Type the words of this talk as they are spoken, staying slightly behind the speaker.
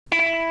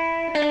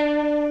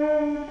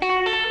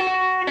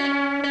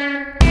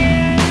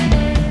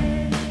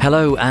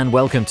Hello and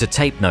welcome to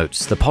Tape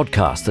Notes, the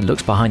podcast that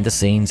looks behind the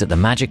scenes at the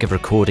magic of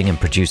recording and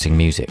producing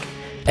music.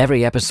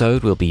 Every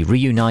episode we'll be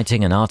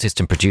reuniting an artist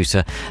and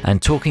producer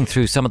and talking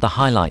through some of the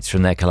highlights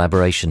from their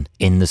collaboration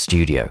in the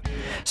studio.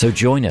 So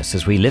join us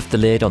as we lift the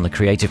lid on the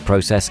creative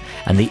process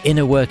and the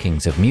inner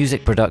workings of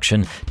music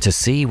production to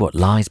see what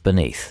lies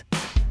beneath.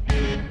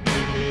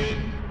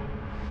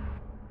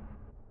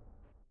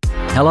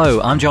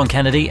 Hello, I'm John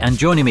Kennedy, and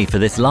joining me for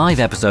this live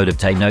episode of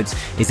Tape Notes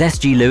is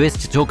S.G. Lewis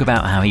to talk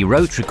about how he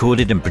wrote,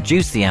 recorded and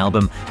produced the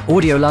album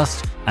Audio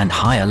Lust and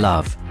Higher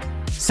Love.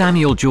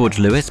 Samuel George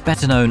Lewis,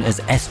 better known as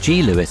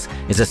S.G. Lewis,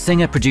 is a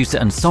singer, producer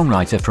and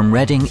songwriter from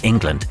Reading,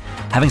 England.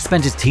 Having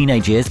spent his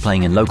teenage years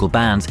playing in local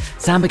bands,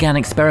 Sam began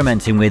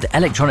experimenting with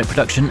electronic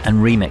production and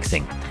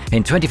remixing.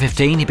 In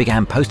 2015, he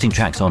began posting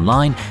tracks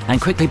online and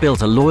quickly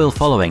built a loyal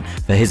following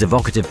for his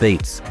evocative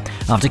beats.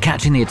 After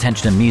catching the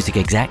attention of music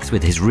execs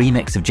with his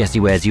remix of Jessie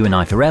Ware's You and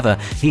I Forever,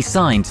 he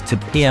signed to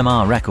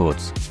PMR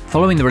Records.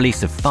 Following the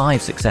release of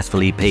 5 successful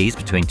EPs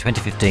between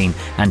 2015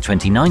 and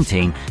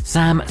 2019,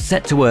 Sam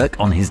set to work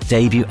on his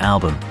debut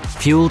album.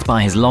 Fueled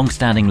by his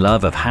long-standing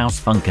love of house,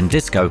 funk and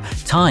disco,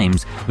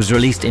 Times was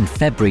released in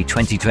February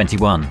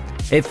 2021.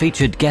 It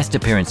featured guest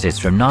appearances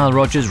from Nile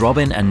Rodgers,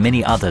 Robin and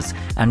many others,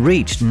 and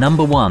reached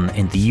number 1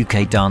 in the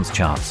UK dance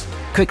charts.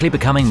 Quickly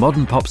becoming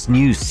modern pop's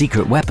new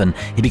secret weapon,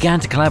 he began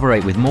to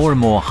collaborate with more and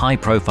more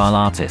high-profile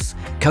artists,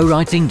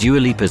 co-writing Dua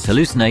Lipa's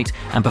Hallucinate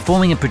and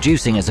performing and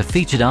producing as a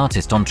featured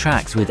artist on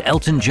tracks with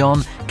Elton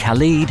John,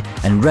 Khalid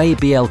and Ray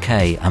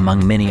BLK,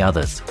 among many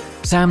others.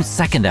 Sam's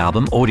second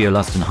album, Audio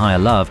Lust and Higher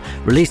Love,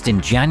 released in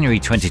January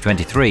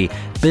 2023,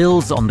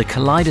 builds on the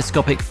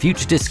kaleidoscopic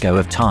future disco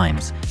of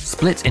Times,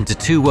 split into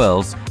two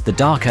worlds, the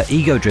darker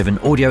ego-driven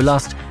Audio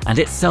Lust and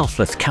its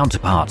selfless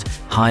counterpart,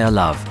 Higher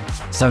Love.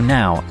 So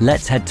now,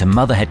 let's head to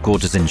Mother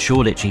headquarters in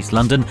Shoreditch, East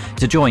London,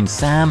 to join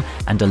Sam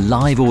and a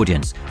live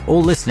audience,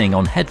 all listening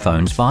on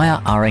headphones via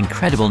our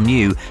incredible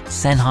new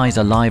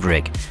Sennheiser Live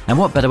Rig. And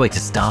what better way to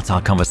start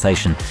our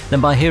conversation than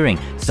by hearing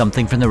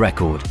something from the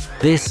record?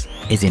 This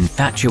is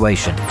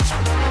Infatuation.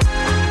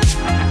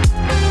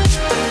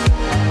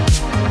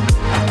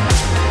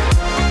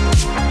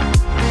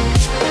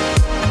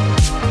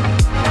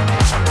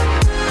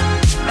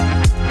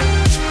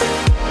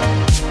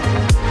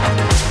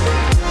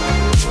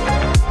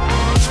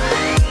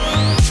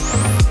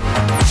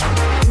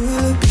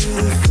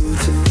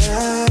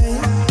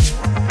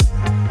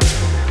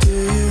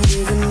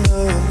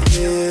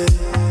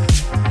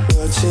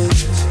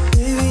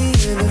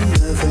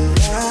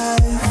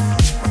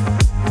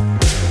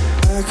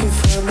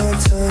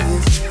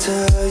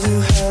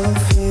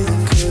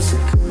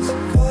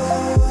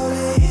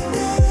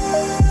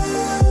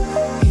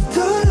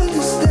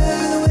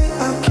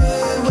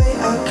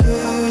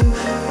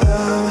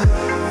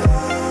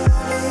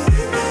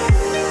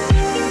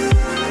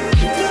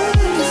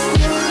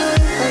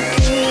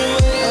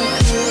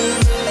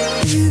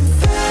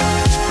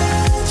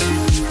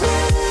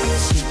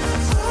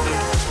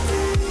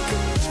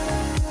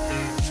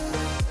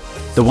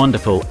 The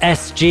wonderful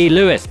S.G.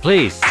 Lewis,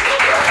 please.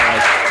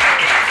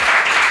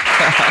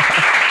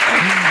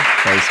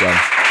 Thanks, man.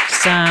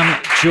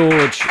 Sam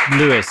George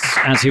Lewis,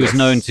 as he was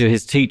known to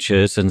his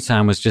teachers, and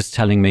Sam was just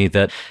telling me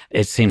that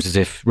it seems as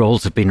if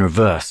roles have been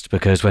reversed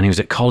because when he was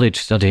at college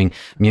studying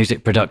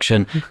music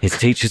production, his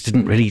teachers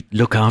didn't really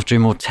look after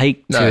him or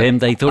take to him.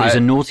 They thought he was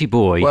a naughty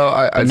boy,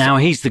 but now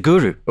he's the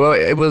guru. Well,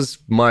 it was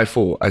my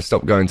fault. I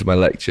stopped going to my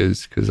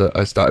lectures because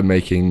I started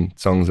making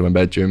songs in my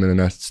bedroom and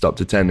then I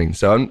stopped attending.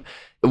 So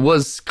it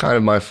was kind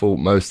of my fault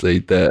mostly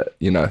that,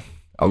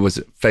 I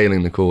was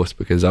failing the course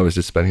because I was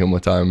just spending all my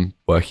time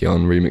working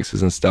on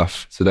remixes and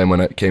stuff. So then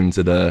when it came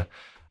to the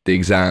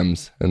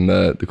exams and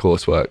the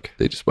coursework,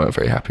 they just weren't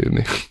very happy with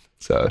me.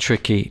 So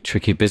tricky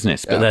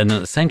business. But then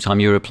at the same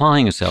time, you were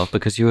applying yourself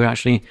because you were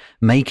actually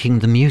making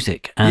the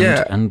music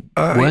and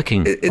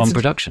working on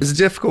production. It's a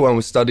difficult one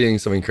with studying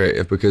something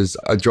creative because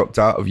I dropped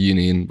out of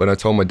uni, and when I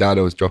told my dad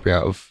I was dropping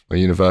out of my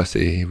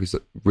university, he was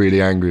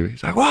really angry.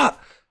 He's like, "What?"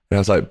 And I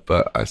was like,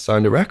 "But I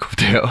signed a record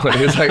deal." And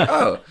he was like,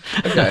 "Oh,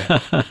 okay."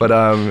 But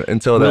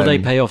until then... Will they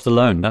pay off the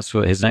loan? That's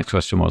what his next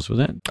question was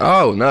it?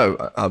 Oh, no,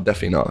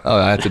 definitely not. Oh,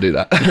 I had to do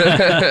that.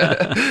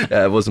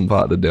 Yeah, it wasn't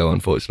part of the deal,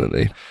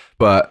 unfortunately.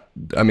 But,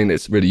 I mean,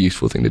 it's a really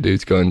useful thing to do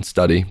to go and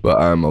study. But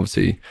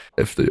obviously,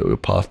 if your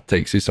path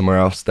takes you somewhere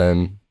else,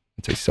 then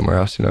it takes you somewhere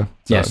else, So,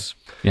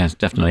 Yes,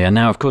 definitely. And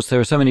now, of course, there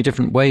are so many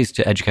different ways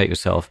to educate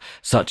yourself,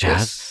 such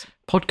as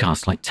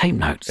podcasts like Tape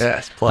Notes.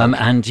 Yes,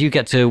 and you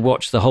get to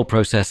watch the whole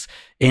process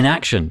in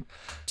action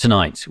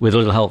tonight with a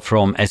little help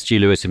from S.G.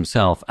 Lewis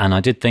himself. And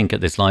I did think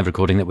at this live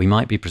recording that we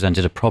might be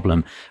presented a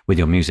problem with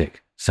your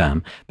music,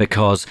 Sam,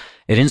 because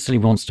it instantly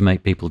wants to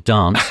make people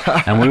dance.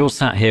 And we're all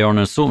sat here on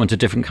an assortment of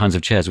different kinds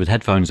of chairs with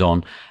headphones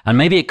on. And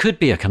maybe it could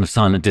be a kind of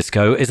silent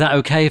disco. Is that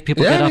okay if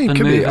people get up and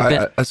move a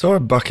bit? I saw a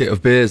bucket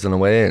of beers on the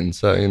way in.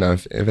 So,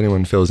 if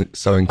anyone feels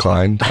so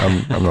inclined,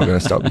 I'm not going to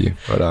stop you.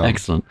 But,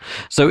 Excellent.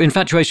 So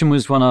Infatuation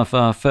was one of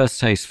our first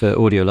tastes for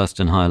Audio Lust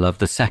and Higher Love,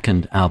 the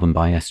second album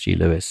by S.G.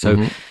 Lewis.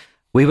 So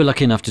We were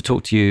lucky enough to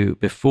talk to you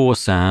before,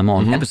 Sam,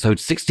 on episode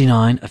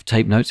 69 of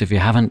Tape Notes. If you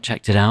haven't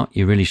checked it out,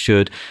 you really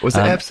should. Was it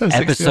episode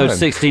 69? Episode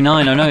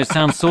 69. I know, it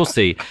sounds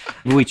saucy.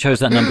 We chose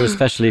that number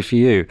especially for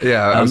you.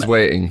 Yeah, I was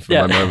waiting for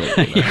my moment.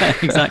 You know? Yeah,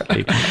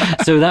 exactly.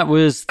 So that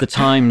was the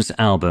Times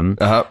album.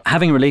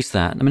 Having released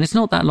that, I mean, it's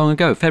not that long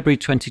ago, February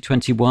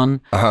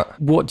 2021.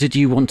 What did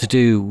you want to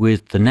do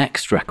with the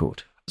next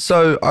record?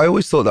 So I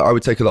always thought that I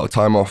would take a lot of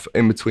time off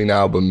in between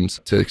albums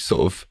to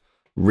sort of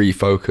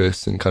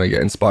refocus and kind of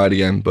get inspired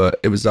again. But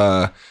it was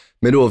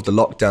middle of the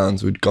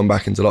lockdowns. We'd gone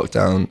back into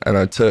lockdown and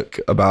I took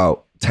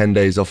about 10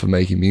 days off of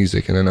making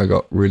music, and then I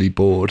got really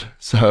bored.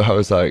 So I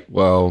was like,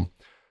 well,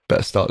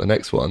 better start the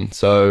next one.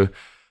 So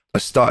I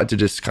started to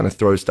just kind of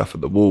throw stuff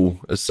at the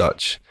wall as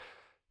such,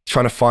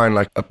 trying to find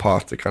like a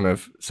path to kind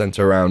of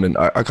center around. And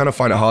I kind of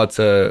find it hard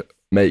to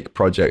make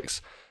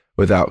projects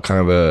without kind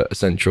of a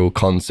central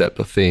concept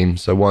or theme.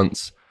 So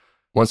once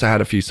I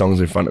had a few songs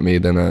in front of me,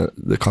 then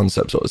the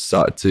concept sort of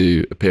started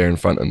to appear in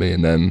front of me.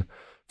 And then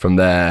from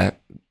there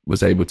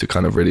was able to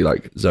kind of really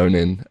like zone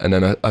in. And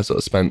then I sort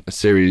of spent a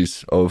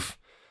series of,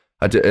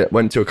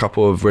 went to a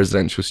couple of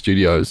residential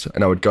studios,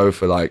 and I would go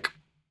for like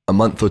a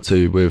month or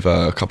two with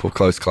a couple of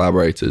close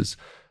collaborators.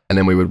 And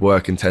then we would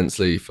work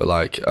intensely for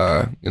like,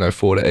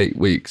 4 to 8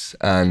 weeks.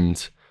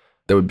 And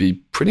there would be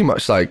pretty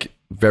much like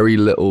very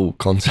little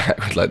contact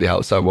with like the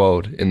outside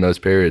world in those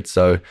periods.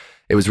 So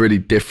it was really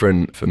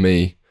different for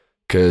me,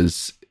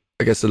 because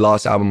I guess the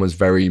last album was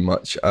very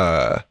much,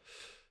 it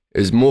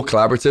was more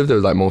collaborative. There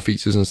was like more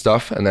features and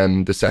stuff. And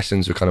then the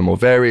sessions were kind of more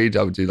varied.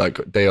 I would do like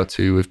a day or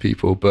two with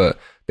people. But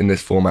in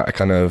this format, I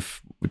kind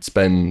of would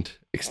spend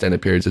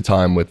extended periods of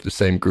time with the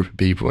same group of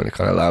people. And it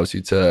kind of allows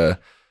you to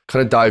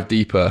kind of dive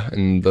deeper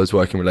in those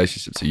working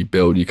relationships that you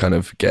build. You kind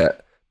of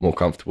get more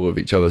comfortable with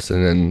each other. So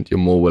then you're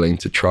more willing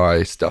to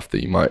try stuff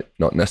that you might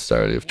not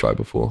necessarily have tried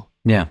before.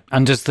 Yeah.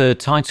 And does the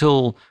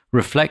title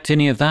reflect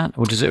any of that?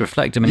 Or does it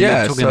reflect, I mean,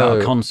 you're talking about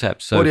a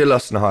concept. So Audio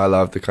Lust and Higher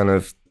Love, the kind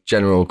of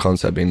general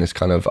concept being this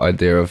kind of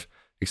idea of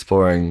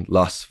exploring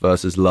lust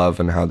versus love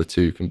and how the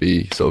two can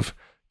be sort of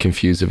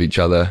confused with each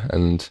other,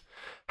 and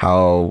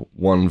how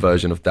one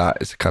version of that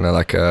is kind of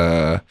like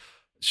a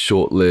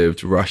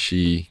short-lived,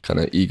 rushy, kind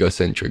of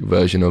egocentric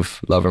version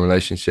of love and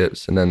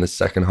relationships. And then the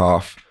second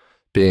half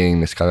being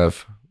this kind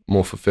of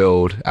more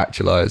fulfilled,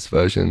 actualized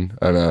version,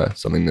 and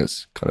something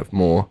that's kind of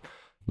more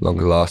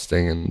longer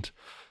lasting. And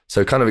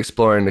so kind of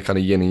exploring the kind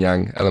of yin and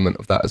yang element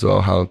of that as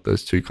well, how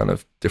those two kind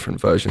of different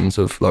versions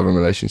of love and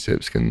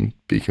relationships can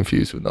be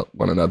confused with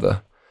one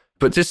another.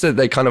 But just that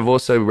they kind of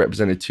also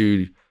represented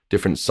two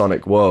different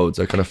sonic worlds,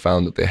 I kind of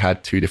found that they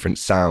had two different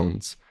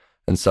sounds.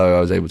 And so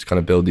I was able to kind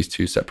of build these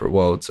two separate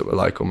worlds that were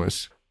like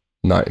almost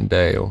night and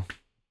day, or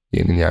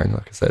yin and yang,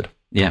 like I said.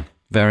 Yeah.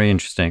 Very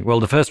interesting. Well,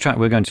 the first track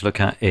we're going to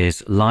look at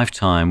is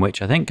Lifetime, which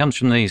I think comes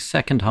from the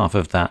second half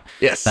of that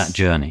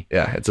journey.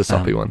 Yeah, it's a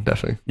soppy one,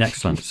 definitely.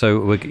 Excellent.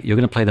 So you're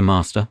going to play the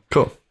master.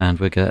 Cool. And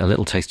we'll get a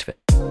little taste of it.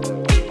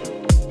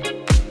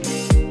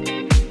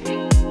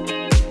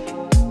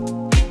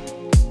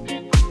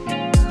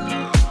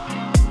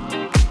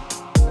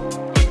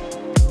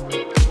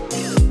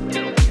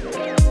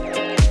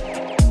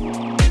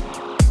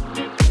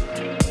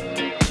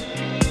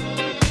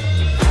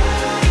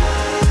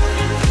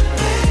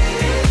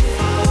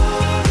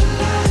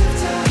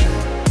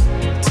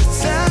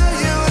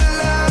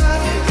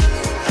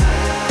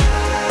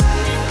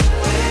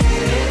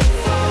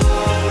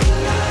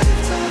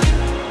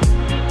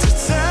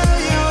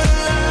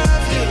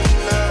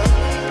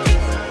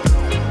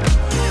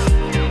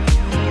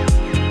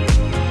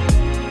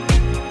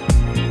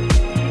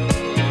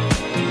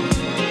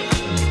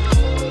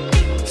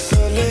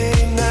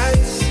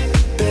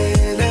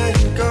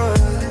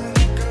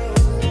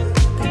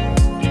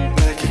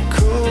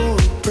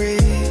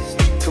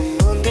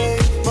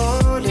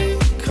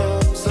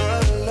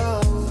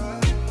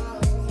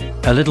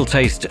 A little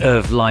taste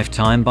of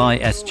Lifetime by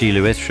S.G.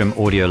 Lewis from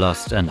Audio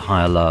Lust and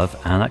Higher Love,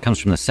 and that comes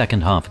from the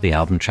second half of the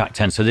album, track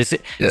 10. So is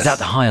that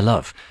the Higher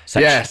Love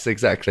section? Yes,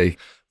 exactly.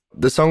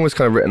 The song was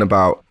kind of written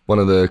about one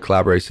of the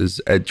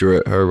collaborators, Ed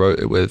Druitt, who I wrote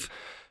it with.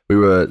 We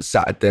were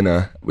sat at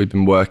dinner. We'd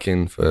been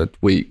working for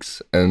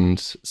weeks, and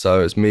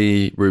so it's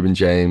me, Ruben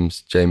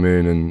James, Jay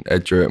Moon, and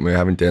Ed Druitt, and we were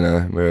having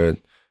dinner.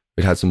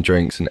 We'd had some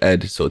drinks, and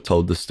Ed sort of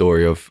told the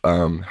story of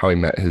how he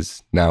met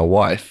his now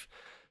wife.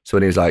 So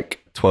when he was like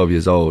 12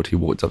 years old, he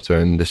walked up to her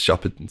in the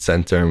shopping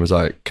center and was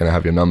like, "Can I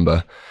have your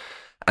number?"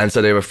 And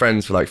so they were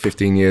friends for like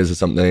 15 years or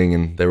something,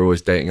 and they were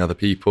always dating other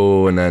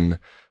people. And then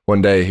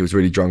one day he was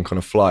really drunk on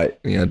a flight,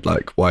 and he had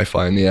like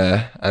Wi-Fi in the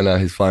air, and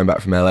he's flying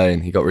back from LA,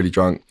 and he got really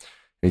drunk,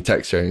 and he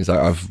texted her and he's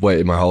like, "I've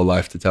waited my whole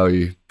life to tell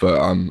you,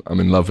 but I'm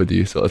in love with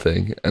you," sort of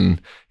thing.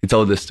 And he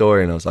told this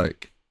story, and I was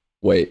like,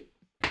 wait,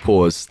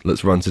 pause,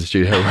 let's run to the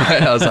studio.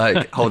 Right? I was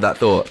like, hold that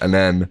thought. And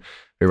then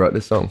we wrote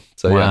this song.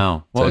 So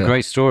wow, what a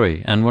great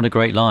story, and what a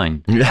great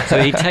line. So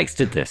he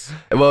texted this.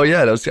 Well,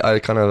 yeah, I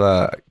kind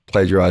of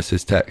plagiarized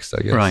his text,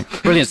 I guess. Right,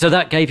 brilliant. So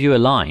that gave you a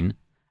line,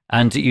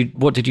 and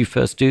what did you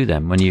first do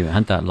then when you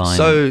had that line?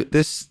 So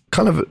this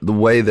kind of the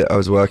way that I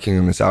was working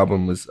on this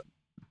album was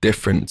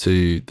different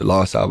to the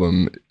last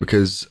album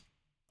because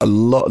a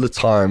lot of the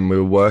time we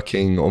were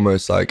working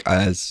almost like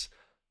as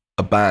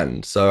a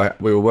band. So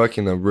we were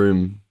working in a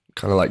room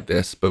kind of like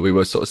this, but we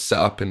were sort of set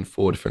up in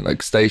 4 different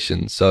like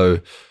stations. So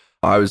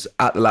I was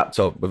at the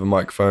laptop with a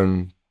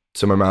microphone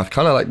to my mouth,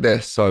 kind of like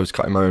this. So I was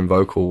cutting my own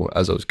vocal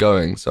as I was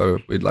going. So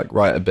we'd like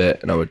write a bit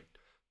and I would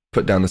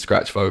put down the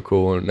scratch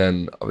vocal, and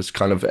then I was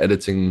kind of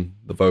editing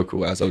the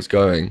vocal as I was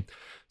going.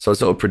 So I was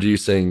sort of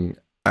producing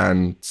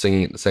and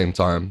singing at the same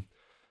time.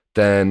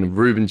 Then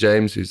Ruben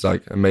James, who's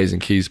like an amazing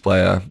keys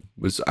player,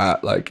 was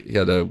at like, he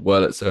had a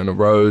Wurlitzer and a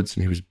Rhodes,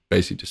 and he was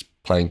basically just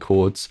playing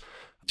chords.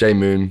 Jay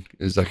Moon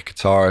is like a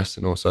guitarist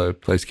and also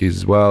plays keys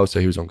as well. So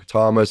he was on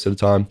guitar most of the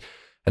time.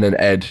 And then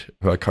Ed,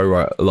 who I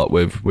co-write a lot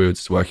with, we were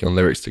just working on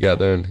lyrics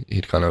together, and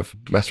he'd kind of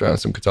mess around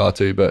with some guitar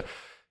too. But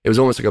it was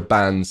almost like a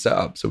band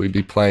setup. So we'd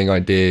be playing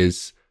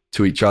ideas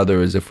to each other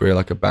as if we were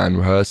like a band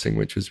rehearsing,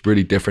 which was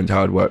really different to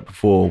how I'd worked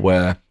before,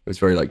 where it was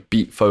very like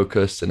beat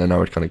focused. And then I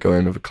would kind of go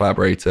in with a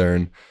collaborator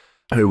and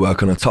I would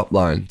work on a top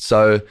line.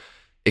 So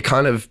it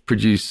kind of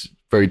produced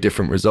very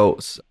different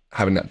results,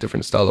 having that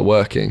different style of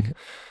working.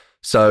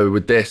 So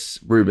with this,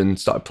 Ruben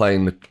started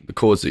playing the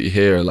chords that you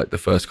hear, like the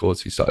first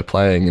chords he started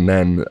playing. And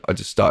then I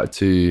just started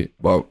to,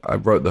 I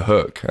wrote the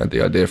hook, I had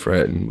the idea for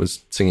it and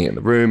was singing it in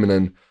the room. And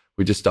then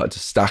we just started to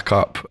stack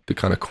up the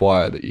kind of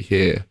choir that you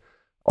hear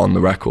on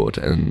the record.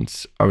 And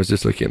I was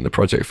just looking at the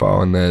project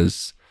file, and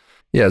it's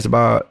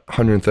about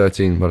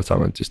 113 by the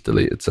time I just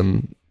deleted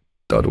some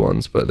dud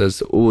ones. But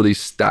there's all these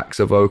stacks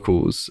of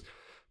vocals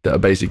that are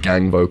basic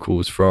gang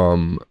vocals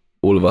from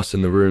all of us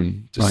in the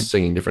room, just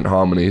singing different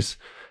harmonies.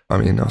 I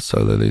mean, I'll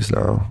solo these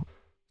now.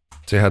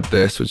 So you had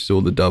this, which is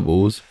all the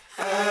doubles.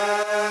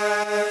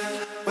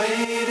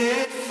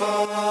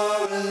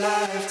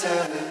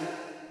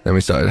 Then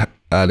we started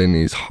adding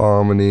these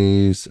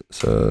harmonies.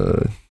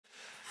 So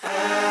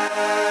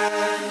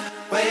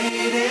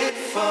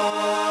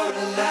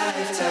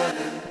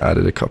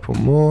added a couple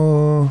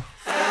more.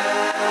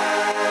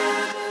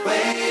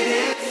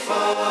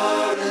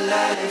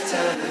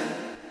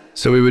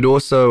 So we would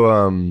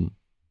also,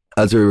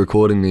 as we were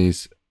recording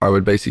these, I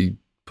would basically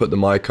put the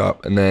mic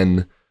up, and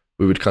then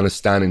we would kind of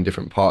stand in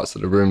different parts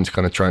of the room to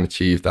kind of try and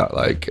achieve that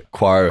like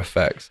choir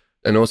effect,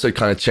 and also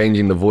kind of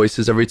changing the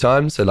voices every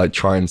time. So like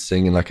try and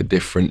sing in like a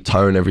different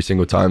tone every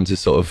single time to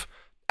sort of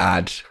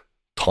add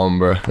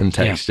timbre and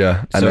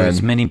texture. Yeah. So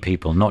it's many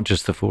people, not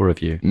just the 4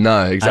 of you.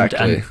 No, exactly.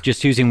 And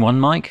just using one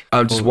mic?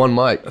 Just one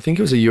mic. I think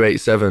it was a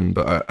U87,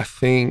 but I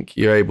think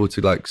you're able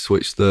to like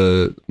switch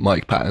the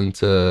mic pattern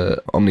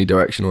to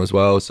omnidirectional as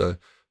well. So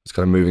it's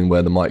kind of moving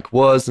where the mic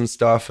was and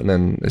stuff. And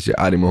then as you're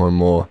adding more and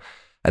more.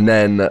 And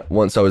then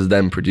once I was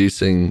then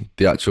producing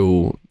the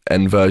actual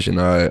end version,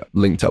 I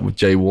linked up with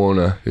Jay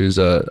Warner, who's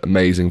an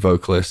amazing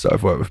vocalist that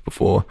I've worked with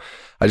before.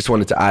 I just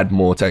wanted to add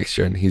more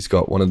texture, and he's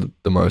got one of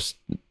the most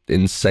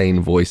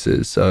insane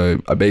voices.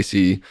 So I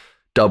basically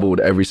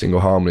doubled every single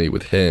harmony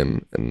with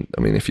him. And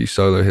I mean, if you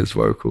solo his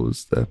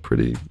vocals, they're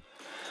pretty...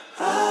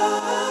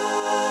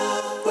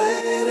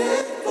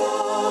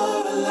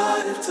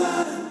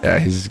 Yeah,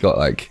 he's got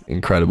like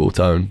incredible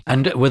tone.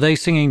 And were they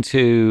singing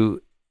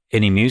to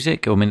any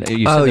music? I mean,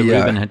 you said that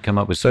Ruben had come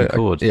up with some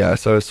chords.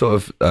 So I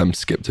sort of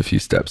skipped a few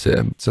steps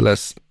here. So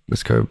let's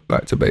go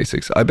back to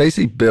basics. I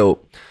basically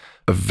built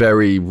a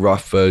very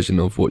rough version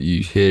of what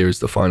you hear as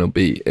the final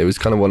beat. It was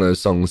kind of one of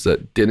those songs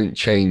that didn't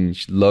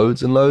change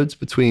loads and loads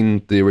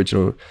between the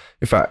original.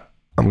 In fact,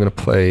 I'm going to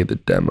play the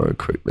demo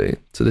quickly.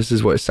 So this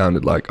is what it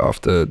sounded like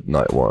after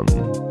night 1.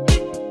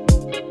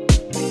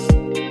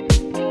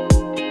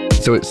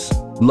 So it's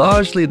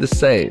largely the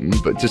same,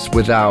 but just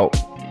without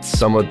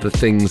some of the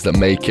things that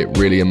make it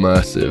really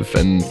immersive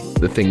and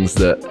the things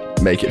that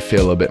make it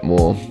feel a bit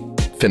more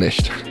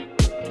finished.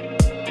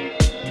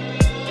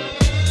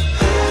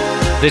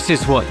 This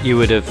is what you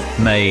would have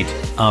made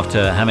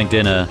after having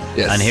dinner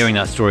and hearing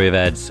that story of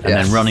Ed's, and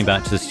then running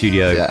back to the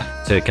studio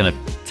to kind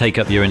of take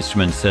up your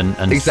instruments and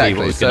see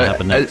what was going to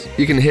happen next.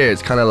 You can hear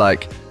it's kind of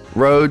like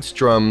Rhodes,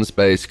 drums,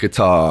 bass,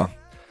 guitar.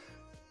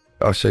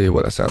 I'll show you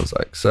what it sounds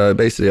like. So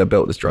basically I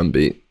built this drum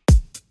beat.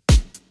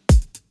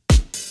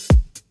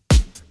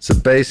 So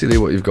basically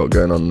what you've got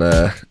going on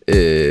there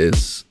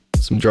is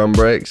some drum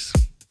breaks.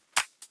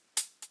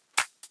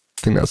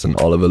 I think that's an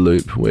Oliver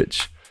loop,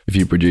 which if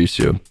you produce,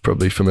 you're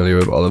probably familiar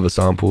with Oliver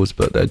samples,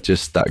 but they're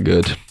just that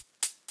good.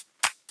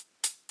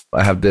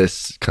 I have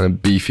this kind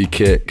of beefy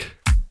kick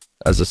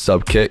as a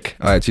sub kick.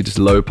 I actually just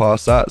low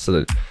pass that,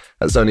 so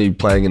that's only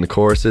playing in the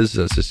choruses.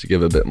 So it's just to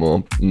give a bit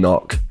more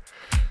knock.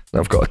 And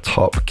I've got a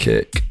top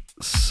kick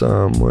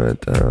somewhere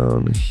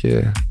down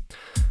here.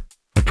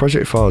 The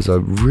project files are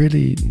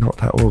really not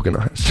that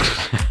organized.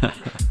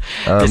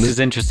 This is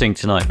interesting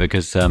tonight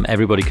because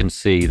everybody can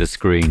see the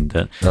screen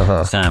that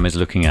Sam is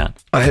looking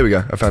at. Oh, here we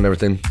go. I found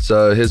everything.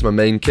 So here's my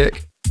main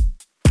kick.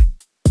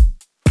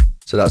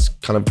 So that's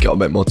kind of got a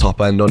bit more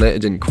top end on it. It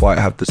didn't quite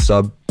have the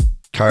sub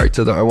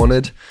character that I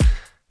wanted.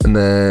 And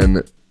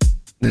then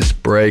this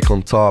break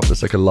on top,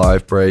 it's like a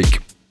live break.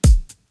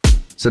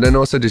 So then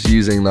also just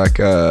using like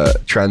a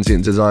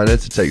transient designer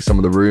to take some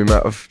of the room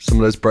out of some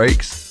of those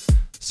breaks.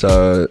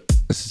 So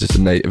this is just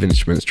a Native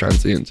Instruments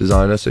transient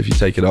designer. So if you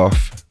take it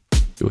off,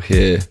 you'll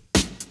hear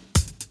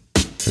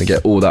and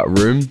get all that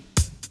room.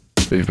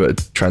 But if you put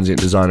a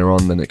transient designer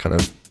on, then it kind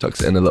of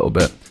tucks it in a little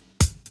bit.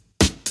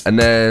 And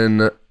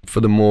then for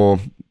the more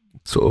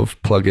sort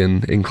of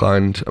plug-in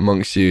inclined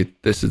amongst you,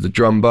 this is the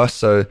drum bus.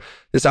 So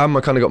this album,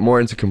 I kind of got more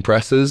into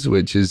compressors,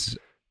 which is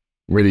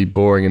really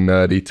boring and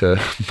nerdy to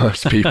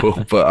most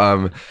people.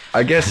 But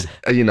I guess,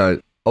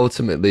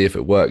 ultimately if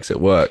it works,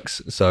 it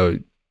works. So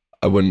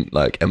I wouldn't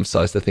like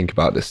emphasize to think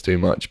about this too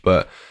much.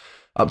 But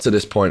up to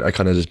this point, I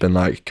kind of just been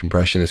like,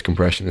 compression is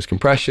compression is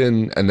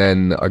compression. And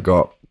then I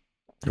got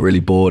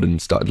really bored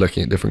and started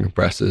looking at different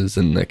compressors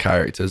and their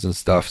characters and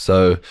stuff.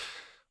 So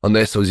on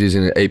this, I was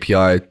using an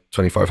API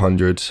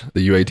 2500,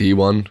 the UAD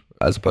one,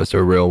 as opposed to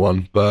a real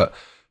one. But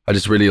I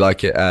just really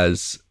like it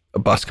as a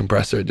bus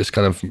compressor. It just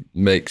kind of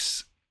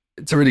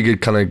it's a really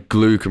good kind of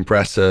glue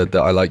compressor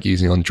that I like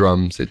using on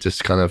drums. It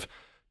just kind of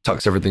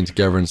tucks everything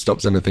together and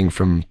stops anything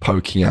from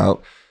poking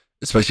out.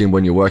 Especially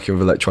when you're working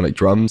with electronic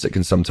drums, it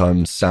can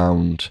sometimes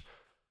sound,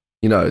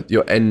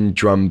 your end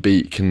drum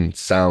beat can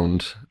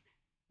sound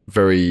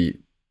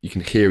you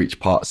can hear each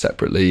part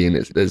separately, and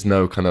there's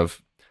no kind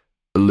of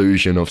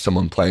illusion of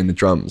someone playing the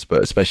drums.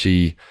 But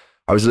especially,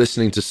 I was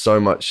listening to so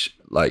much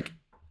like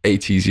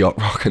 80s yacht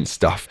rock and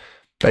stuff.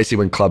 Basically,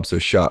 when clubs were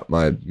shut,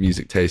 my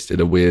music taste did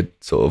a weird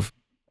sort of,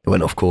 it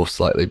went off course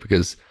slightly,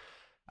 because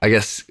I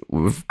guess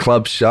with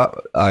clubs shut,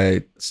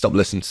 I stopped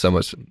listening to so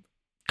much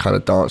kind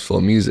of dance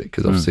floor music,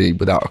 because obviously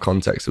without a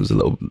context, it was a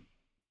little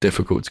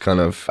difficult to kind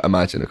of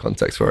imagine a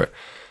context for it.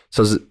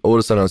 So all of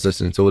a sudden I was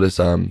listening to all this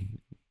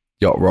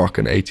yacht rock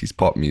and 80s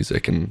pop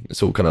music, and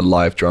it's all kind of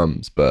live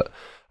drums, but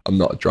I'm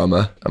not a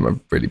drummer. I'm a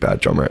really bad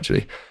drummer,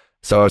 actually.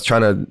 So I was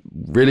trying to,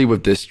 really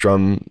with this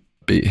drum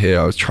beat here,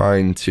 I was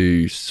trying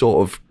to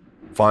sort of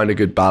find a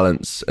good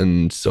balance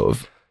and sort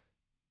of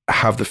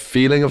have the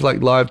feeling of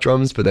like live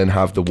drums, but then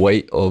have the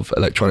weight of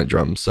electronic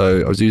drums. So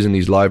I was using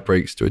these live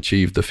breaks to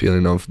achieve the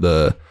feeling of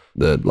the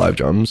live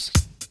drums,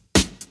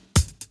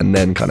 and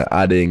then kind of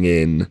adding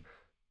in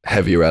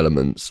heavier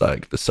elements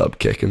like the sub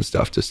kick and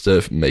stuff, just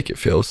to make it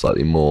feel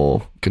slightly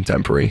more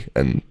contemporary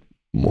and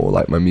more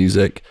like my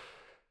music.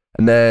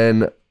 And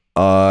then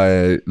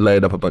I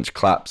laid up a bunch of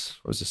claps.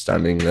 I was just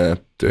standing there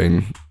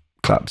doing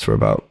claps for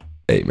about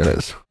 8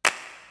 minutes.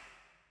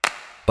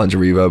 Bunch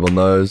of reverb on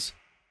those.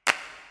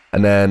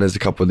 And then there's a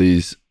couple of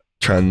these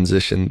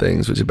transition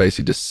things, which are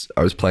basically just,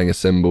 I was playing a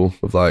cymbal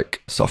with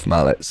like soft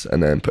mallets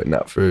and then putting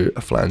that through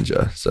a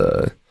flanger.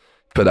 So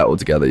put that all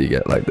together, you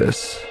get like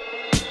this.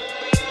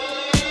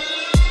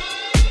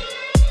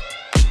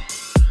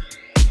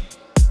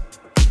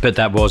 But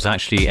that was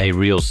actually a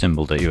real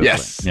cymbal that you were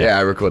Yes, playing. yeah,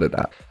 I recorded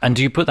that. And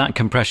do you put that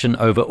compression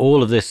over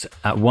all of this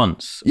at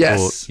once?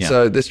 Yes,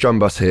 So this drum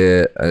bus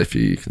here, if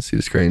you can see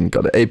the screen,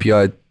 got the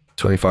API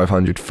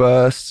 2500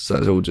 first, so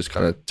it's all just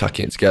kind of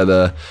tucking it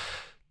together.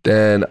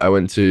 Then I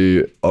went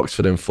to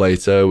Oxford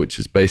Inflator, which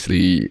is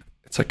basically,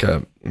 it's like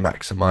a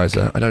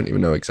maximizer. I don't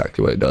even know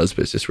exactly what it does,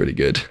 but it's just really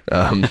good.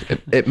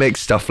 It makes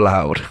stuff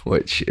loud,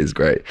 which is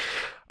great.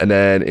 And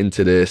then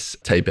into this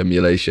tape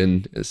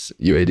emulation, it's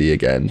UAD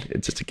again.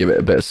 It's just to give it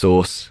a bit of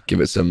source,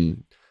 give it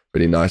some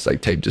really nice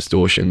like tape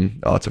distortion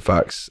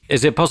artifacts.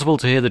 Is it possible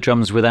to hear the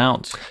drums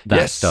without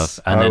that stuff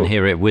and then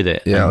hear it with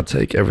it? Yeah, I'll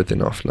take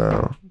everything off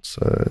now.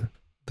 So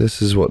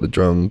this is what the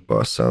drum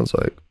bus sounds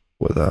like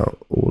without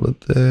all of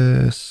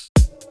this.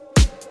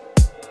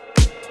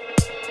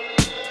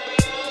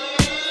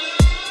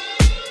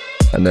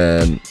 And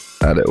then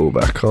add it all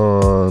back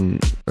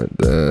on like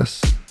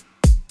this.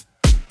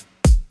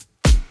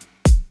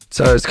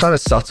 So it's kind of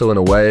subtle in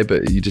a way,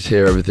 but you just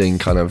hear everything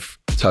kind of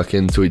tuck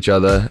into each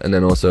other, and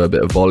then also a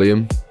bit of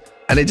volume.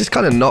 And it just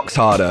kind of knocks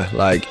harder.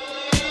 Like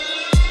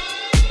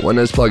when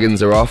those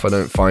plugins are off, I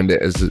don't find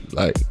it as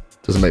like,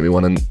 doesn't make me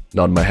want to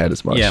nod my head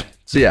as much. Yeah.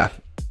 So yeah.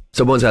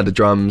 So once I had the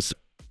drums,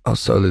 I'll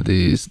solo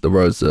the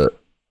roads that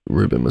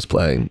Ruben was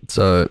playing.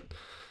 So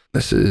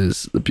this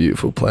is the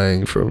beautiful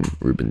playing from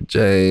Ruben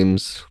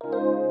James.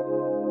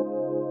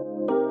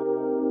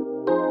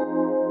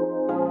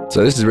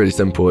 So this is really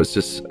simple. It's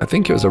just, I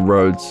think it was a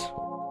Rhodes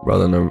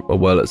rather than a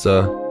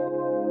Wurlitzer.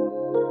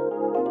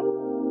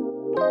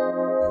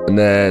 And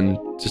then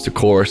just a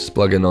chorus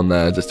plug-in on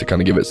there just to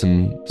kind of give it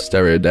some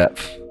stereo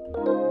depth.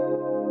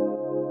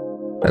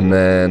 And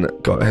then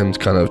got him to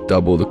kind of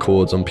double the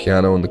chords on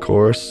piano on the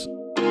chorus.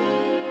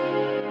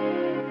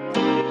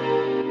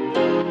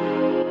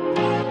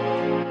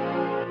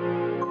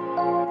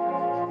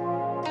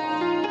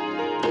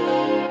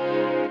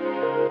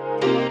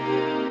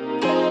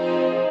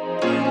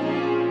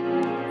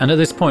 And at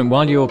this point,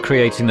 while you're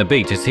creating the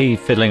beat, is he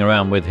fiddling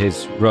around with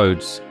his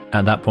Rhodes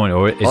at that point,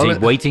 or is he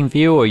waiting for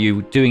you, or are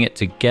you doing it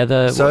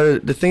together? So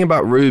the thing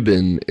about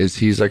Ruben is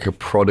he's like a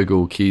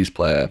prodigal keys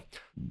player.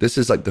 This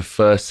is like the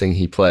first thing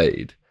he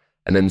played.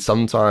 And then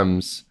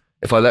sometimes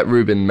if I let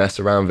Ruben mess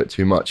around with it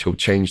too much, he'll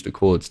change the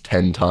chords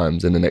 10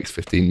 times in the next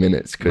 15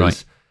 minutes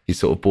because he's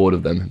sort of bored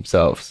of them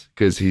himself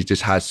because he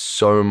just has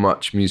so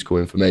much musical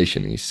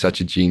information. He's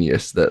such a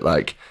genius that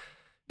like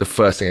the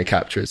first thing I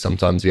capture is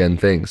sometimes the end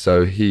thing.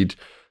 So he'd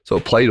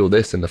sort of played all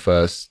this in the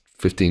first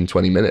 15,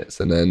 20 minutes.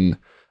 And then,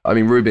 I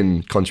mean,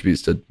 Ruben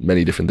contributes to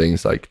many different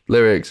things like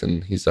lyrics,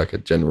 and he's like a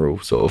general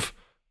sort of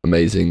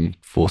amazing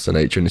force of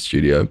nature in the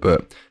studio.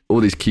 But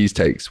all these keys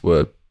takes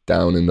were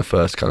down in the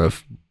first kind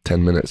of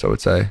 10 minutes, I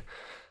would say.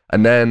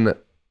 And then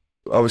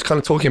I was kind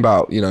of talking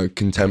about, you know,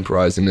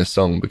 contemporizing this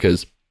song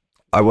because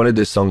I wanted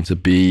this song to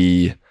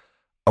be,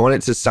 I wanted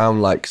it to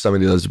sound like some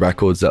of those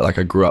records that like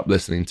I grew up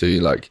listening to,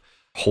 like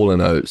Hall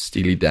 & Oates,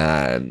 Steely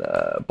Dan,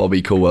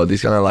 Bobby Caldwell,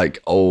 these kind of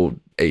like old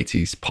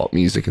 80s pop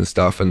music and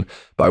stuff.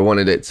 But I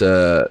wanted it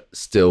to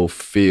still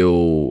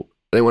feel,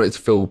 I didn't want it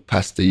to feel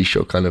pastiche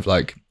or kind of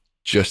like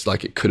just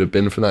like it could have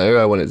been from that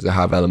era. I wanted it to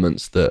have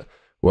elements that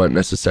weren't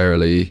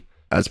necessarily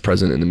as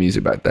present in the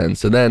music back then.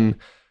 So then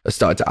I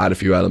started to add a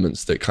few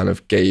elements that kind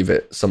of gave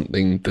it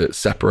something that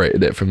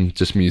separated it from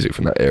just music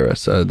from that era.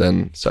 So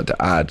then started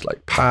to add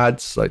like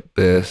pads like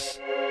this,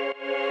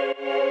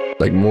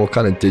 like more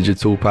kind of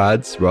digital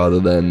pads rather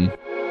than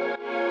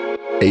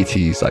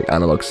 80s like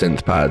analog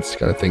synth pads,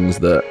 kind of things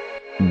that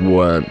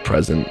weren't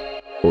present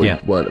or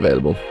weren't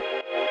available.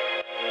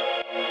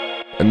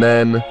 And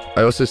then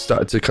I also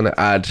started to kind of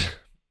add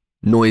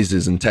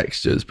noises and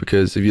textures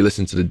because if you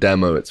listen to the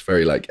demo, it's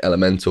very like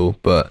elemental.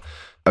 But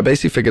I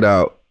basically figured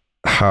out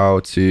how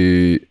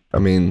to, I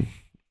mean,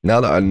 now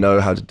that I know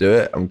how to do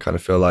it, I'm kind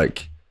of feel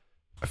like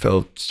I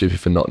feel stupid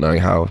for not knowing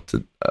how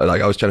to,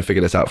 like I was trying to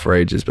figure this out for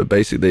ages, but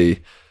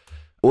basically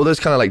all those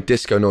kind of like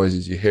disco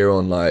noises you hear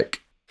on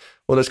like,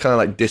 all those kind of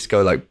like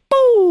disco like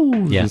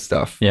boom and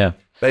stuff. Yeah.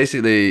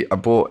 Basically, I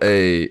bought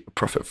a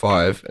Prophet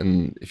 5,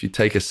 and if you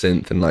take a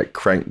synth and like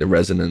crank the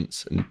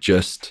resonance and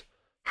just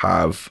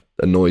have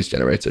a noise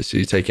generator, so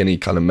you take any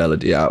kind of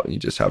melody out and you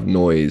just have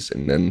noise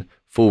and then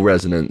full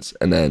resonance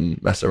and then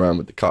mess around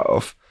with the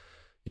cutoff,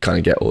 you kind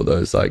of get all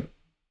those like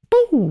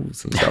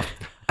booms and stuff.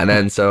 And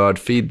then so I'd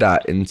feed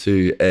that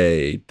into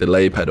a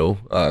delay pedal.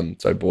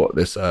 So I bought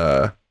this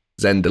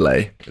Zen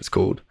delay, it's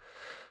called.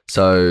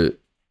 So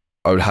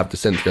I would have the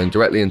synth going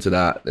directly into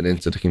that, then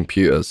into the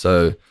computer.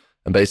 So,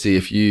 and basically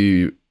if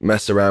you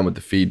mess around with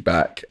the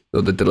feedback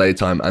or the delay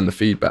time and the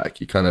feedback,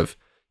 you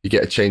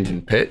get a change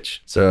in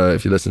pitch. So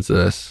if you listen to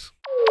this,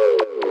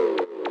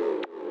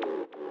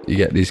 you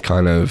get these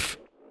kind of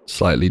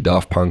slightly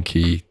Daft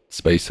Punky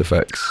space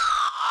effects.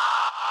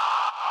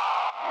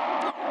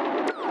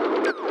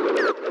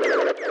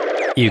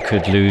 You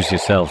could lose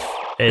yourself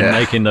in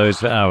making those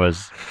for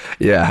hours.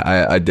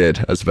 Yeah, I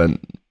did. I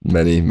spent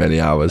many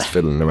hours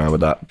fiddling around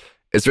with that.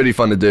 It's really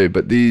fun to do,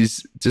 but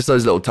those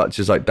little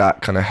touches like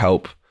that kind of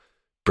help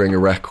bring a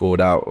record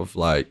out of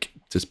like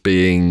just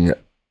being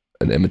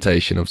an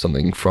imitation of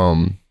something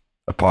from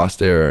a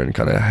past era and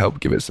kind of help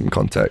give it some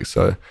context.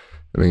 So,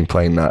 I mean,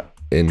 playing that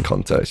in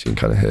context, you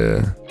can kind of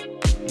hear.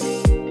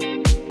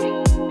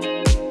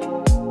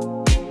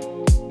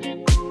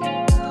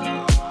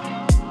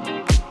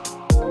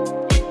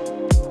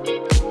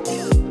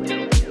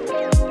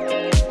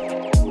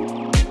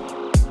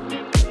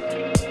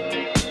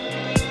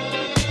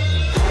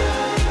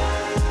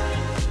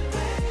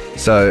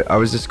 So I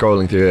was just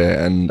scrolling through it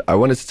and I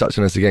wanted to touch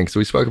on this again because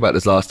we spoke about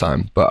this last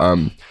time, but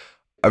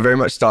I very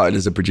much started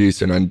as a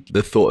producer and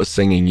the thought of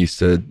singing used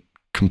to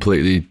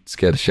completely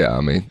scare the shit out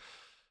of me.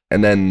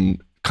 And then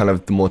kind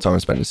of the more time I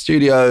spent in the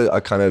studio,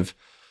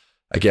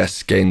 I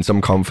guess gained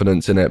some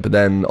confidence in it. But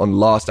then on the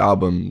last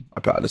album, I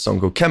put out a song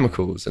called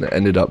Chemicals and it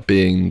ended up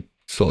being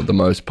sort of the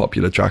most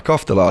popular track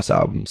off the last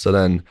album. So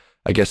then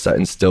I guess that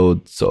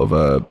instilled sort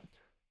of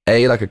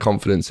like a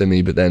confidence in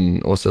me, but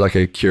then also like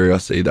a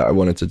curiosity that I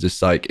wanted to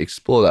just like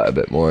explore that a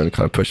bit more and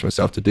kind of push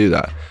myself to do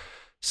that.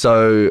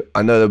 So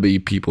I know there'll be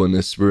people in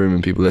this room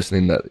and people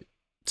listening that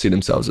see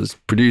themselves as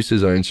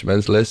producers or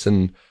instrumentalists,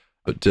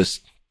 but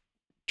just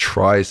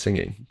try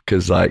singing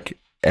because like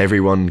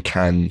everyone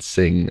can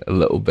sing a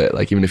little bit.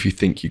 Like even if you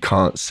think you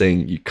can't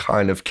sing, you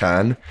kind of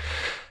can.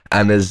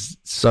 And there's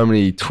so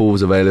many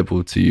tools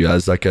available to you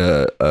as like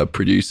a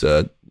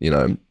producer, you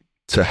know,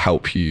 to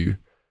help you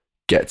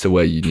get to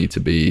where you need to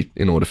be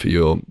in order for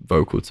your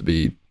vocal to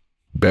be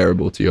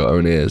bearable to your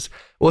own ears.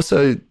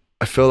 Also,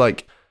 I feel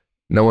like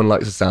no one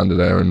likes the sound of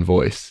their own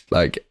voice.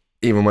 Like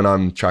even when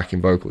I'm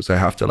tracking vocals, I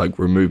have to like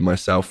remove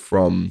myself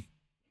from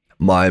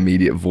my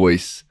immediate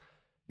voice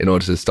in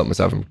order to stop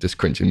myself from just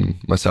cringing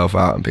myself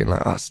out and being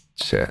like, oh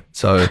shit.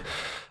 So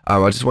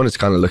I just wanted to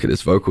kind of look at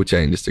this vocal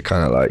chain just to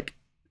kind of like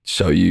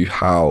show you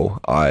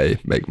how I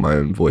make my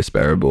own voice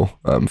bearable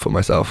for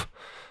myself.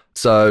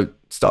 So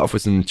start off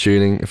with some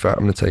tuning. In fact,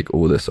 I'm going to take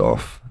all this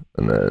off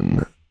and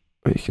then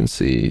you can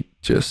see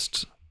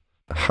just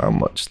how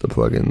much the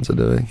plugins are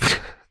doing.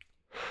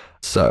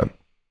 So,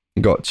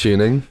 got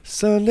tuning.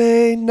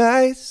 Sunday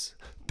nights,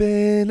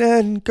 been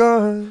and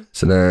gone.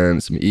 So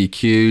then some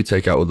EQ,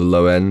 take out all the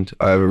low end.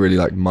 I have a really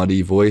like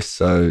muddy voice,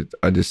 so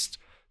I just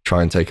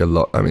try and take a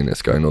lot. I mean,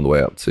 it's going all the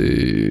way up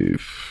to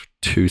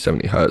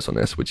 270 hertz on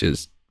this, which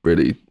is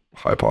really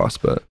high pass,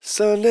 but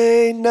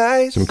Sunday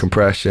nights, some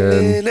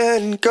compression,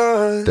 and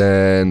gone.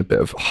 then a bit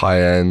of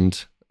high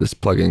end. This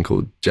plugin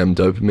called Gem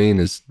Dopamine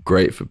is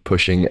great for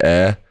pushing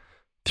air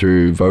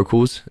through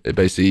vocals.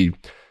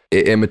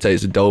 It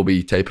imitates a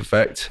Dolby tape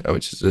effect,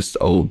 which is this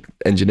old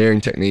engineering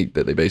technique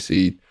that they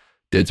basically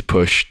did to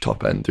push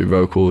top end through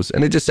vocals.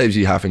 And it just saves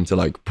you having to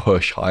like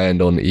push high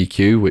end on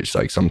EQ, which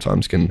like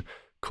sometimes can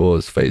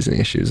cause phasing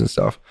issues and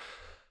stuff.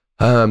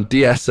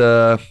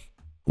 De-esser,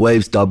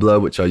 Waves Doubler,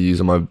 which I use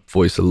on my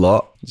voice a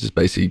lot. It just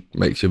basically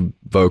makes your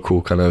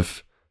vocal kind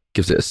of,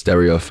 gives it a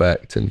stereo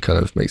effect and kind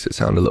of makes it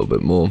sound a little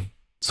bit more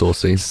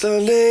saucy.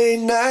 Sunday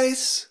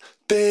nights,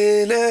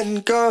 been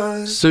and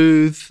gone.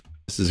 Soothe.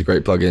 This is a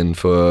great plugin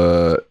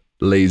for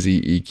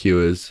lazy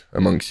EQers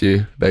amongst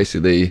you.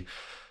 Basically,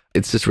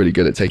 it's just really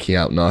good at taking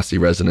out nasty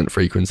resonant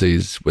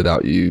frequencies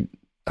without you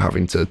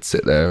having to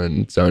sit there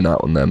and zone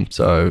out on them.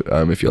 So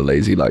if you're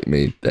lazy like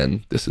me,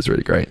 then this is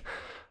really great.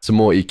 Some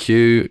more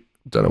EQ.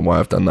 Don't know why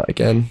I've done that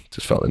again.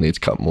 Just felt the need to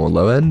cut more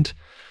low end.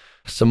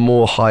 Some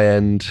more high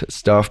end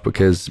stuff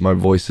because my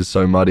voice is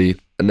so muddy.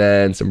 And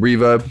then some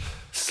reverb.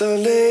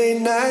 Sunday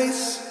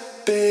nights,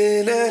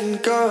 been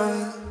and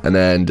gone. And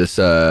then just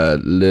a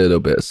little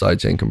bit of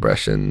sidechain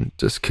compression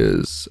just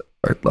because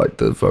I like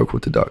the vocal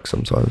to duck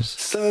sometimes.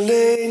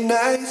 Sunday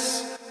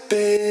nights,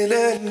 been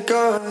and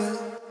gone.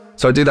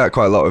 So I do that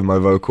quite a lot with my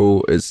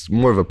vocal. It's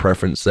more of a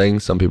preference thing.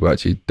 Some people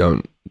actually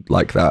don't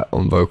like that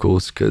on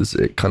vocals because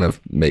it kind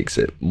of makes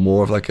it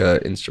more of like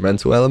a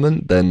instrumental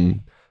element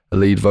than a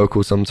lead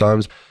vocal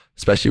sometimes,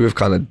 especially with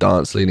kind of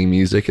dance leading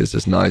music. It's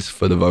just nice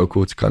for the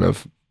vocal to kind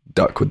of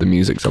duck with the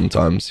music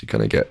sometimes. You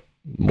kind of get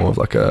more of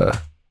like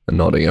a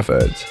nodding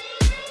effect.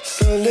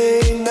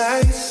 Sunday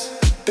nights,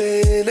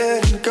 been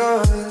and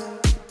gone.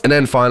 And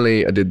then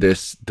finally I did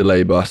this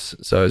delay bus.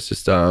 So it's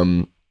just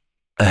a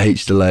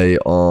H delay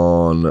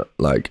on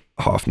like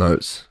half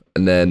notes.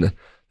 And then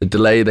the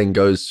delay then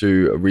goes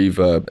through a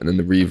reverb, and then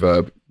the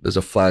reverb, there's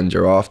a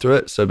flanger after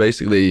it. So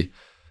basically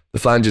the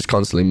flange is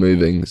constantly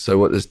moving. So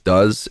what this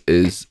does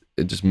is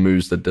it just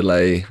moves the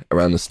delay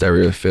around the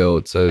stereo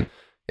field. So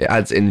it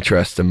adds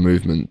interest and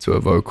movement to a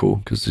vocal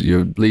because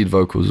your lead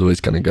vocal is always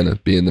kind of going to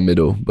be in the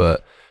middle.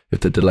 But if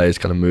the delay is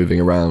kind of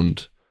moving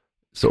around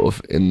sort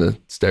of in the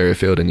stereo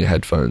field in your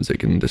headphones, it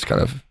can just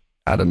kind of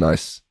add a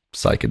nice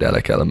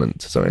psychedelic element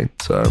to something.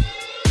 So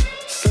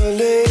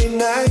Sunday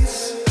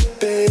nights,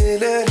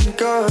 been and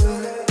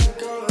gone.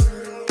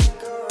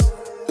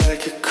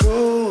 Like a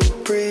cool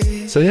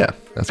breeze. so yeah,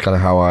 that's kind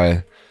of how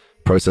I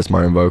process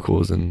my own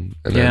vocals and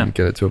then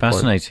get it to a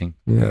fascinating.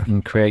 point. Yeah.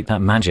 And create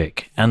that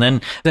magic. And then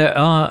there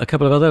are a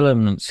couple of other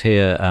elements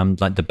here,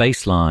 like the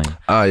bass line.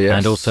 Yes.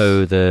 And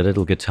also the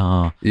little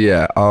guitar.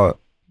 Yeah, I'll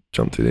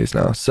jump through these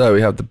now. So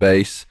we have the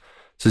bass.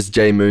 So this is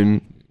Jay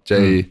Moon.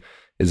 Jay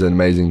is an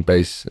amazing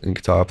bass and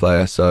guitar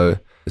player. So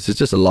this is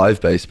just a live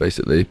bass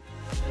basically.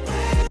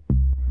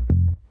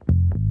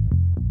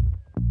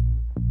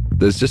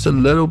 There's just a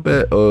little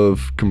bit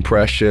of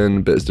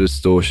compression, bit of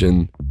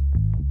distortion.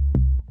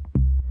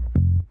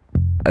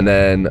 And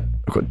then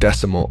I've got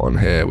Decimal on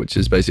here, which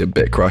is basically a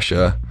bit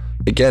crusher.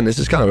 Again, this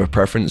is kind of a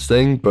preference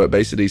thing, but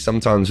basically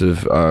sometimes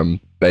with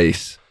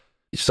bass,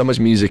 so much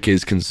music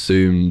is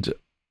consumed,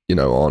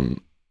 on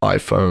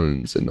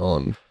iPhones and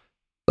on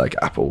like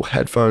Apple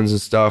headphones and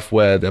stuff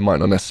where there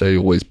might not necessarily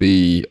always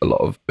be a lot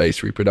of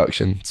bass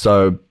reproduction.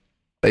 So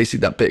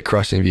basically that bit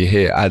crushing, if you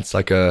hear, adds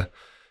like a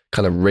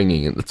kind of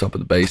ringing at the top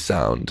of the bass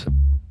sound.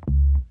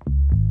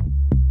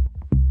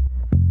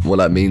 What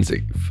that means,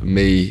 for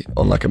me,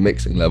 on like a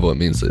mixing level, it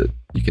means that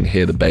you can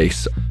hear the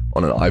bass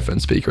on an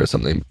iPhone speaker or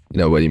something,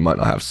 where you might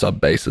not have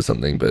sub bass or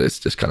something, but it's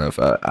just kind of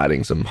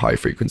adding some high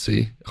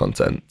frequency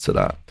content to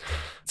that.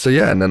 So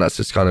yeah, and then that's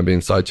just kind of being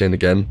sidechained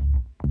again.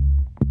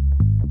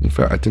 In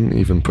fact, I didn't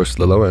even push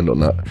the low end on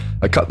that.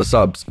 I cut the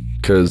subs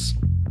because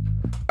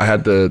I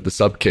had the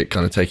sub kick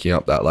kind of taking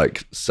up that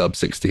like sub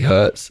 60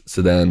 hertz.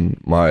 So then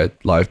my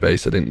live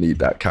bass, I didn't need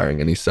that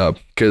carrying any sub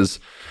because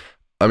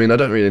I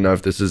don't really know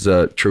if this is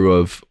true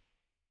of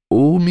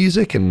all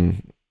music,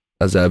 and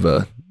as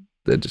ever,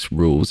 they're just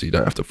rules. You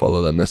don't have to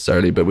follow them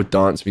necessarily. But with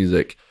dance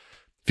music,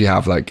 if you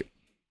have like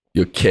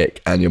your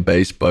kick and your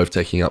bass both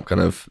taking up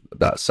kind of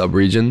that sub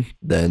region,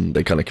 then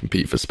they kind of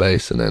compete for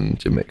space, and then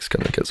your mix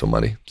kind of gets all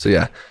muddy. So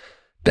yeah.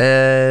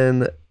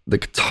 Then the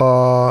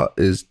guitar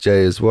is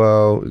Jay as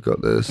well. We've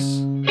got this.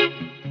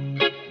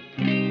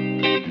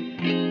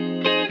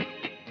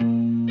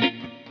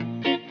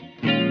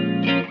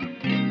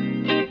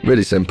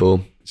 Really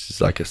simple. It's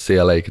just like a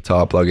CLA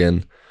guitar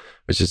plugin,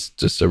 which is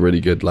just a really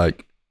good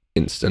like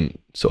instant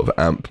sort of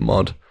amp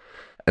mod.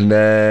 And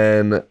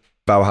then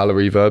Valhalla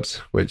reverbs,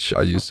 which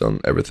I used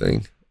on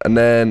everything. And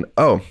then,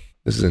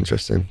 this is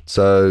interesting.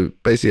 So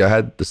basically I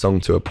had the song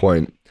to a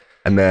point,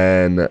 and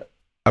then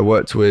I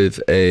worked with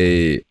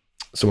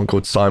someone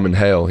called Simon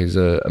Hale. He's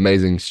an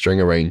amazing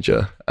string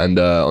arranger. And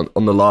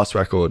on the last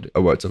record, I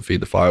worked on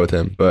Feed the Fire with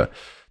him. But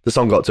the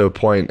song got to a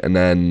point, and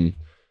then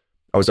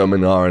I was umming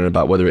and ahhing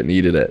about whether it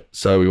needed it.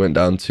 So we went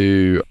down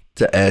to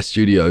Air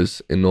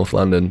Studios in North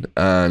London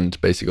and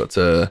basically got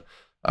to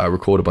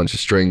record a bunch of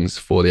strings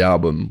for the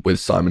album with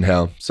Simon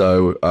Hale.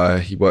 So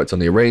he worked on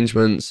the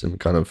arrangements and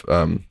kind of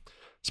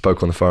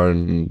spoke on the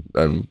phone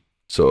and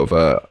sort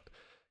of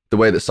the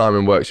way that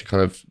Simon works,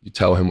 you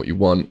tell him what you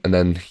want, and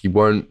then he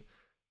won't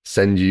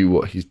send you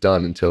what he's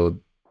done until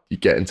you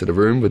get into the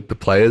room with the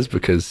players,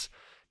 because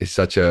he's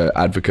such a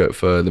advocate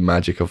for the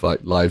magic of like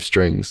live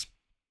strings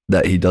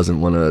that he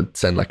doesn't want to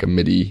send like a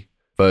MIDI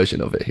version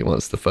of it. He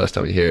wants the first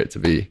time you hear it to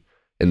be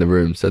in the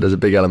room. So there's a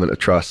big element of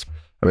trust.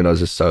 I mean, I was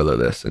just solo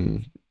this,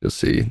 and you'll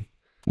see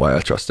why I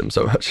trust him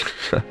so much.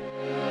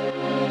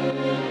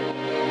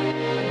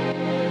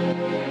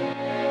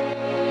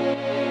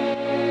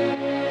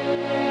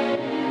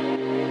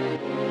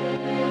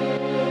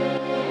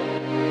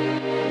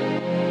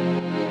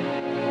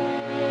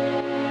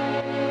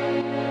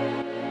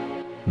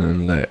 And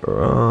then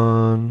later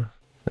on,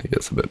 it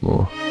gets a bit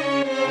more.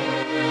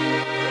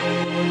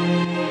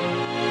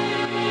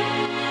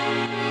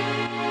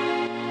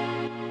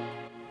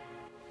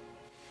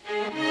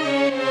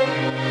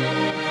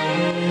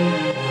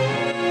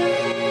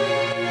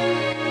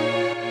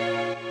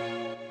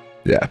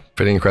 Yeah,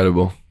 pretty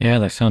incredible. Yeah,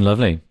 they sound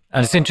lovely.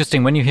 And it's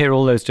interesting when you hear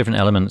all those different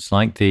elements,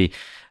 like the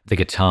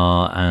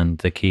guitar and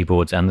the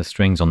keyboards and the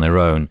strings on their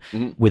own,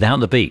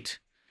 without the beat,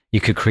 you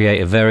could create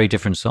a very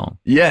different song.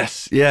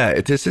 Yes, yeah.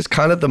 This is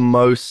kind of the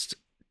most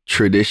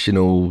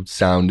traditional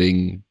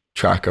sounding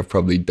track I've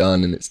probably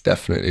done, and it's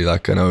definitely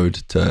like an ode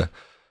to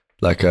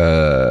like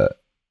the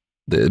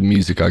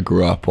music I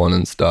grew up on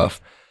and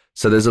stuff.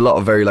 So there's a lot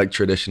of very like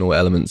traditional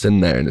elements in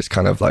there, and it's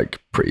kind of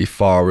like pretty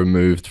far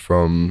removed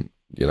from,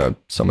 you know,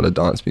 some of the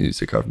dance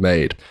music I've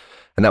made.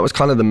 And that was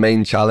kind of the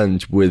main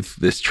challenge with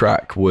this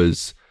track.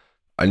 Was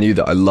I knew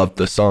that I loved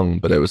the song,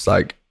 but it was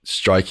like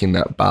striking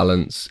that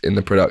balance in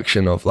the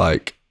production of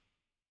like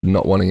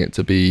not wanting it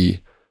to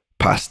be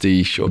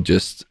pastiche or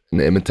just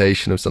an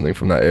imitation of something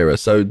from that era.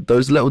 So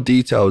those little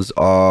details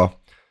are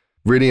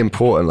really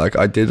important. Like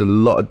I did a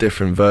lot of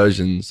different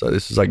versions. So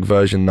this is like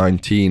version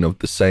 19 of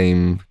the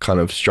same kind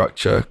of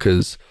structure,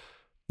 because,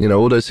 you know,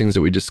 all those things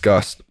that we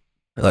discussed,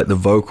 like the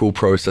vocal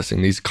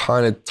processing, these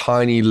kind of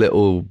tiny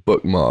little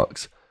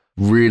bookmarks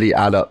really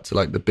add up to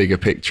like the bigger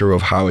picture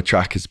of how a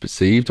track is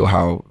perceived, or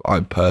how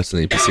I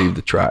personally perceive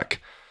the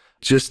track.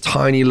 Just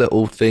tiny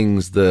little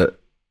things that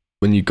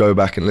when you go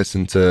back and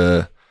listen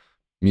to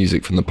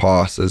music from the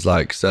past, there's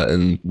like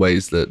certain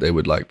ways that they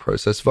would like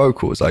process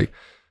vocals. Like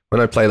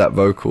when I play that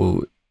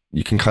vocal,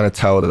 you can kind of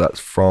tell that that's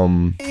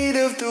from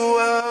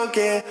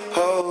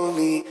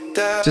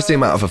just the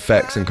amount of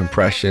effects and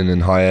compression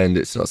and high end.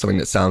 It's not something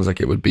that sounds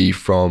like it would be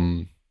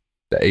from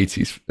the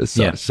 80s as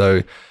such. Yeah.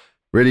 So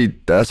really,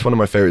 that's one of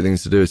my favorite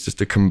things to do, is just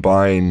to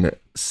combine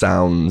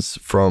sounds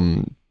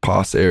from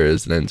past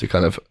eras and then to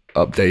kind of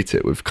update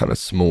it with kind of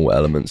small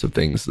elements of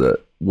things that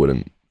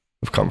wouldn't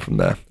have come from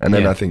there. And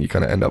then I think you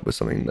kind of end up with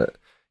something that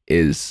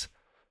is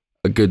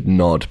a good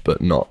nod,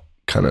 but not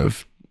kind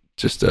of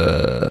just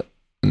an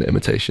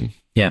imitation.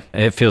 Yeah,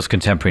 it feels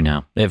contemporary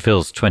now. It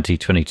feels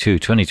 2022,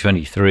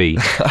 2023.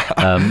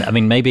 I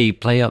mean, maybe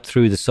play up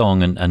through the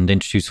song and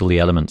introduce all the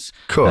elements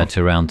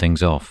to round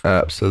things off.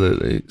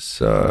 Absolutely.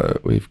 So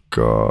we've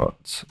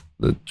got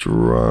the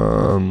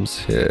drums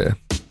here.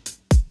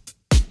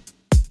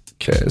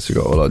 Okay, so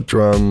we've got all our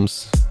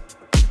drums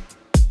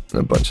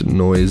and a bunch of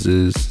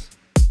noises.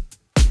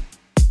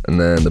 And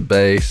then the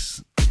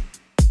bass.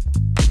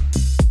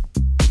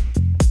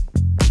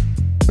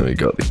 Then we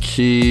got the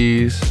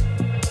keys.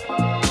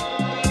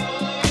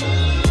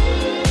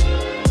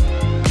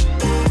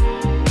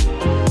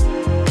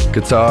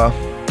 Guitar.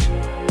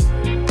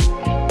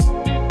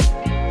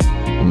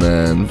 And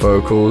then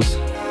vocals.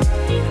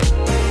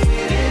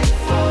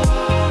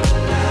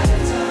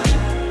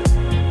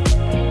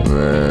 And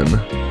then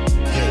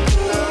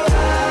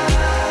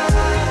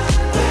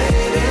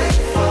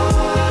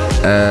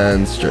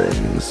and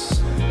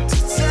strings.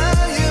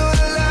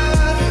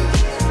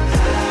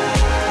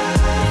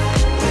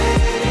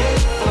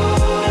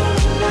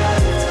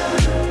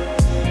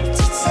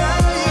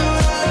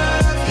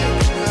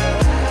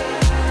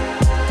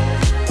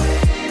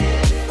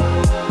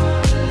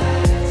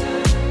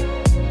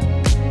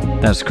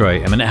 That's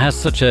great. I mean, it has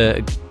such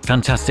a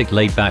fantastic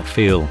laid-back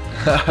feel,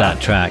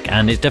 that track,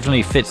 and it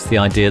definitely fits the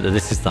idea that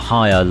this is the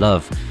higher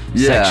love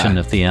section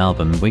of the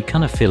album. We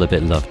kind of feel a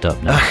bit loved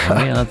up now.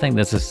 I think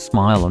there's a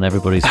smile on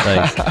everybody's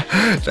face.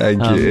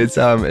 Thank you.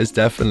 It's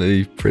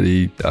definitely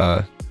pretty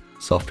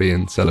soppy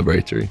and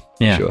celebratory.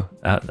 Yeah, sure.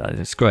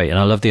 It's great, and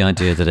I love the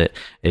idea that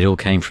it all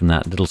came from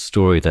that little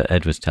story that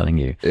Ed was telling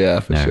you.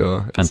 Yeah, for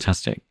sure.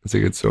 Fantastic. It's a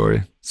good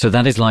story. So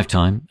that is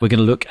Lifetime. We're going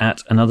to look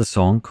at another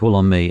song, Call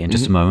on Me, in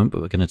just a moment,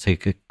 but we're going to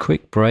take a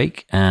quick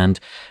break, and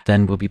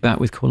then we'll be back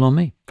with Call on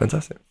Me.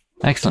 Fantastic.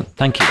 Excellent.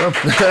 Thank you.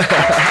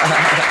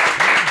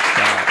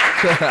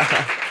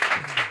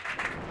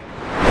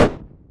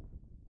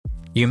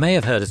 You may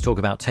have heard us talk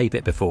about Tape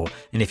It before,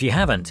 and if you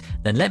haven't,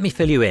 then let me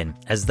fill you in,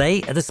 as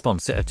they are the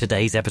sponsor of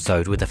today's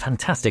episode with a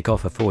fantastic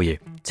offer for you.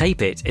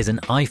 Tape It is an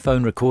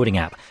iPhone recording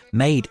app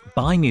made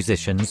by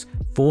musicians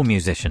for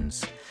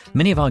musicians.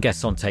 Many of our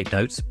guests on Tape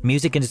Notes,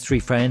 music industry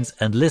friends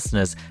and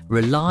listeners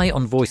rely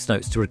on voice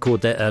notes to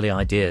record their early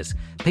ideas.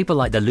 People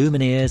like the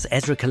Lumineers,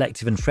 Ezra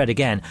Collective and Fred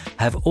Again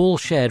have all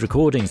shared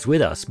recordings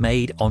with us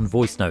made on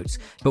voice notes.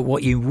 But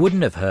what you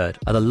wouldn't have heard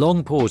are the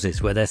long pauses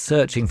where they're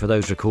searching for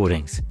those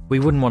recordings. We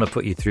wouldn't want to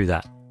put you through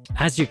that.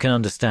 As you can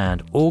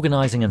understand,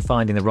 organising and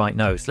finding the right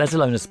notes, let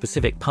alone a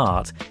specific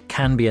part,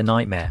 can be a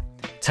nightmare.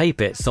 Tape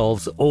It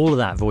solves all of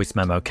that voice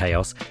memo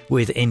chaos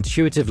with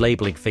intuitive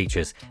labelling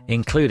features,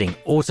 including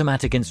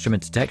automatic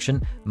instrument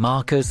detection,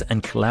 markers,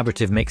 and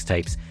collaborative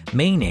mixtapes,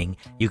 meaning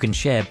you can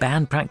share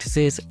band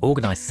practices,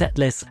 organise set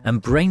lists,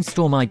 and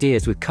brainstorm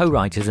ideas with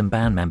co-writers and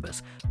band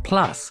members.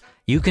 Plus,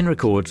 you can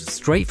record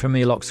straight from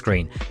your lock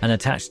screen and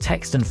attach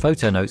text and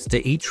photo notes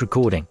to each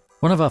recording.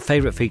 One of our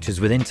favourite features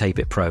within Tape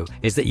It Pro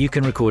is that you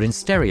can record in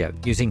stereo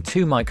using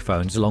 2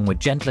 microphones along with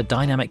gentler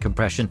dynamic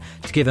compression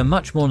to give a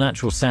much more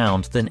natural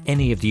sound than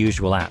any of the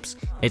usual apps.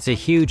 It's a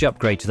huge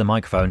upgrade to the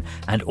microphone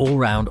and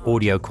all-round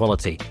audio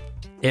quality.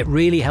 It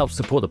really helps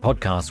support the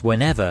podcast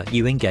whenever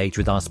you engage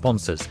with our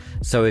sponsors.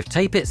 So if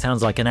Tape It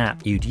sounds like an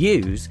app you'd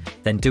use,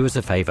 then do us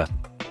a favour.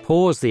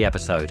 Pause the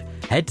episode,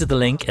 head to the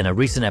link in a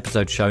recent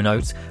episode show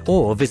notes,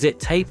 or visit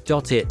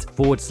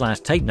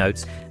tape.it/tape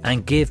notes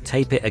and give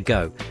Tape It a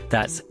go.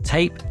 That's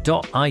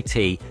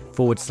tape.it/tape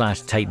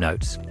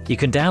notes. You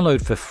can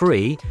download for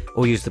free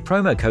or use the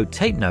promo code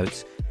Tape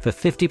Notes for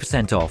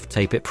 50% off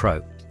Tape It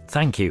Pro.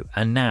 Thank you,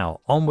 and now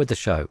on with the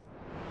show.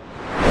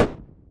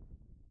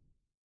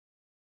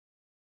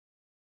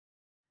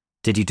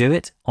 Did you do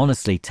it?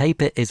 Honestly,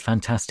 Tape It is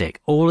fantastic.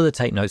 All of the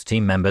Tape Notes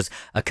team members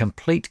are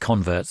complete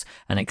converts,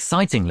 and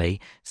excitingly,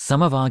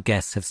 some of our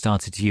guests have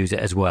started to use it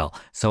as well,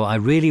 so I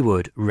really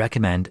would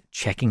recommend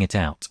checking it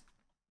out.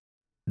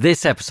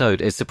 This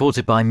episode is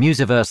supported by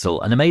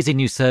Musiversal, an amazing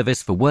new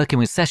service for working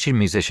with session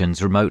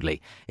musicians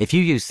remotely. If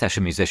you use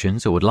session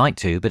musicians or would like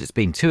to, but it's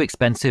been too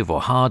expensive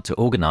or hard to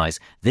organise,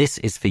 this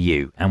is for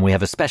you. And we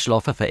have a special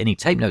offer for any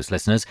Tape Notes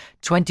listeners,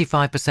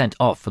 25%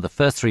 off for the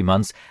first 3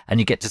 months, and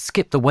you get to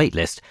skip the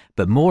waitlist,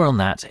 but more on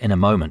that in a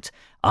moment.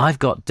 I've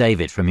got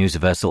David from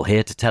Musiversal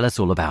here to tell us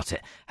all about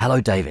it.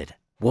 Hello, David.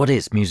 What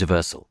is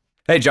Musiversal?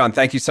 Hey, John,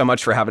 thank you so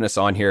much for having us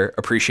on here.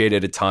 Appreciate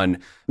it a ton.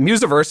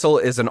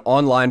 Musiversal is an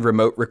online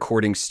remote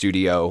recording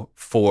studio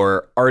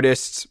for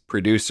artists,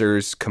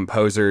 producers,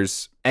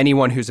 composers,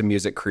 anyone who's a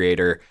music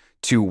creator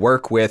to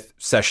work with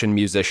session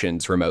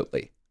musicians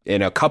remotely.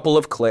 In a couple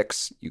of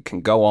clicks, you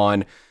can go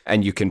on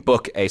and you can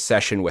book a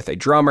session with a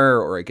drummer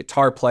or a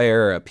guitar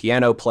player, a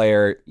piano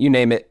player, you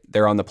name it,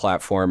 they're on the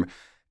platform.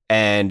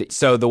 And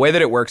so the way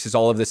that it works is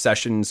all of the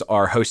sessions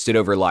are hosted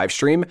over live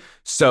stream.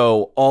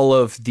 So all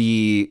of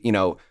the,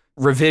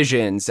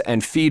 revisions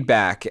and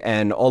feedback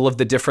and all of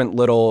the different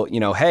little,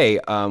 hey,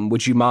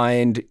 would you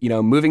mind,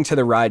 moving to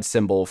the ride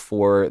cymbal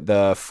for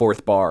the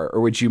 4th bar? Or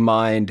would you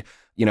mind,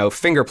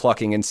 finger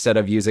plucking instead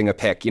of using a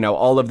pick?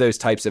 All of those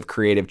types of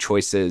creative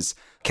choices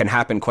can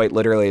happen quite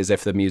literally as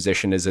if the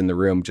musician is in the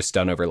room, just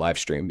done over live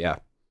stream. Yeah.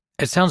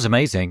 It sounds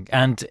amazing.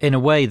 And in a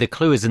way, the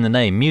clue is in the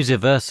name,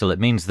 Musiversal. It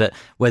means that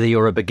whether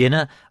you're a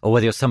beginner or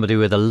whether you're somebody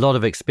with a lot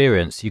of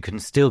experience, you can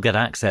still get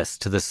access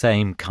to the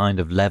same kind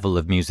of level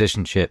of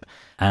musicianship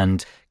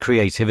and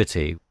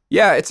creativity.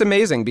 Yeah, it's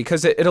amazing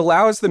because it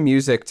allows the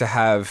music to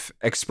have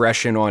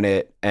expression on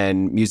it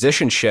and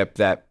musicianship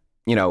that,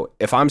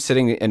 if I'm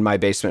sitting in my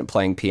basement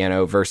playing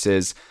piano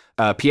versus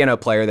a piano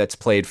player that's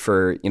played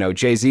for,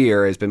 Jay-Z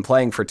or has been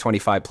playing for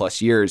 25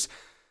 plus years,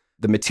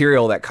 the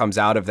material that comes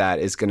out of that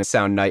is going to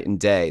sound night and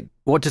day.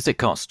 What does it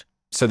cost?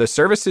 So the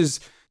service is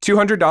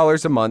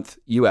 $200 a month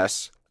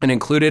US, and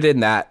included in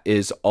that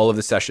is all of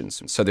the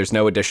sessions. So there's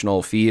no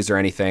additional fees or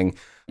anything.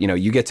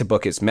 You get to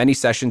book as many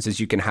sessions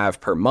as you can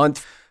have per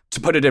month. To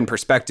put it in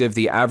perspective,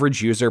 the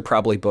average user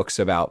probably books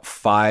about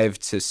 5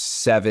 to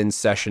 7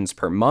 sessions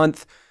per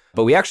month,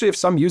 but we actually have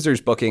some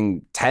users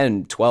booking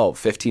 10, 12,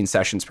 15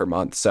 sessions per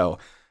month. So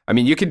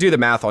you can do the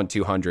math on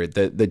 200.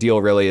 The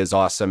deal really is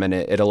awesome, and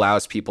it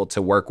allows people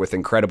to work with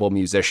incredible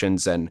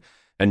musicians and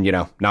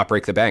not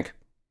break the bank.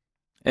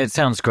 It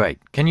sounds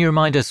great. Can you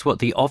remind us what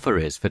the offer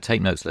is for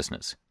Tape Notes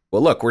listeners?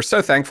 Well, look, we're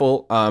so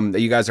thankful that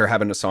you guys are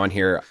having us on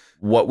here.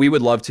 What we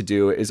would love to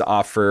do is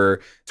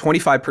offer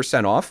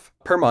 25% off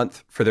per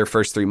month for their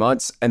first 3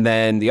 months. And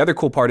then the other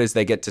cool part is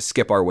they get to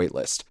skip our wait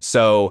list.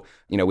 So,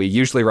 we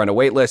usually run a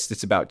wait list.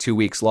 It's about 2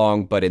 weeks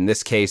long. But in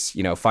this case,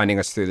 finding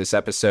us through this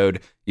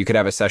episode, you could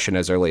have a session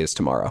as early as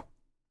tomorrow.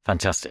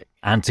 Fantastic.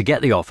 And to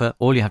get the offer,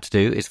 all you have to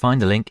do is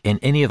find the link in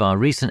any of our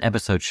recent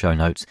episode show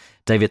notes.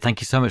 David,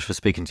 thank you so much for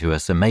speaking to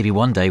us. And maybe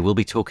one day we'll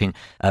be talking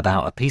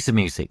about a piece of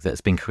music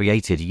that's been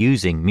created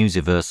using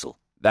Musiversal.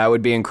 That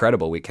would be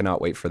incredible. We cannot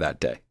wait for that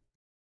day.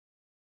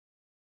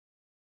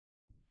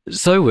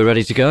 So we're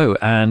ready to go,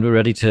 and we're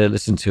ready to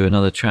listen to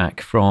another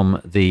track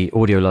from the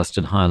Audio Lust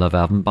and Higher Love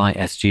album by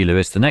S.G.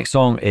 Lewis. The next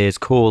song is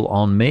Call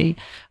on Me.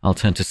 I'll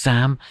turn to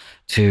Sam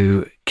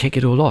to kick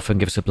it all off and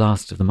give us a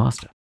blast of the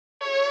master.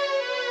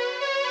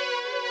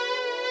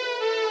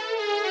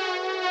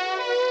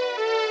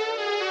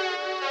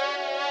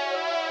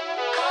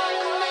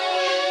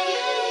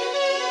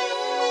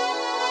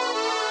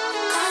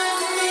 Call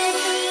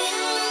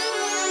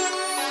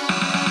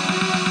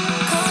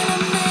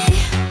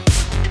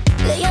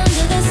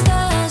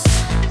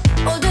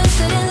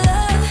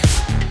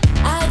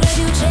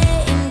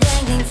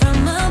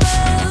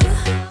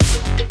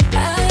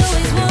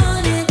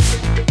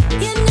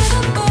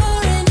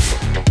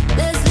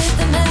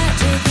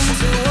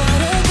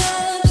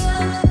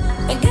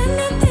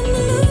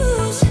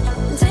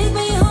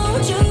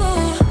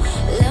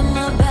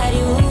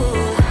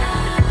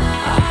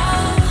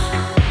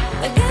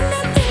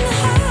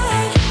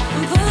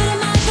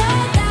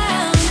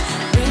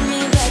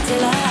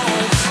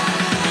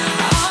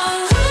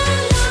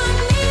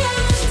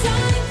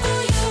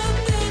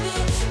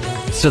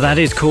So that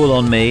is Call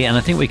on Me, and I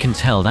think we can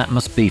tell that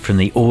must be from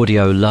the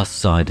audio lust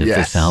side of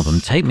this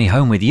album. Take Me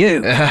Home with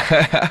You.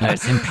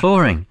 It's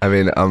imploring. I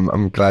mean,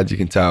 I'm glad you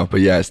can tell, but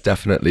yeah, it's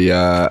definitely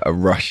a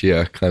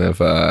rushier, kind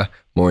of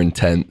more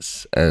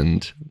intense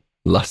and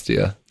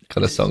lustier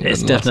kind of song.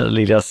 It's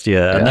definitely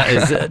lustier. And that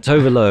is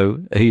Tove Lo,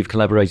 who you've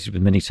collaborated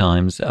with many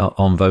times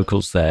on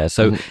vocals there.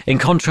 So in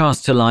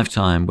contrast to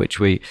Lifetime, which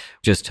we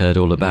just heard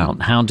all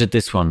about, how did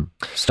this one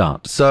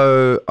start?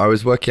 So I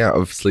was working out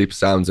of Sleeper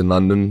Sounds in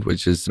London,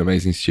 which is an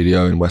amazing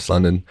studio in West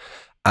London.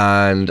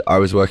 And I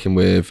was working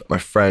with my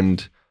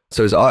friend.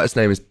 So his artist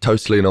name is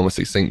Totally and Almost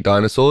Extinct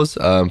Dinosaurs.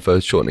 For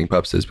shortening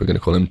purposes, we're going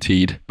to call him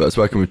Teed. But I was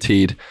working with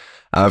Teed.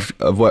 I've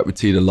worked with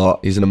Teed a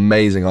lot. He's an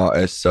amazing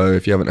artist. So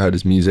if you haven't heard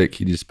his music,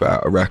 he just put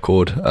out a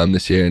record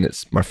this year, and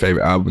it's my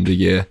favorite album of the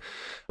year.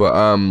 But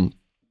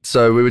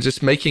so we were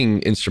just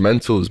making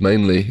instrumentals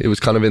mainly. It was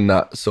kind of in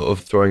that sort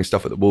of throwing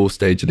stuff at the wall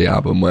stage of the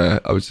album,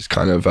 where I was just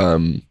kind of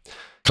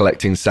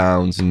collecting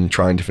sounds and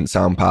trying different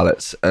sound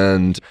palettes.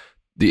 And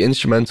the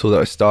instrumental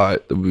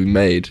that we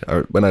made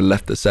when I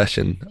left the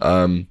session,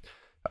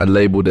 I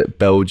labeled it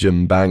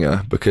Belgium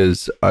Banger,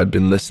 because I'd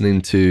been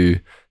listening to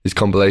these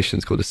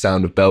compilations called The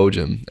Sound of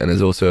Belgium, and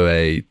there's also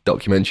a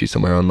documentary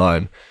somewhere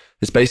online.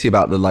 It's basically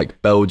about the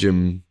like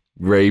Belgium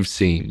rave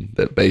scene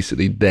that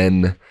basically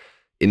then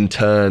in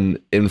turn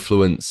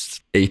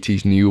influenced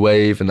 80s new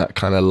wave and that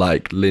kind of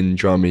like Lynn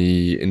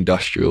Drummy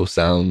industrial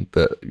sound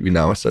that we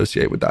now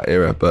associate with that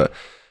era. But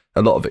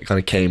a lot of it kind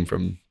of came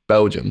from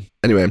Belgium.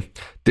 Anyway,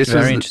 this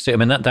was very interesting. I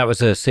mean, that was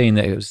a scene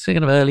that was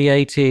kind of early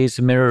 80s,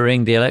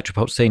 mirroring the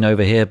electropop scene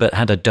over here, but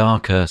had a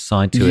darker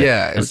side to it.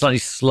 Yeah. And a slightly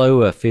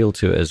slower feel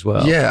to it as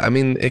well. Yeah, I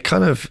mean, it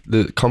kind of,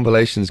 the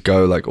compilations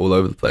go like all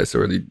over the place.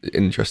 They're really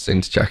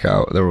interesting to check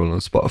out. They're all on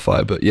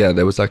Spotify. But yeah,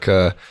 there was like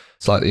a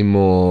slightly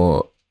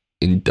more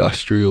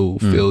industrial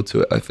feel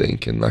to it, I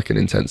think, and like an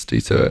intensity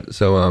to it.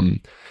 So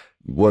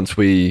once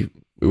we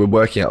were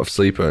working out of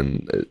Sleeper,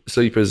 and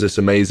Sleeper is this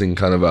amazing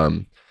kind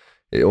of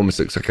it almost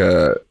looks like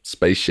a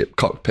spaceship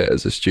cockpit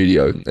as a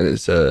studio, and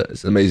it's an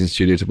amazing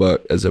studio to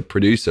work as a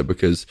producer,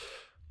 because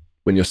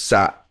when you're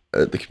sat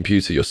at the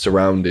computer, you're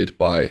surrounded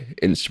by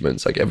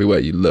instruments like everywhere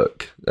you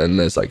look, and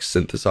there's like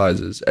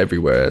synthesizers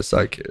everywhere. It's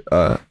like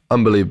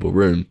unbelievable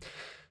room,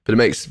 but it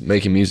makes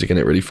making music in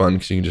it really fun,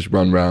 because you can just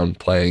run around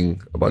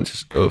playing a bunch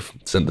of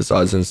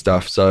synthesizers and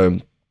stuff.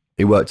 So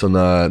we worked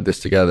on this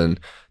together, and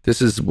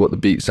this is what the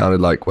beat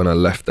sounded like when I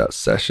left that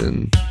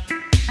session,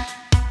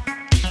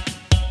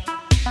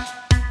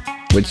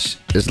 which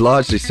is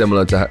largely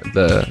similar to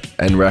the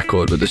end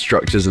record, but the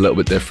structure's a little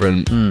bit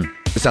different.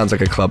 It sounds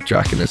like a club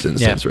track in this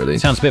instance, really. It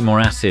sounds a bit more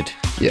acid.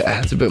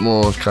 Yeah, it's a bit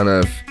more kind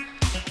of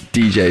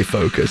DJ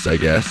focused, I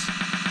guess.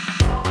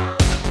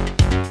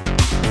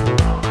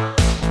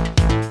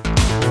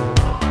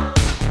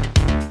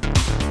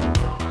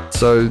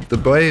 So the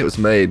way it was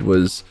made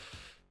was,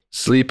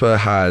 Sleeper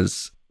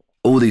has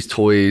all these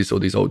toys, all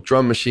these old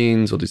drum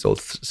machines, all these old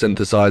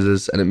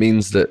synthesizers, and it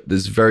means that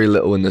there's very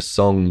little in this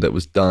song that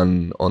was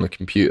done on a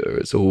computer.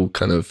 It's all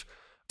kind of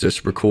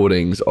just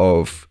recordings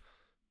of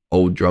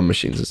old drum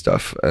machines and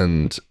stuff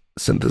and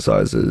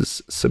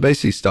synthesizers. So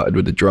basically started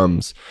with the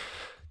drums.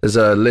 There's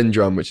a Linn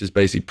drum, which is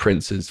basically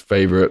Prince's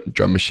favorite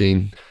drum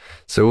machine.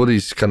 So all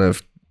these kind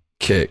of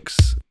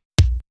kicks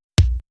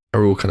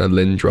are all kind of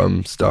Linn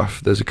drum stuff.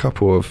 There's a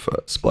couple of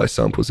splice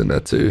samples in there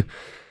too.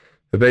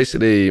 But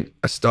basically,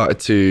 I started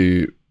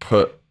to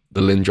put the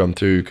Linn drum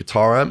through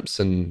guitar amps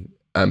and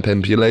amp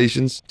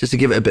emulations just to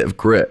give it a bit of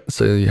grit.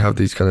 So you have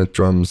these kind of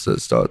drums that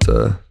start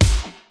to,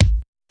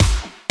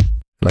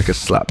 like a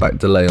slapback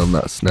delay on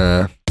that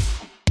snare.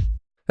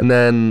 And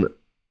then,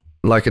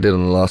 like I did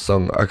on the last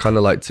song, I kind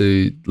of like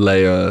to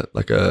layer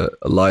like a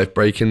live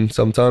break in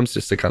sometimes,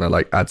 just to kind of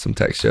like add some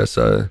texture.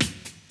 So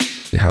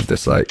you have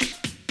this like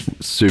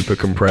super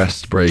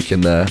compressed break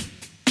in there.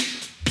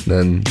 And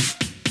then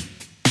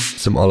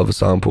some Oliver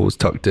samples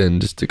tucked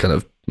in just to kind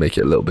of make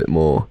it a little bit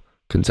more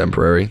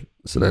contemporary.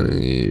 So then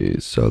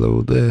you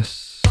solo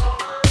this.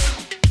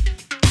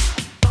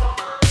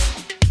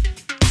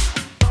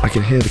 I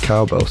can hear the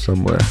cowbell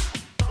somewhere.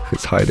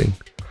 It's hiding.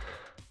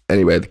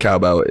 Anyway, the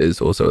cowbell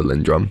is also a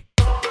Linn drum.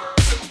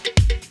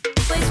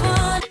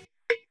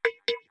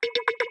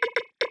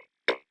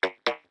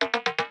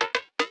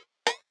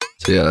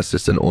 So yeah, that's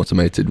just an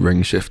automated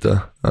ring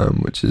shifter,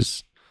 which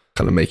is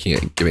kind of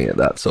giving it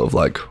that sort of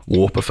like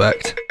warp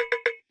effect.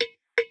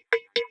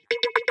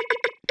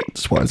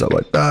 Just winds up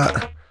like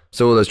that.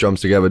 So all those drums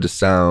together just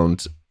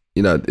sound,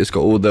 it's got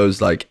all those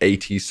like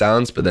 80s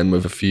sounds, but then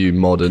with a few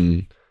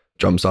modern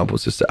drum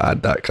samples just to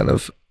add that kind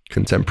of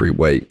contemporary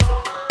weight.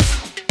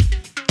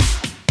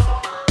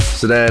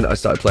 So then I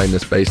started playing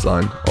this bass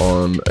line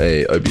on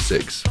a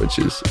OB6, which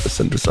is a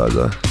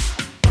synthesizer.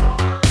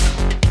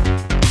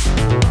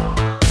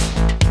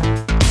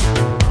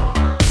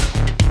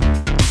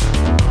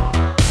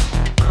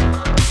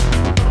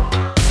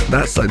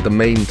 That's like the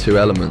main two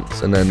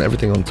elements, and then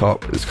everything on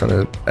top is kind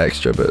of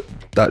extra, but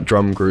that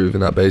drum groove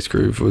and that bass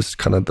groove was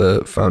kind of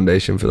the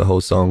foundation for the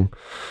whole song.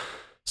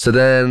 So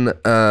then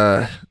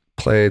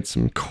played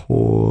some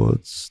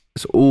chords.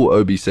 It's all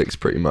OB6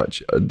 pretty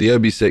much. The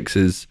OB6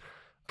 is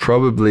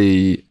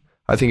probably,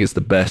 I think it's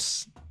the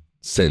best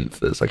synth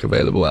that's like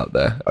available out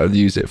there. I've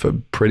used it for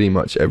pretty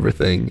much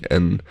everything,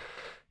 and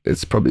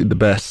it's probably the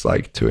best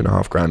like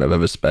 $2,500 I've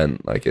ever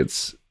spent. Like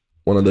it's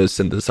one of those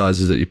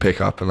synthesizers that you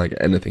pick up and like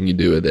anything you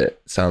do with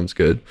it sounds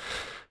good.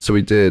 So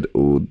we did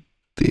all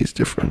these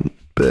different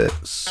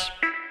bits.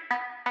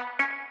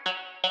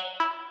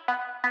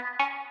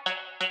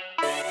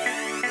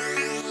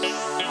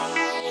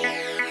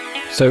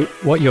 So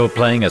what you're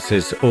playing us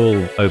is all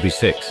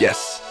OB6?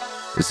 Yes,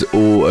 it's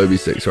all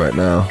OB6 right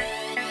now.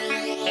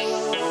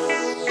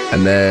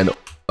 And then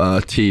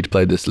Teed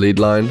played this lead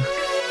line.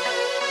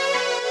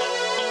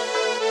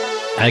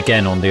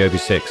 Again on the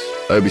OB6?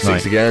 OB6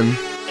 right. Again.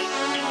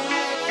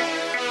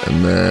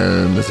 And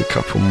then there's a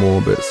couple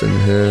more bits in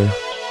here.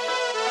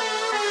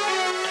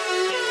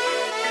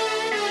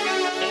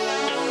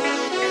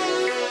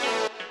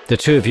 The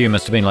two of you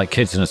must have been like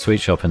kids in a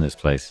sweet shop in this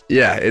place.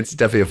 Yeah, it's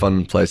definitely a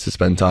fun place to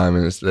spend time,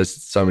 and there's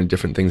so many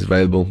different things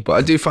available. But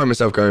I do find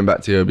myself going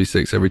back to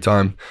OB6 every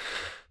time.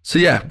 So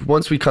yeah,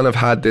 once we kind of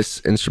had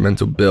this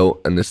instrumental built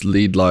and this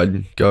lead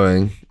line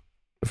going,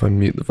 if I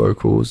mute the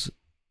vocals,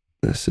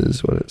 this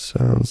is what it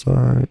sounds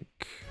like.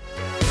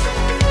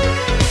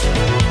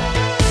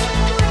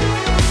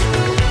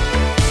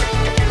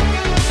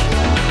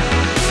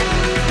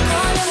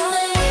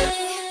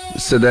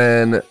 So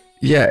then,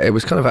 yeah, it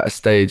was kind of at a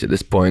stage at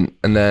this point,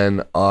 and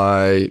then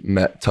I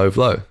met Tove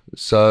Lo.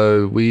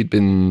 So we'd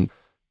been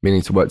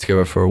meaning to work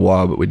together for a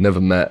while, but we'd never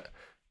met.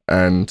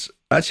 And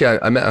actually,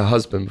 I met her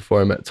husband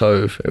before I met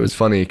Tove. It was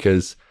funny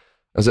because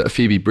I was at a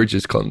Phoebe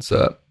Bridgers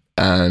concert,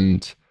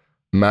 and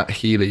Matt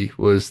Healy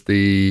was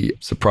the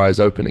surprise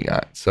opening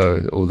act.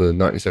 So all the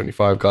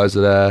 1975 guys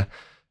are there,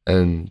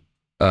 and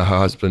her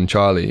husband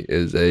Charlie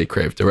is a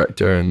creative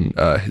director, and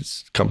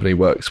his company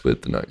works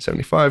with the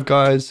 1975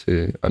 guys,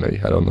 who I know you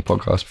had on the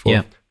podcast before.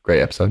 Yeah.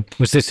 Great episode.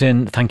 Was this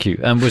in, thank you,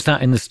 was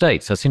that in the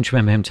States? I seem to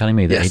remember him telling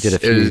me that Yes, he did a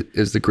few. It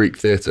was the Greek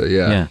theatre,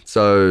 yeah.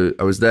 So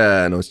I was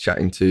there and I was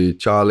chatting to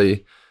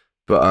Charlie,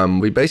 but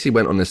we basically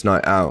went on this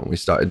night out, and we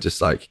started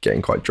just like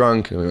getting quite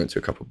drunk, and we went to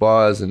a couple of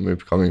bars, and we were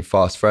becoming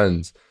fast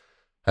friends.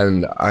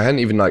 And I hadn't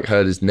even like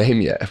heard his name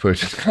yet. We were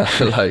just kind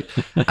of like,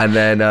 and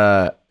then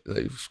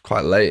it was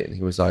quite late, and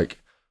he was like,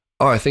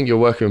 "Oh, I think you're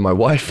working with my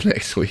wife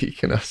next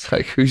week." And I was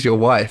like, "Who's your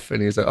wife?"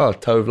 And he was like, "Oh,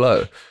 Tove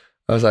Lo."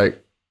 I was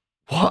like,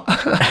 "What?"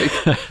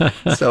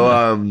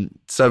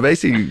 So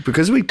basically,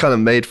 because we kind of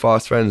made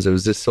fast friends, there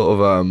was this sort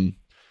of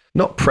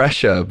not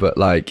pressure, but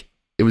like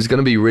it was going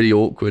to be really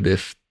awkward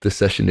if the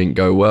session didn't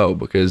go well,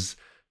 because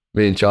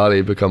me and Charlie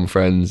had become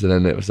friends, and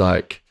then it was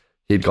like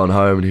he'd gone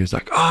home and he was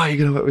like, "Oh, you're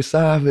gonna work with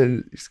Sam,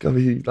 and it's gonna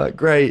be like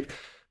great."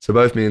 So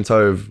both me and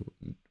Tove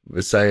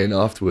were saying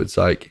afterwards,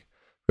 like,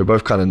 we were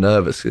both kind of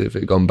nervous if it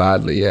had gone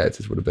badly. Yeah, it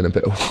just would have been a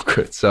bit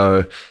awkward.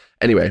 So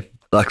anyway,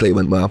 luckily it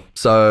went well.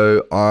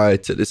 So I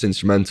took this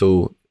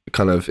instrumental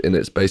kind of in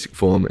its basic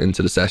form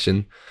into the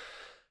session,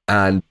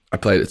 and I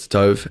played it to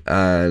Tove,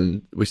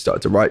 and we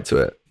started to write to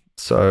it.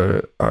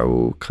 So I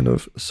will kind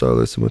of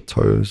solo some of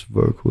Tove's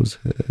vocals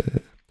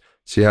here.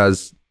 She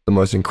has the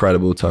most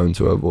incredible tone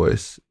to her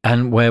voice.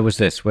 And where was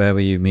this? Where were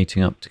you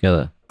meeting up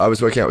together? I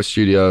was working out a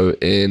studio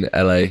in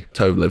LA.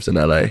 Tove lives in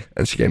LA,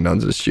 and she came down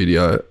to the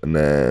studio, and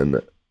then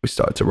we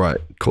started to write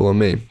Call on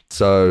Me.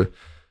 So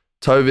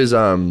Tove is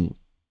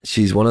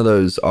she's one of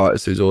those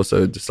artists who's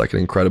also just like an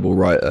incredible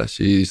writer.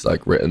 She's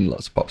like written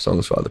lots of pop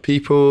songs for other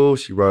people.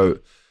 She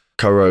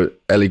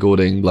co-wrote Ellie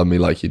Goulding, Love Me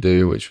Like You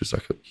Do, which was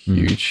like a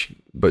huge,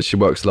 but she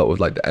works a lot with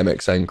like the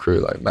MXN crew,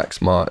 like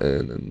Max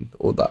Martin and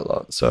all that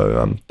lot.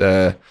 So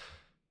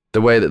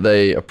the way that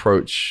they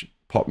approach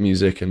pop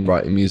music and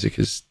writing music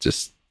is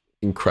just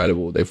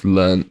incredible. They've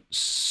learned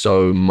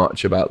so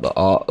much about the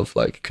art of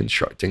like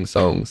constructing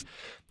songs.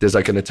 There's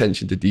like an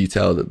attention to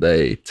detail that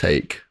they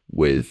take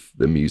with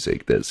the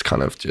music that's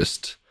kind of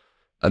just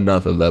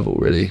another level,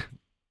 really.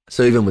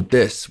 So even with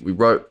this, we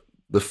wrote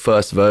the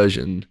first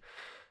version,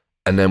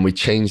 and then we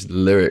changed the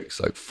lyrics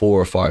like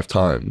 4 or 5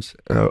 times.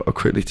 And I'll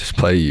quickly just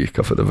play you a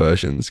couple of the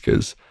versions,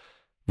 because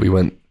we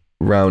went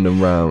round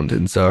and round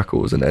in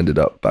circles and ended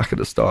up back at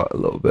the start a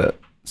little bit.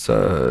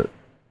 So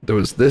there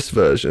was this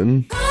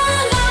version.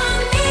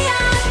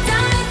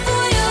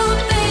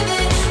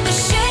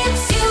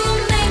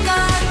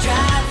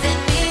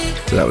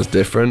 So that was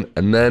different.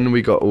 And then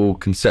we got all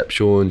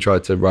conceptual and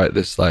tried to write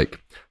this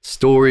like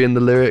story in the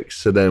lyrics.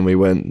 So then we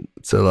went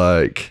to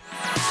like,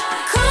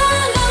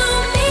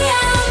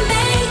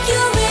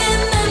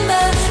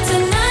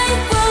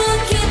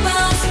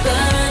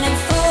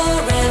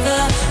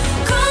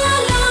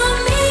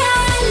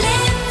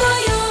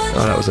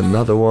 oh, that was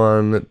another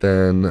one.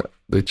 Then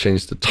they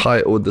changed the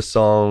title of the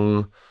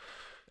song.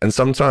 And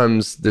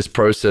sometimes this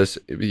process,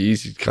 it'd be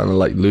easy to kind of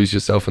like lose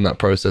yourself in that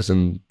process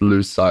and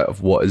lose sight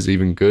of what is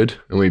even good.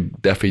 And we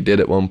definitely did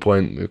at one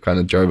point. We kind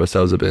of drove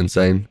ourselves a bit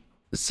insane.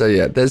 So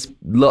yeah, there's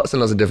lots and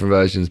lots of different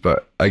versions,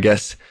 but I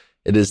guess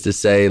it is to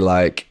say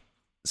like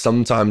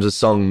sometimes a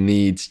song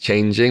needs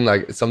changing.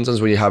 Like sometimes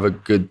when you have a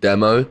good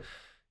demo,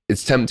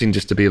 it's tempting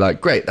just to be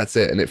like, great, that's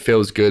it. And it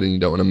feels good and you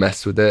don't want to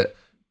mess with it.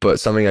 But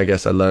something I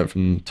guess I learned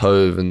from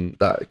Tove and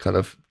that kind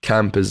of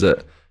camp is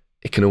that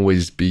it can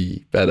always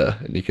be better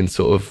and you can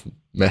sort of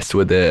mess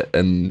with it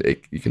and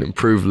you can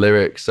improve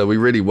lyrics. So we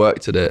really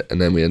worked at it and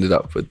then we ended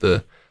up with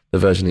the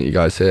version that you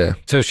guys hear.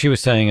 So she was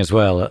saying as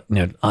well,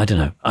 I don't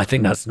know, I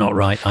think that's not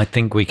right. I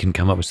think we can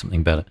come up with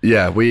something better.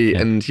 Yeah,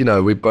 and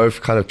we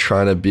both kind of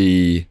trying to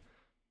be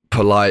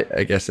polite,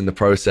 I guess, in the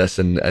process,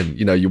 and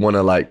you want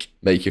to like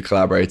make your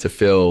collaborator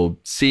feel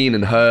seen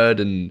and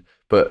heard,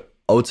 but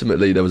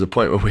ultimately there was a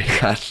point where we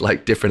had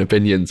like different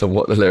opinions on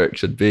what the lyrics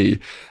should be,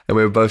 and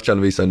we were both trying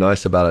to be so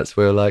nice about it. So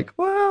we were like,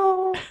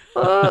 well,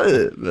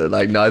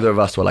 like neither of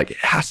us were like, it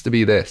has to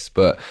be this,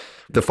 but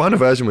the final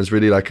version was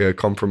really like a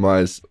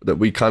compromise that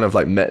we kind of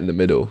like met in the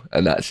middle,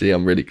 and actually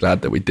I'm really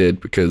glad that we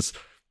did, because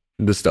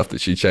the stuff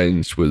that she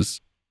changed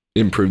was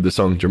improved the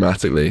song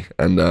dramatically,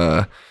 and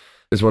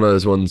it's one of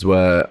those ones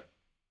where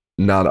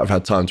now that I've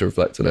had time to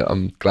reflect on it,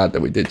 I'm glad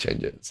that we did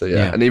change it. So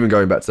yeah. And even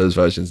going back to those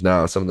versions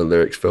now, some of the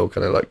lyrics feel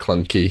kind of like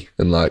clunky,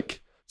 and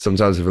like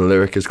sometimes if a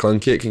lyric is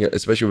clunky, it can get,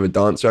 especially with a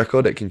dance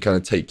record, it can kind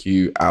of take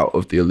you out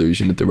of the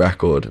illusion of the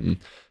record. And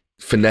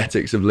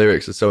phonetics of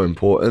lyrics are so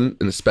important,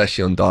 and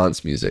especially on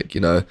dance music,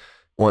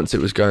 once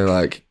it was going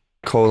like,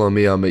 call on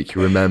me, I'll make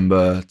you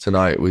remember,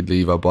 tonight we'd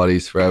leave our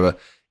bodies forever.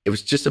 It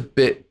was just a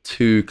bit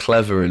too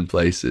clever in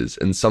places.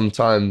 And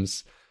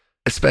sometimes,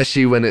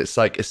 especially when it's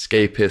like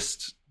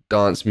escapist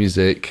dance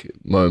music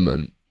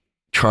moment,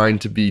 trying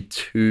to be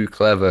too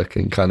clever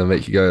can kind of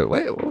make you go,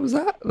 wait, what was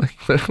that? Like,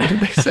 what did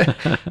they say?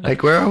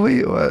 Like, where are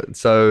we? What?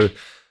 So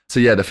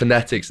yeah, the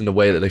phonetics and the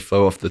way that they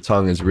flow off the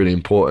tongue is really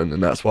important.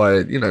 And that's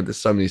why, there's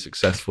so many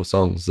successful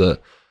songs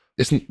that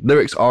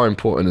lyrics are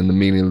important and the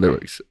meaning of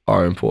lyrics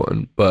are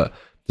important, but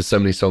there's so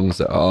many songs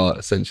that are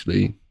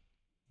essentially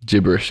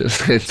gibberish at the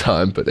same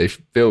time, but they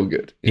feel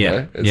good. You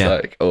know? It's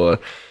like, or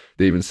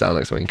they even sound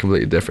like something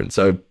completely different.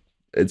 So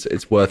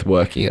it's worth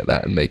working at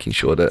that and making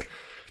sure that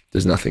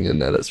there's nothing in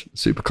there that's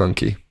super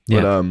clunky.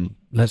 Yeah. But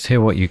let's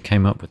hear what you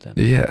came up with then.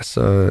 Yeah,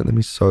 so let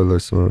me solo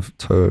some of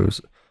Tove's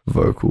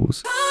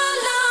vocals.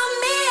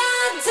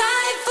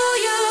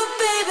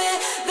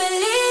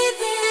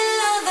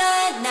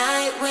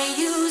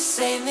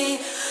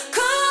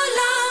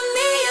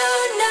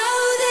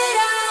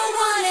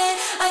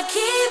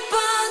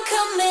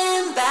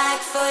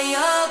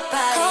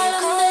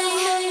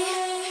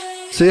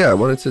 So yeah, I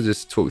wanted to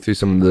just talk through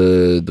some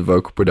of the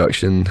vocal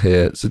production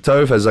here. So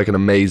Tove has like an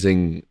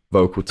amazing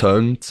vocal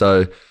tone.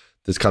 So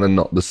there's kind of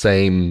not the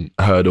same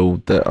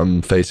hurdle that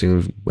I'm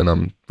facing when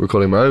I'm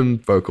recording my own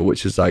vocal,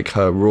 which is like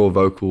her raw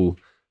vocal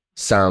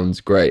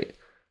sounds great.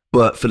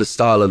 But for the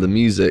style of the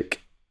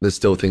music, there's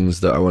still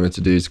things that I wanted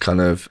to do to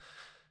kind of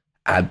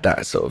add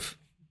that sort of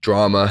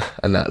drama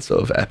and that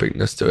sort of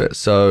epicness to it.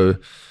 So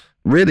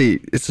really,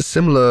 it's a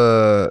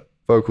similar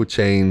vocal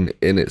chain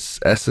in its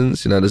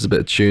essence. There's a bit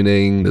of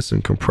tuning, there's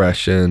some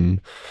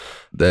compression,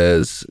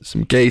 there's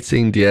some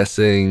gating,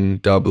 de-essing,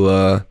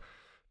 doubler,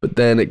 but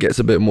then it gets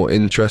a bit more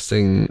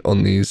interesting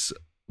on these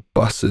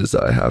buses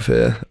that I have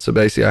here. So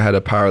basically I had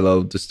a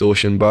parallel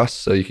distortion bus,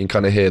 so you can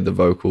kind of hear the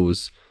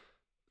vocals.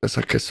 It's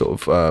like a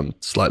sort of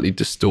slightly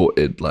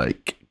distorted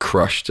like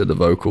crush to the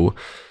vocal.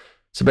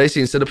 So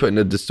basically instead of putting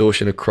a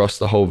distortion across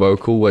the whole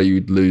vocal where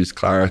you'd lose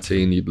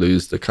clarity and you'd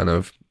lose the kind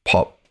of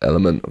pop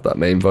element of that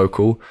main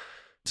vocal,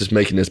 just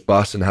making this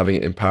bus and having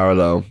it in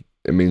parallel,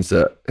 it means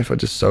that if I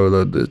just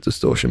solo the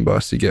distortion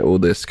bus, you get all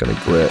this kind of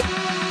grit.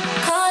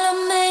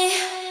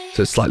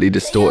 So it's slightly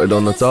distorted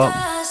on the top.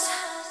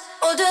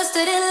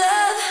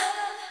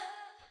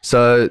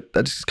 So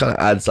that just kind of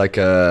adds like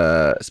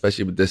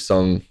especially with this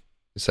song,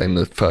 saying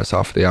the first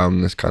half of the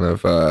album, this kind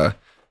of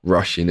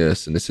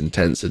rushiness and this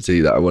intensity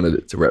that I wanted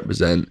it to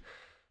represent.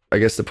 I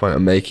guess the point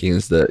I'm making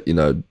is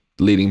that,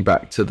 leading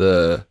back to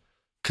the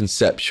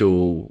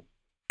conceptual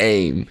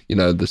aim,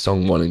 the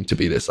song wanting to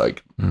be this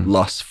like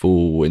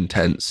lustful,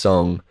 intense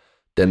song,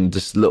 then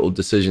just little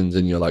decisions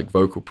in your like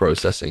vocal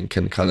processing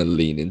can kind of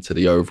lean into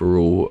the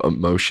overall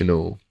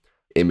emotional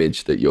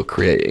image that you're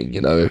creating.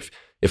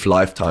 If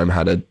Lifetime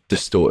had a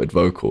distorted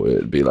vocal,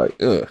 it'd be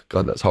like, ugh,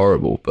 God, that's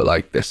horrible. But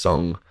like this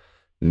song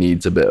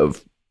needs a bit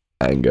of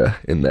anger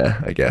in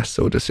there, I guess,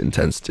 or just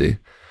intensity.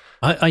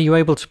 Are you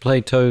able to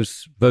play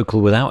Tove's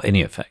vocal without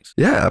any effects?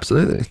 Yeah,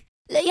 absolutely.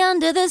 Lay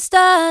under the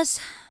stars,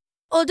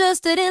 all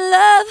dusted in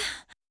love.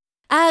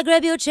 I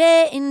grab your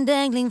chain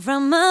dangling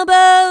from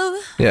above.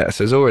 Yeah,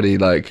 so it's already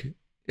like,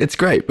 it's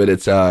great, but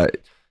it's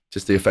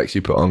just the effects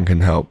you put on can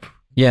help.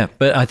 Yeah,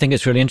 but I think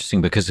it's really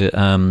interesting because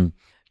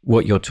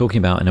what you're talking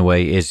about in a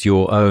way is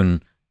your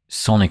own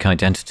sonic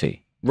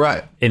identity.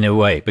 Right. In a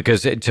way,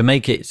 because to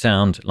make it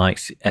sound like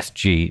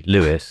S.G.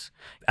 Lewis,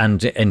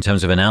 and in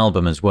terms of an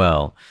album as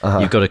well,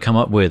 you've got to come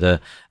up with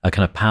a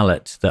kind of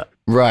palette that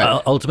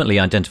ultimately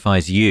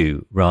identifies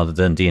you rather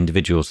than the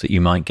individuals that you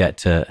might get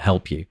to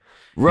help you.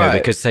 Right.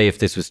 Because say if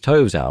this was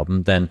Tove's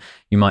album, then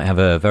you might have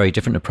a very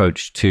different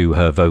approach to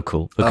her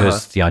vocal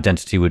because the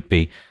identity would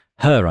be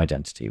her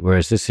identity,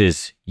 whereas this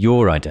is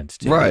your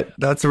identity. Right.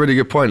 That's a really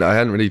good point. I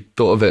hadn't really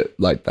thought of it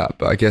like that,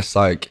 but I guess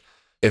like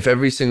if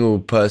every single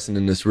person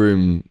in this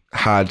room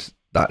had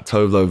that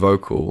Tovlo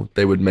vocal,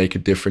 they would make a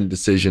different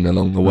decision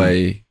along the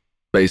way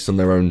based on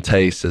their own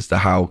taste as to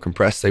how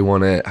compressed they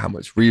want it, how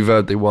much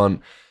reverb they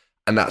want.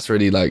 And that's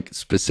really like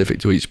specific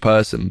to each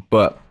person.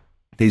 But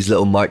these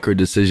little micro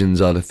decisions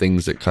are the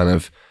things that kind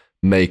of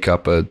make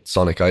up a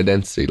sonic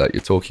identity like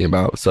you're talking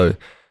about. So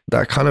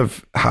that kind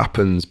of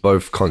happens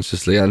both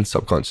consciously and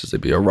subconsciously,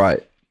 but you're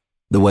right.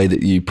 The way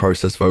that you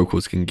process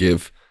vocals can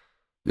give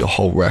your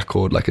whole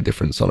record like a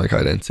different sonic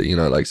identity, you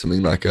know, like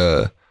something like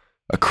a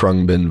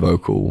Khruangbin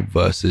vocal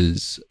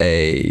versus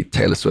a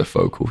Taylor Swift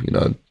vocal, you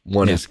know.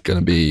 One is going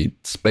to be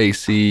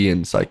spacey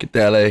and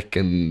psychedelic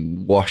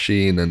and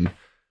washy, and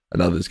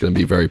another's going to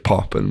be very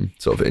pop and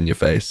sort of in your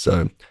face.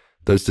 So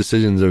those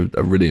decisions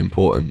are really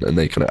important, and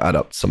they kind of add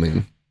up to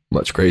something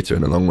much greater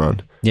in the long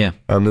run. Yeah.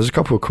 There's a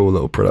couple of cool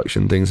little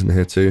production things in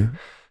here too.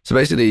 So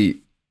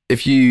basically,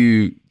 if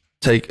you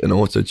take an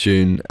auto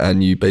tune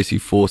and you basically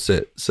force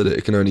it so that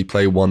it can only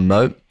play one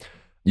note,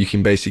 you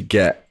can basically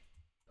get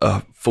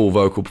a full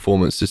vocal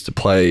performance just to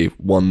play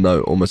one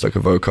note, almost like a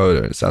vocoder,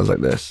 and it sounds like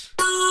this.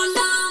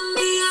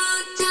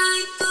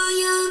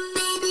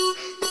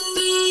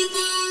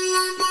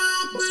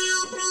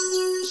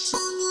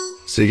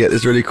 So you get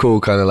this really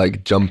cool kind of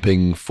like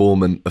jumping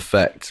formant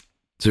effect.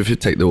 So if you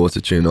take the auto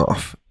tune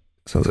off,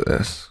 it sounds like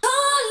this.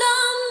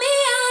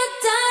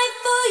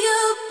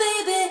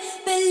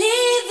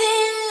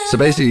 So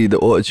basically the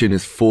auto tune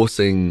is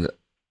forcing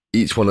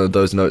each one of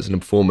those notes in the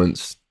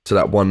performance to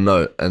that one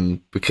note,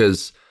 and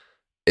because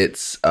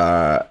it's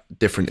a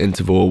different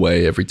interval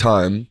away every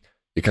time,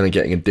 you're kind of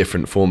getting a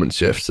different formant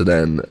shift. So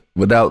then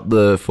without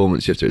the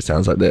formant shifter, it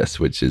sounds like this,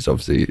 which is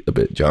obviously a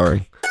bit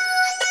jarring.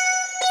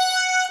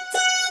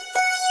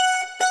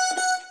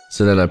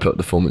 So then I put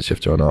the formant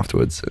shifter on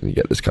afterwards, and you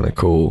get this kind of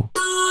cool.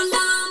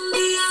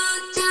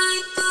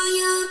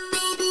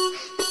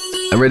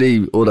 And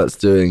really all that's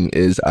doing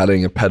is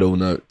adding a pedal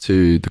note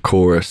to the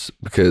chorus,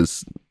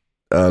 because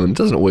it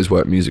doesn't always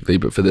work musically,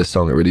 but for this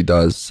song it really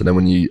does. So then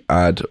when you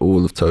add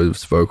all of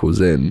Tov's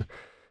vocals in,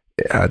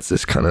 it adds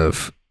this kind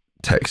of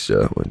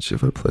texture. Which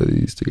if I play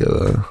these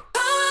together,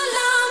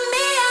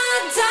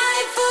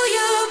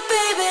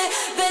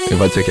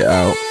 if I take it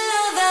out,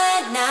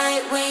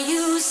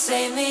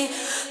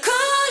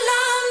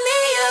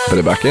 put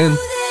it back in.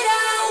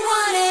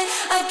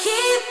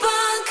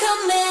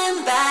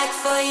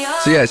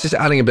 So yeah, it's just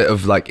adding a bit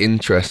of like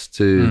interest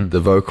to the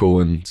vocal,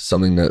 and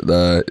something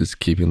that is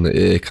keeping the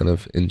ear kind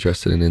of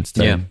interested and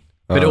entertained. Yeah,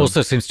 but it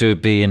also seems to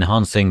be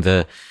enhancing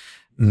the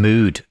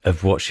mood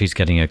of what she's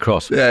getting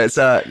across. Yeah, it's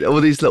all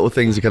these little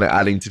things are kind of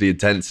adding to the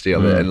intensity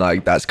of it, and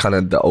like that's kind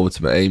of the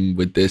ultimate aim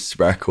with this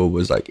record,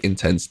 was like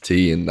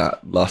intensity and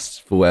that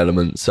lustful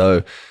element.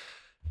 So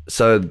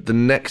the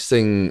next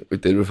thing we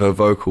did with her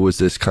vocal was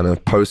this kind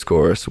of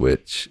post-chorus,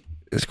 which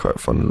is quite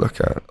fun to look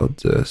at. I'll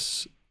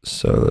just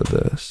solo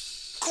this.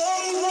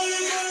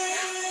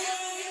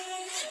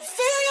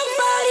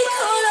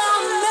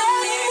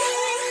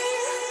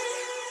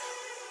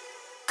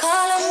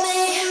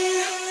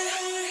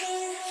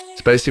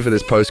 So basically for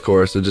this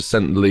post-chorus, I just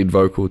sent the lead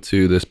vocal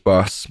to this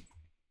bus,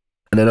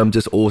 and then I'm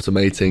just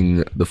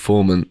automating the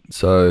formant.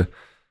 So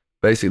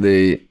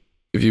basically,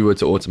 if you were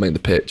to automate the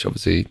pitch,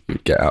 obviously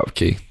you'd get out of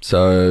key.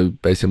 So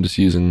basically I'm just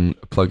using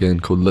a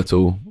plugin called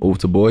Little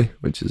Alter Boy,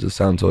 which is a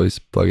Soundtoys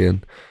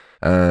plugin.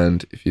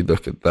 And if you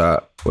look at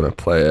that, when I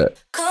play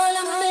it,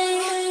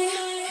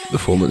 the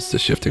formant's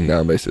just shifting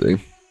down basically.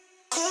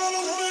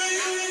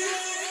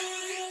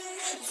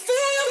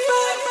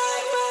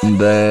 And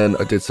then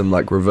I did some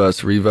like reverse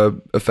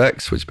reverb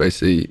effects, which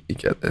basically you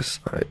get this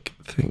like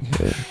thing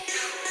here.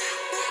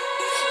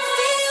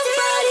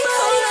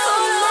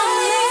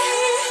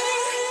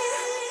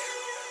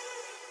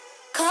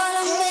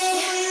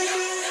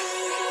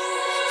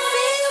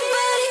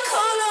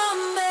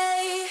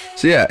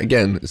 So yeah,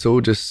 again, it's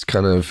all just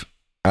kind of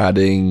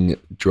adding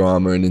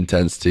drama and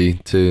intensity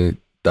to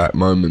that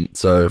moment.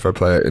 So if I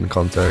play it in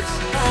context.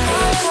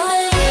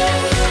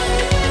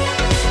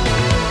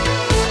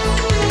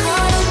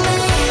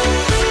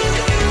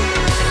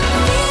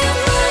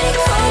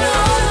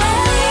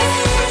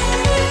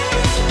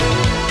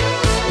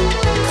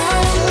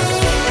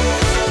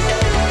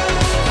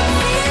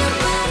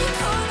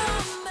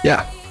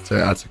 Yeah, so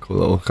it adds a cool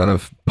little kind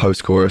of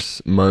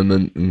post-chorus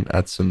moment and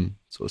adds some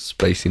sort of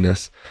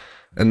spaciness.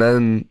 And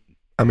then,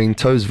 I mean,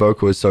 Tov's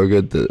vocal is so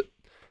good that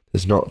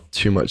there's not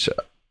too much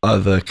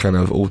other kind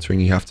of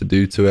altering you have to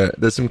do to it.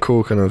 There's some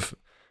cool kind of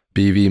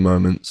BV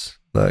moments,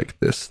 like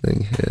this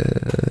thing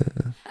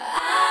here.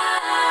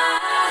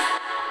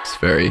 It's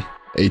very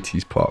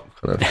 80s pop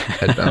kind of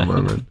head down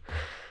moment.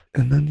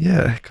 And then,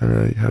 yeah, kind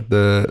of you have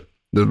the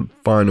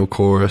final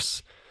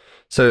chorus.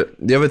 So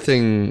the other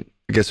thing,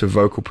 I guess, with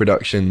vocal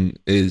production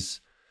is,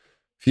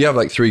 if you have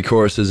like 3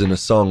 choruses in a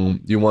song,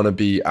 you want to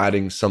be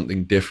adding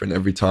something different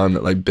every time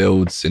that like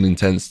builds in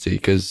intensity.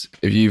 Because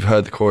if you've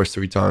heard the chorus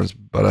 3 times,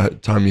 by the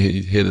time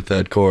you hear the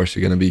 3rd chorus,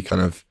 you're going to be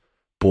kind of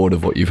bored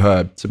of what you've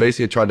heard. So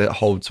basically I try to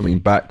hold something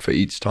back for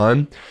each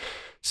time.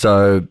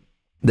 So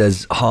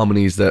there's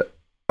harmonies that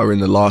are in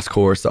the last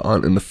chorus that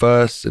aren't in the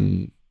first,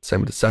 and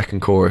same with the second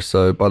chorus.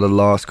 So by the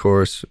last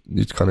chorus,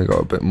 you've kind of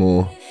got a bit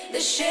more. The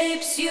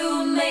shapes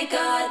you make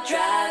are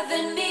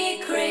driving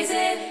me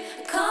crazy.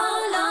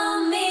 Call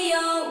on me,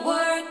 you're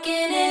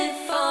working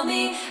it for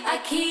me.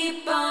 I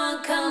keep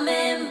on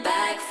coming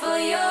back for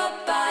your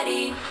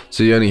body.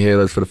 So you only hear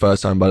those for the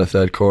first time by the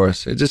third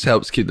chorus. It just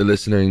helps keep the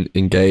listener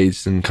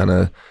engaged and kind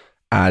of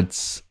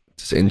adds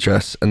just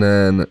interest. And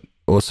then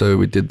also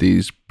we did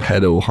these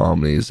pedal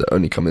harmonies that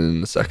only come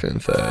in the second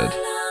and third.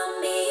 Call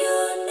on me,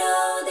 you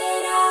know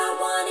that I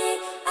want it.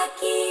 I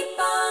keep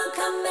on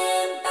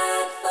coming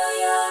back for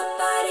your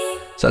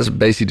body. So that's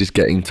basically just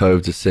getting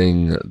Tove to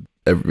sing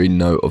every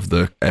note of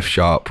the F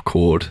sharp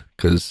chord,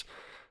 because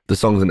the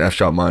song's in F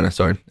sharp minor.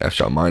 So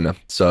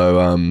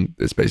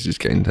it's basically just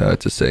getting her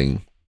to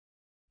sing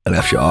an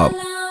F sharp,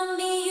 Call on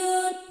me,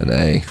 you an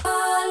A, call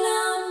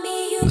on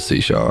me, you and a C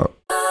sharp.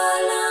 call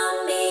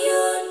on me,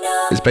 you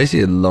know. It's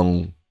basically a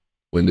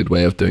long-winded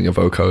way of doing a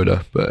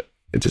vocoder, but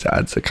it just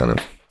adds a kind of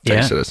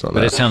texture that's not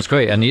but there. it sounds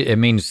great, and it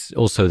means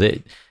also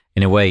that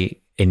in a way,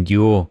 in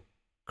your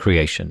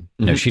creation,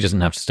 she doesn't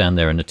have to stand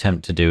there and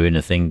attempt to do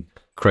anything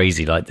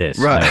crazy like this,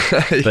 Right.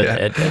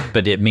 But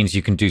but it means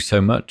you can do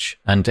so much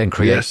and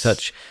create Yes.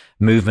 such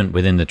movement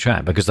within the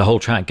track, because the whole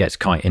track gets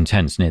quite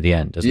intense near the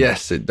end, doesn't it?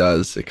 Yes, it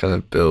does. It kind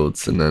of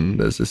builds, and then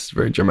there's this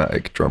very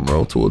dramatic drum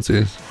roll towards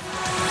you.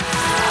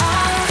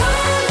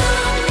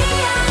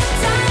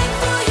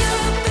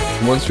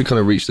 Once we kind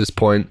of reached this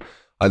point,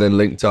 I then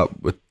linked up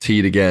with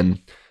Teed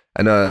again.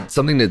 And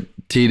something that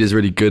Teed is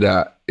really good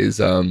at is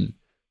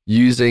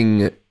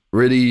using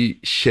really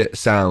shit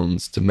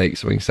sounds to make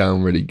something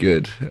sound really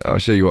good. I'll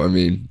show you what I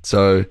mean.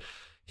 So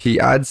he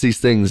adds these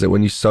things that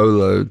when you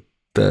solo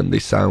them, they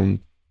sound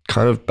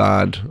kind of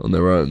bad on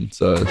their own.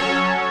 So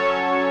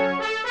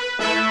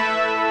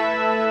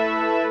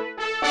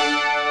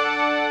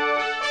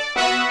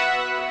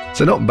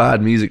not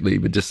bad musically,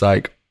 but just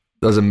like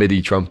those are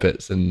MIDI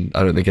trumpets, and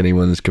I don't think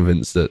anyone is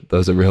convinced that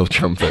those are real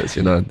trumpets.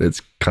 You know, it's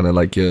kind of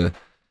like your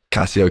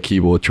Casio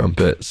keyboard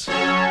trumpets.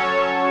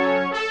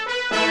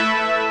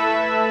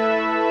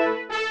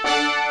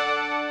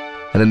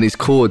 And then these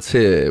chords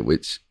here,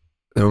 which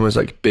they're almost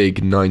like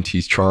big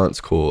 90s trance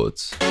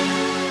chords.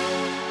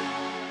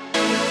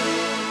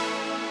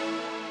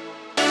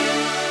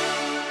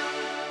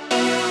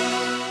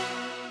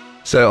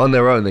 So on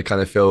their own, they kind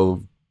of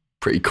feel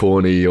pretty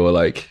corny, or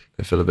like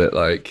they feel a bit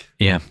like...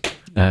 Yeah.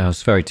 I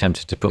was very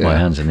tempted to put my Yeah.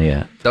 hands in the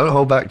air. Don't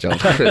hold back, John.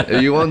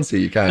 If you want to,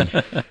 you can.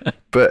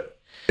 But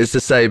it's to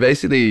say,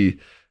 basically,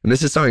 and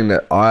this is something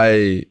that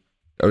I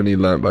only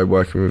learned by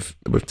working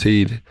with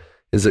Teed,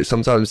 is that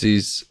sometimes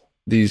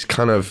these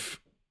kind of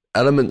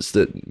elements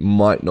that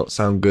might not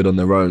sound good on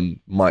their own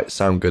might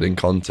sound good in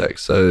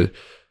context. So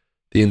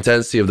the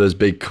intensity of those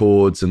big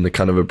chords and the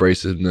kind of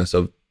abrasiveness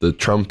of the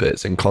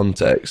trumpets in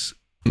context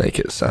make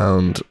it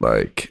sound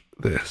like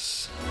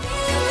this.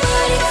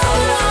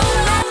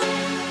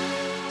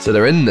 So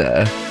they're in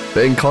there,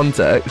 but in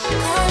context,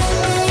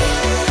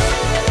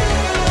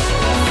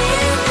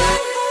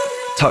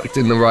 tucked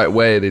in the right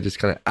way, they just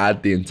kind of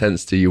add the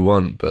intensity you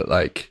want, but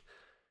like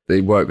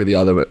they work with the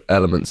other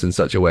elements in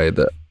such a way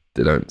that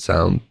they don't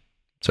sound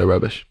so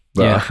rubbish.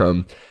 But, Yeah.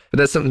 But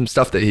there's some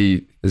stuff that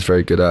he is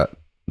very good at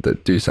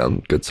that do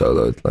sound good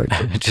solo. Like,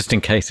 Just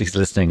in case he's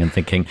listening and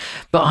thinking,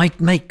 but I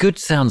make good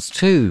sounds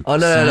too. oh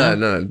Sam."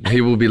 no!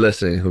 He will be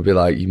listening. He'll be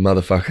like, "You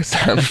motherfucker,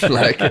 Sam!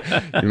 Like,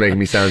 you're making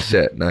me sound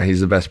shit." No, he's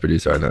the best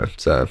producer I know.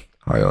 So,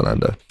 hi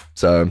Orlando.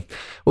 So,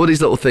 all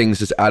these little things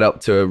just add up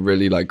to a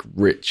really like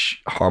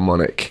rich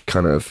harmonic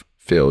kind of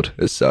field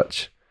as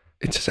such.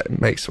 It just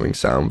makes something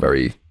sound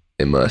very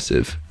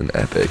immersive and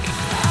epic.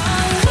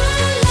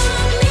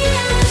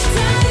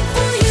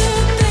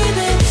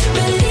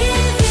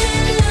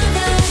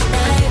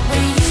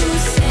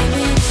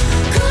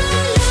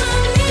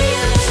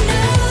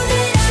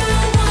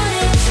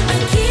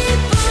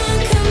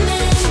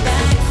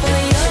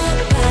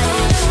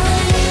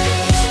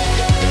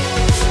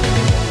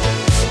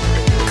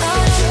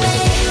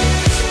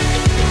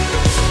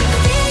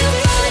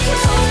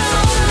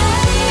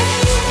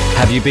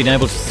 Have you been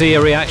able to see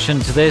a reaction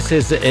to this?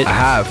 Is it? I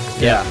have.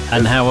 Yeah.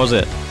 And how was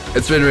it?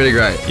 It's been really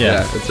great.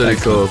 Yeah. It's really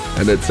Excellent. cool.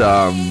 And it's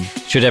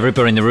Should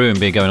everybody in the room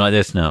be going like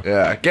this now?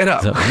 yeah, get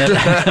up. So-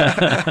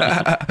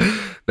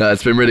 No,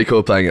 it's been really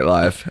cool playing it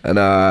live. And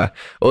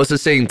also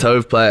seeing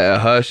Tove play it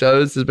at her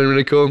shows has been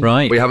really cool.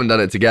 Right. We haven't done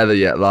it together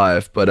yet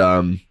live, but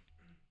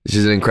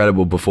she's an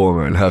incredible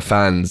performer, and her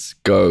fans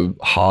go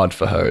hard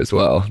for her as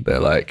well. They're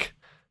like,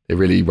 they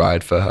really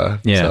ride for her.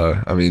 Yeah.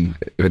 So, I mean,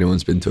 if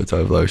anyone's been to a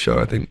Tove Lo show,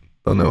 I think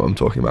they'll know what I'm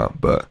talking about.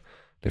 But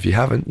if you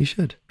haven't, you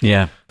should.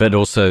 Yeah, but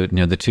also,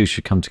 the two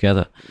should come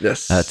together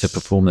Yes. to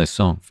perform this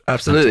song.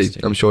 Absolutely.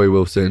 Fantastic. I'm sure we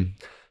will soon.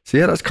 So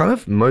yeah, that's kind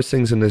of most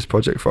things in this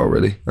project file,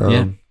 really.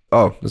 Yeah.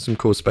 Oh, there's some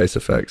cool space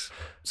effects.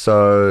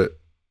 So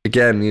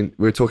again, we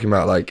were talking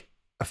about like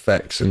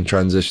effects and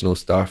transitional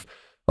stuff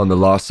on the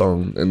last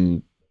song,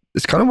 and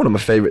it's kind of one of my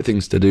favorite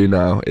things to do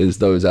now is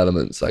those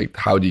elements. Like,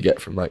 how do you get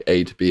from like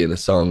A to B in a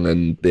song,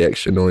 and the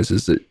extra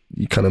noises that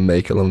you kind of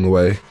make along the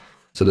way.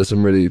 So there's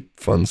some really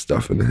fun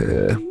stuff in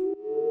here.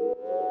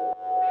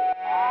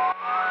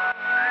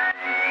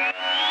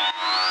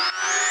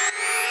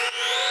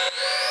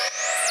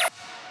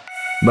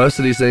 Most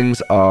of these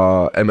things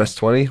are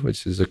MS-20,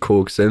 which is a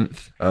Korg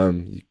synth.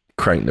 You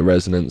crank the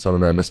resonance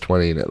on an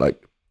MS-20 and it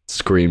like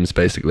screams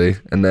basically.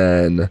 And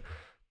then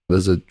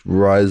there's a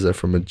riser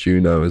from a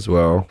Juno as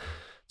well.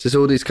 Just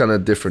all these kind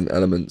of different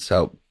elements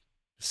help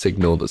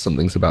signal that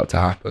something's about to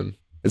happen.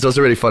 It's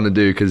also really fun to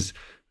do because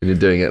when you're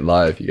doing it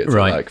live, you get to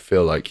like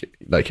feel like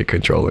you're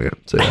controlling it.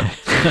 So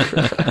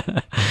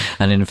yeah.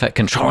 And in fact,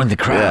 controlling the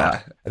crowd.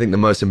 Yeah. I think the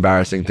most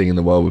embarrassing thing in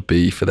the world would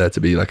be for there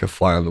to be like a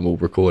fly on the wall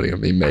recording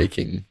of me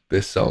making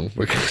this song,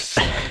 because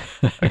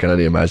I can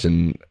only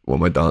imagine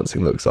what my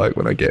dancing looks like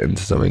when I get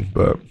into something,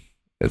 but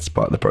it's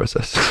part of the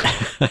process.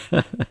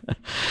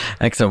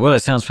 Excellent. Well,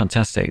 it sounds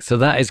fantastic. So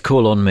that is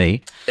Call on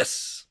Me.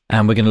 Yes.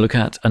 And we're going to look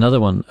at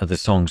another one of the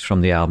songs from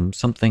the album,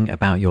 Something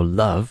About Your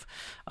Love,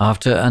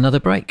 after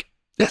another break.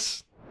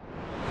 Yes.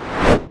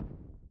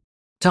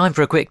 Time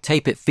for a quick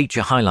Tape It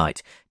feature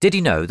highlight. Did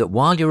you know that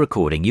while you're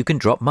recording, you can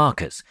drop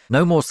markers?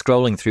 No more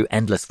scrolling through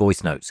endless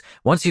voice notes.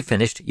 Once you've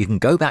finished, you can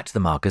go back to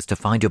the markers to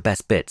find your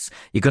best bits.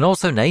 You can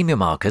also name your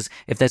markers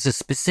if there's a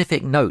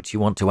specific note you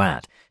want to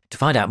add. To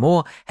find out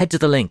more, head to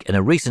the link in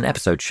a recent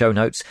episode show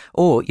notes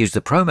or use the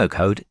promo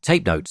code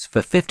TAPENOTES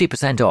for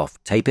 50%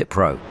 off Tape It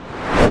Pro.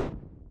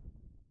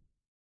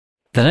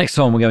 The next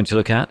song we're going to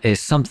look at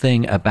is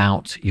Something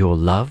About Your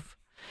Love.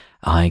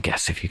 I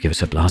guess if you give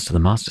us a blast of the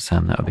master,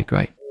 Sam, that would be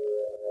great.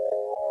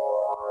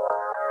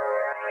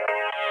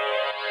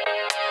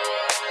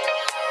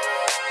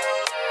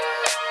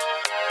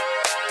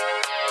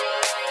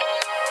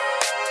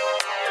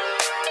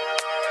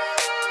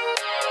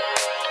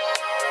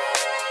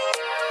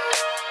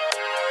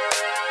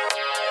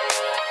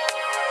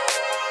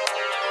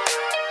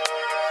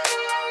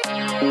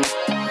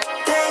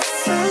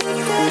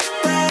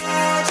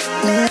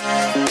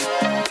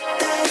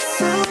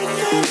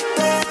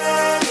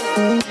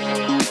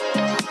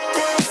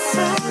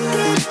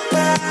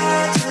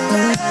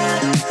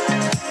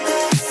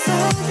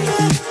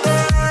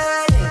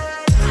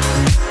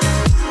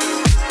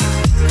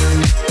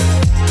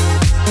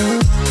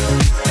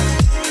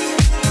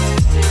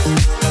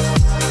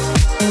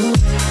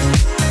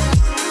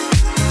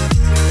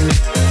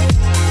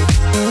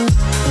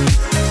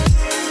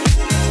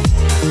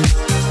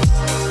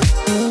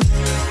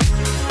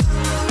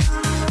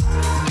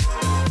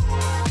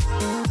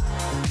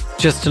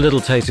 Just a little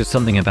taste of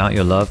Something About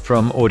Your Love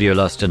from Audio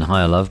Lust and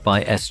Higher Love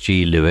by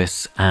S.G.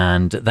 Lewis.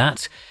 And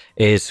that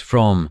is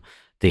from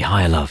the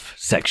Higher Love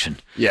section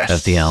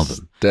of the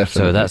album.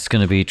 Definitely. So that's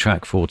going to be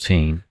track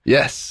 14.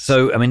 Yes.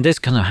 So, I mean, this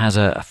kind of has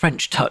a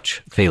French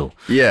touch feel.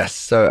 Yes.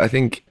 So I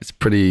think it's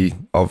pretty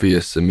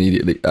obvious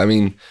immediately. I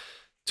mean,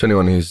 to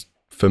anyone who's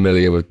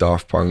familiar with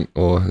Daft Punk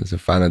or is a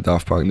fan of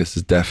Daft Punk, this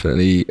is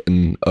definitely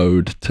an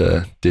ode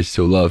to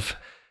digital love.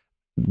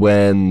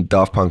 When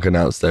Daft Punk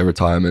announced their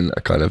retirement,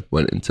 I kind of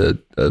went into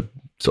a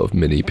sort of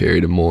mini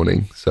period of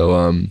mourning.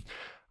 So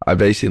I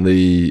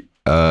basically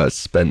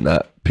spent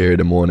that period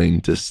of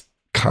mourning just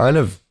kind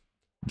of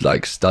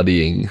like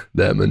studying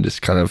them and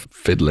just kind of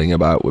fiddling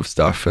about with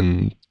stuff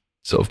and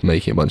sort of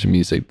making a bunch of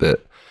music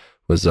that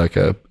was like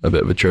a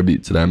bit of a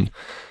tribute to them.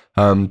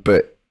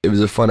 But it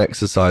was a fun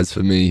exercise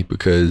for me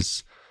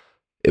because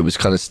it was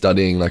kind of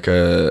studying like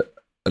an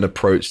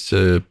approach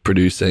to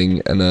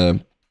producing and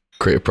a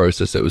creative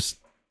process that was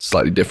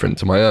slightly different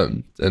to my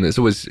own. And it's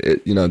always,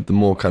 the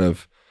more kind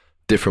of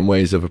different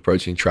ways of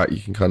approaching track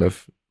you can kind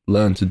of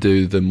learn to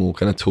do, the more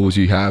kind of tools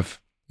you have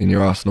in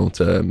your arsenal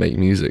to make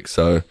music.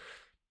 So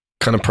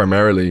kind of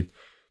primarily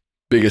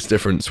biggest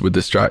difference with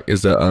this track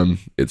is that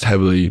it's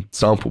heavily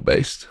sample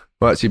based.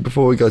 Well, actually,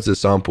 before we go to the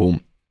sample,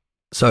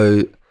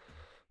 so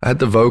I had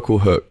the vocal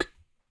hook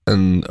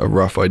and a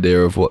rough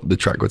idea of what the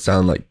track would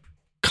sound like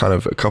kind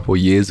of a couple of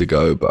years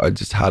ago, but I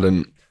just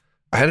hadn't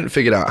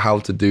figured out how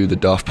to do the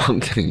Daft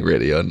Punk thing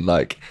really, and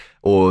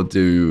or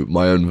do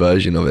my own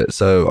version of it.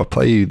 So I'll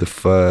play you the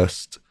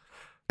first.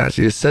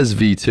 Actually, it says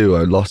V2.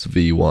 I lost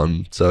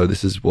V1. So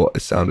this is what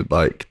it sounded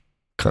like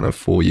kind of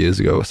 4 years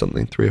ago or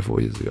something, 3 or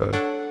 4 years ago.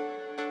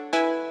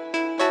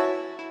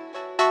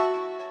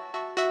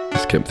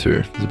 Skip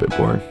through. It's a bit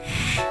boring.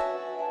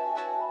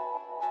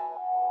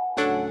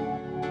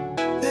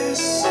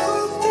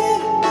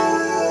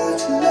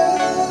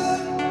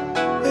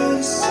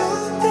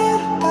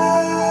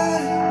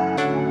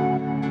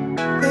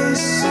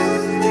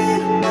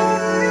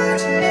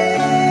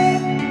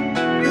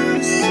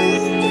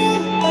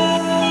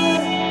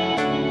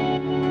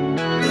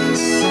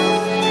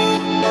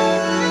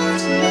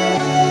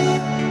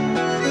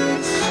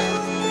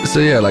 So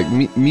yeah, like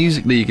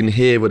musically you can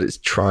hear what it's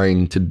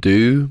trying to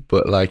do,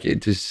 but like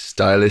it just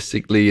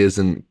stylistically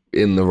isn't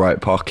in the right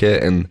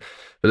pocket.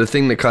 But the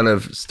thing that kind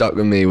of stuck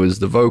with me was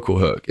the vocal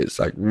hook. It's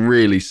like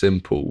really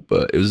simple,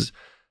 but it was,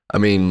 I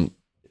mean,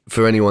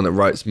 for anyone that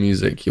writes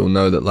music, you'll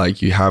know that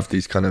like you have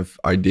these kind of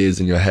ideas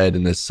in your head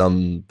and there's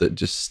some that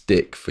just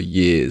stick for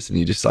years and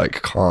you just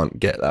like can't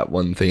get that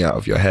one thing out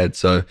of your head.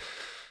 So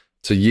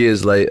So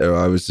years later,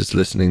 I was just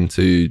listening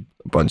to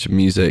a bunch of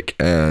music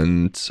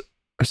and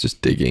I was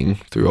just digging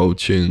through old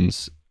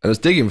tunes. And I was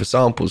digging for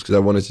samples because I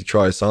wanted to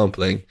try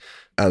sampling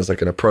as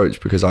like an approach,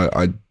 because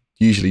I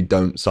usually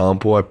don't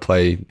sample. I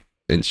play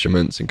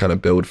instruments and kind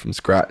of build from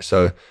scratch.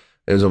 So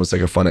it was almost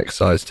like a fun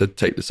exercise to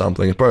take the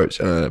sampling approach.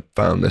 And I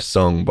found this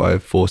song by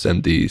Force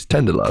MD's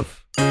Tender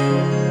Love.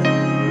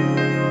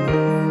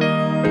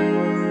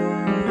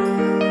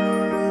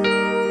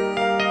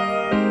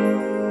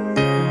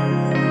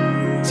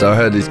 So I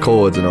heard these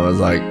chords and I was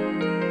like,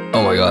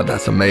 oh my God,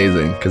 that's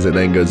amazing. Because it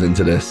then goes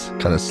into this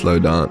kind of slow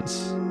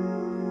dance.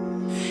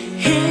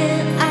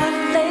 Here I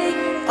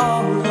lay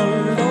all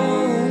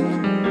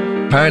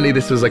alone. Apparently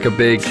this was like a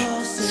big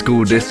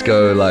school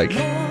disco, like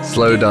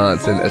slow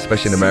dance,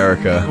 especially in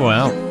America.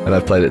 Wow. And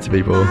I've played it to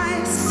people.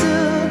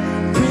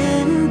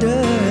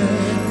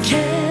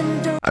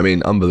 I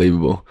mean,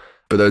 unbelievable.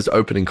 But those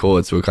opening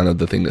chords were kind of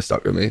the thing that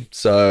stuck with me.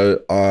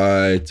 So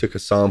I took a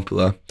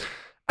sampler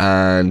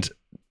and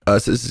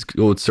so this is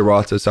called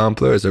Serato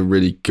Sampler. It's a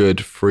really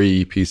good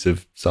free piece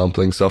of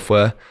sampling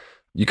software.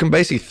 You can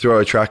basically throw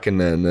a track in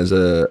there and there's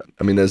a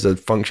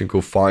function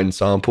called Find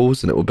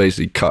Samples, and it will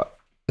basically cut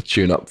a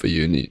tune up for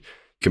you, and you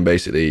can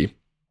basically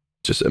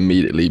just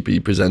immediately be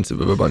presented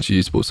with a bunch of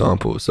usable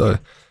samples. So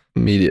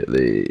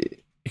immediately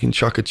you can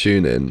chuck a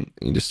tune in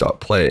and you just start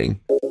playing.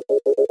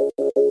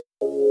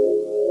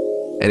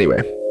 Anyway,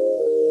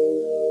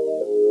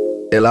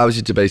 it allows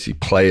you to basically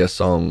play a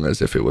song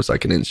as if it was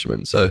like an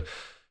instrument. So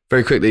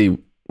very quickly,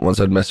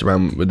 once I'd messed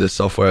around with this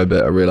software a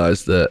bit, I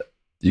realized that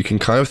you can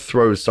kind of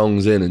throw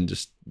songs in and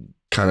just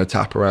kind of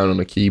tap around on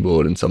a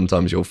keyboard, and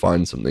sometimes you'll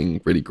find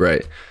something really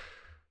great.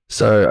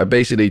 So I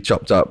basically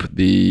chopped up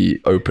the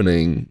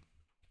opening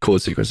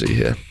chord sequence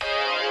here.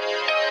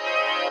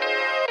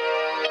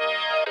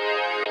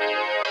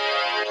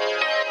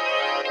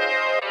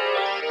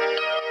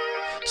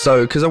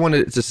 So, because I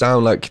wanted it to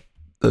sound like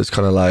those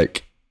kind of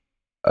like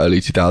early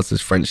 2000s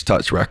French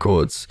touch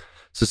records.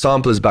 So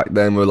samplers back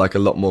then were like a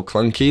lot more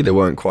clunky. They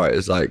weren't quite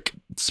as like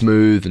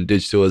smooth and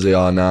digital as they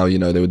are now. You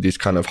know, they were these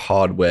kind of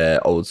hardware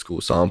old school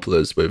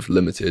samplers with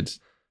limited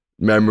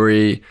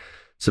memory.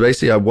 So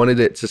basically I wanted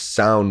it to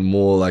sound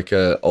more like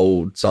a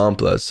old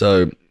sampler.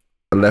 So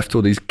I left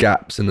all these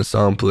gaps in the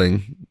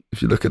sampling.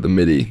 If you look at the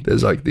MIDI,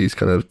 there's like these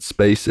kind of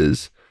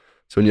spaces.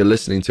 So when you're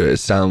listening to it, it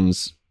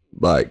sounds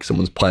like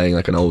someone's playing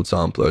like an old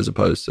sampler as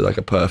opposed to like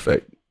a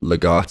perfect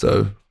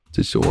legato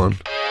digital one.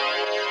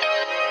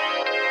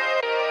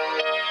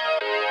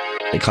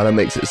 It kind of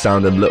makes it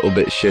sound a little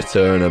bit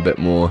shitter and a bit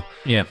more.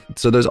 Yeah.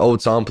 So those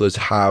old samplers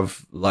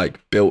have like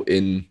built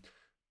in,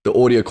 the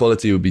audio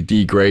quality would be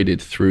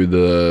degraded through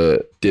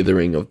the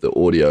dithering of the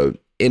audio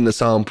in the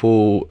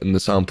sample, in the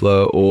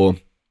sampler, or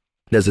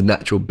there's a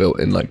natural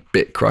built-in like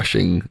bit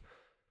crushing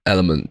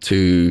element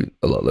to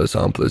a lot of those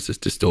samplers. Just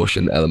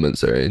distortion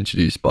elements that are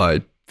introduced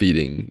by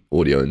feeding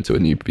audio into a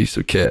new piece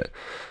of kit.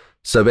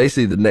 So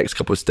basically the next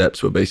couple of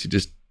steps were basically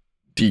just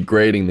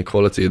degrading the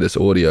quality of this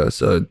audio.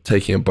 So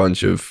taking a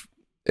bunch of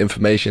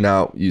information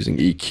out using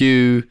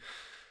EQ,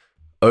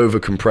 over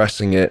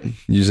compressing it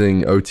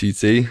using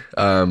OTT.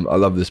 I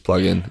love this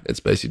plugin. It's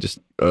basically just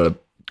a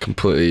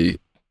completely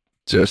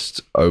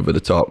just over the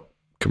top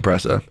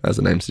compressor, as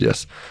the name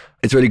suggests.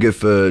 It's really good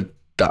for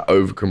that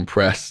over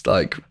compressed,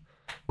 like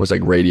what's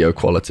like radio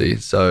quality.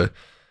 So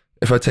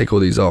if I take all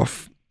these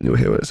off, you'll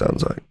hear what it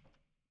sounds like.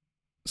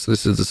 So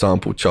this is the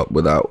sample chop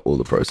without all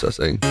the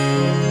processing.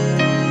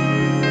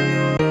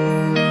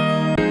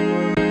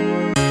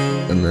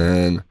 And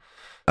then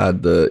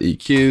add the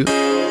EQ.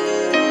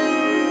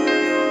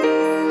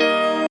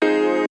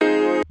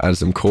 Add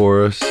some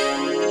chorus.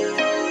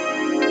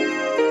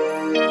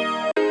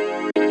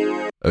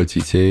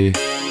 OTT.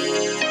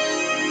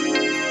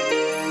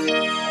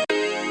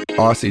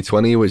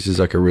 RC20, which is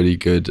like a really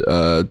good,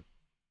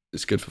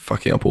 it's good for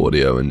fucking up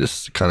audio and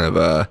just kind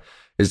of,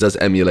 it does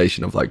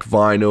emulation of like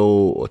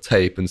vinyl or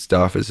tape and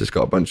stuff. It's just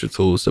got a bunch of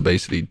tools to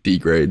basically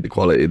degrade the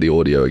quality of the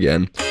audio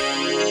again.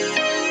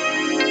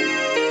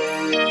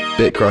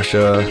 Bit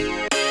crusher.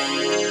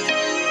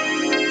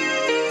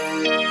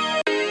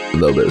 A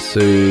little bit of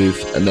soothe,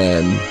 and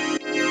then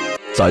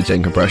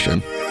sidechain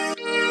compression.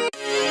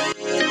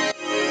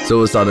 So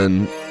all of a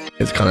sudden,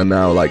 it's kind of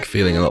now like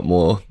feeling a lot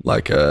more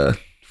like a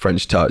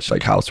French touch,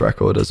 like house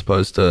record, as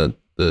opposed to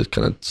the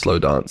kind of slow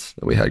dance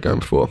that we had going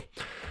before.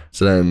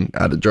 So then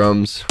add the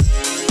drums.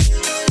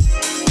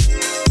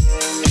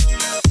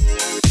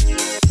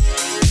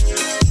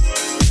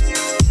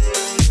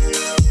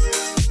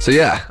 So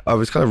yeah, I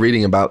was kind of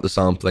reading about the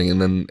sampling,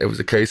 and then it was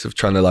a case of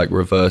trying to like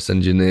reverse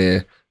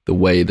engineer the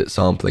way that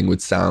sampling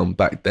would sound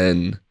back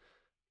then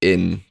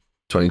in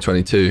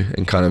 2022,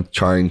 and kind of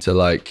trying to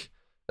like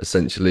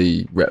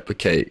essentially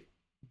replicate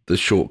the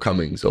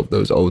shortcomings of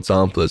those old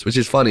samplers, which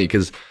is funny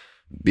because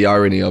the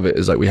irony of it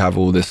is like we have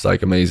all this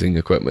like amazing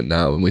equipment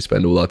now and we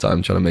spend all our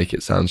time trying to make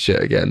it sound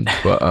shit again.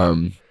 But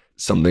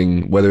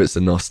something, whether it's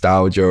the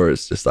nostalgia or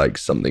it's just like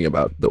something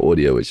about the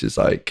audio which is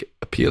like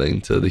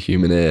appealing to the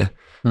human ear,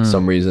 for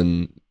some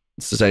reason,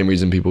 it's the same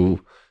reason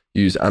people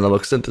use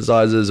analog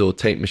synthesizers or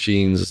tape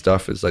machines and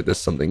stuff. It's like there's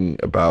something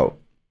about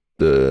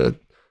the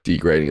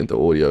degrading of the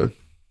audio.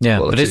 Yeah,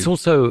 quality. but it's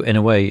also, in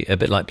a way, a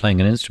bit like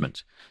playing an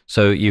instrument.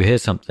 So you hear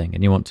something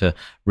and you want to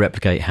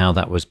replicate how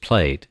that was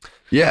played.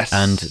 Yes.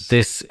 And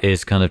this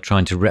is kind of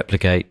trying to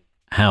replicate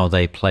how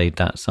they played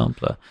that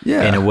sampler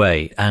Yeah. in a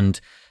way, and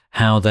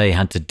how they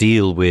had to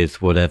deal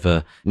with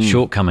whatever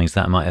shortcomings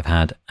that might have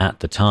had at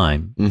the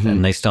time.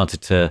 And they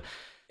started to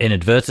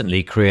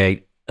inadvertently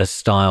create a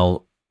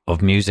style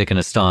of music and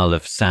a style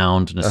of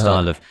sound and a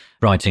style of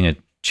writing a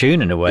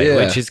tune in a way,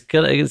 which is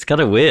it's kind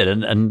of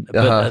weird.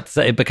 But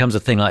it becomes a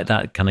thing like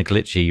that kind of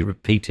glitchy,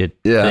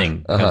 repeated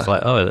thing. It's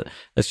like, oh,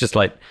 it's just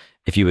like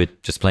if you were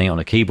just playing it on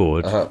a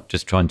keyboard,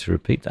 just trying to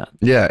repeat that.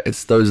 Yeah,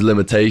 it's those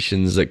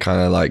limitations that kind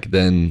of like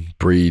then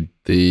breed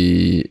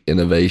the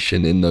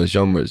innovation in those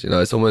genres. You know,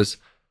 it's almost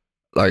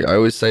like I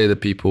always say to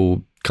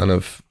people kind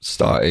of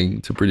starting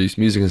to produce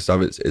music and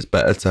stuff, it's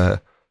better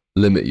to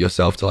limit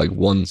yourself to like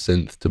one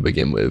synth to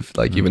begin with,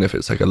 like even if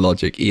it's like a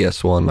Logic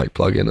ES1 like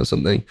plugin or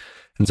something,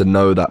 and to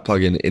know that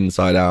plugin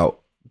inside out,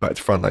 back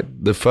to front. Like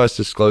the first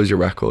Disclosure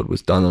record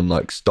was done on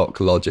like stock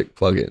Logic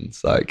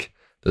plugins. Like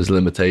there's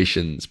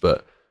limitations,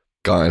 but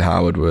Guy and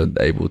Howard were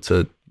able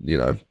to, you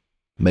know,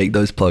 make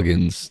those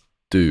plugins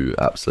do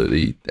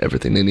absolutely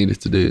everything they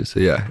needed to do. So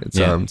yeah, it's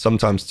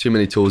sometimes too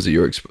many tools at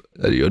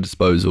your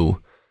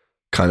disposal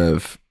kind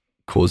of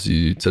cause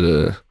you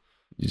to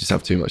you just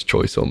have too much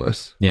choice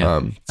almost. Yeah.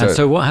 And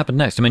so what happened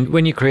next? I mean,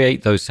 when you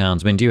create those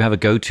sounds, I mean, do you have a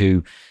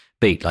go-to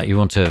beat? Like you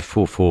want a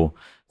 4/4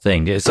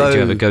 thing? Do you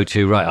have a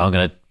go-to, right, I'm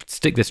going to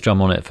stick this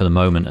drum on it for the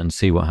moment and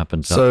see what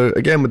happens? So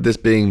again, with this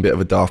being a bit of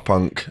a Daft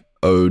Punk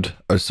ode,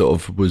 I sort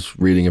of was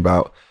reading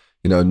about,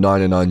 you know,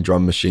 909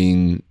 Drum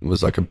Machine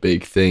was like a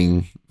big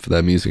thing for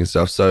their music and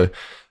stuff. So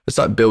I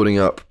started building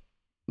up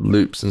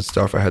loops and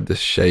stuff. I had this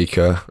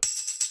shaker.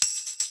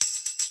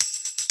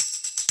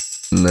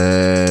 And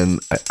then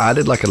I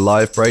added like a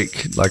live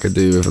break, like I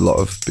do with a lot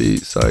of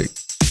beats. Like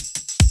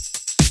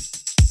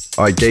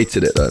I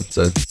gated it then.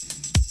 So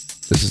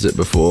this is it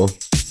before.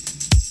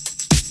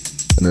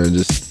 And then I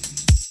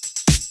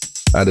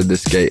just added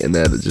this gate in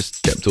there that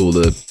just kept all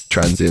the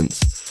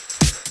transients.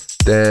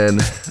 Then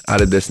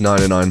added this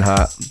 909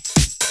 hat.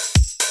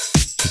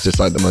 It's just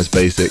like the most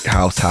basic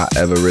house hat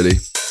ever, really.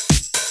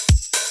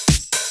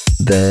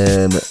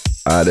 Then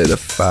added a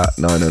fat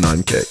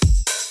 909 kick.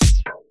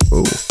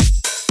 Ooh.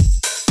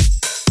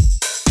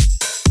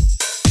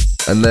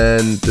 And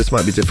then this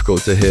might be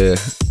difficult to hear,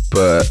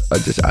 but I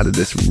just added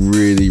this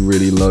really,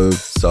 really low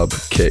sub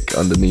kick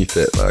underneath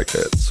it, like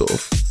a sort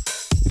of,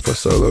 if I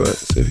solo it,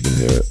 see if you can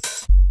hear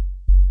it.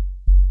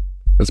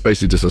 It's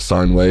basically just a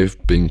sine wave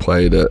being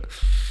played at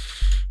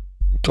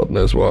God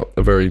knows what,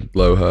 a very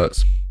low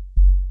hertz.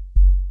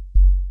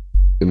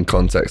 In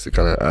context, it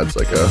kind of adds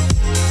like a...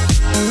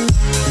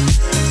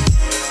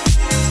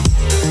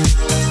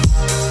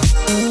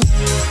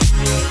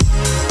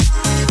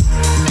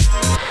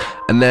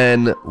 And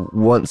then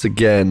once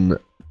again,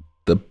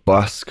 the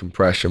bus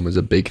compression was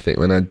a big thing.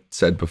 When I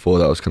said before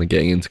that I was kind of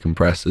getting into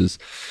compressors,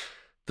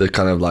 the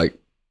kind of like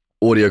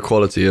audio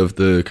quality of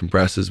the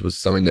compressors was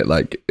something that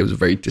like, it was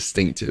very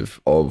distinctive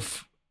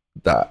of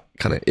that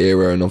kind of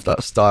era and of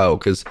that style.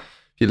 Because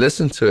if you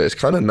listen to it, it's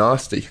kind of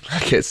nasty.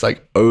 Like it's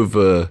like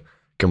over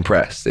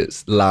compressed.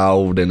 It's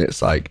loud and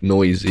it's like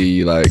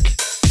noisy. Like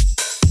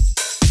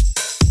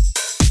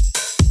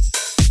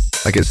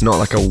it's not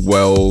like a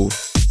well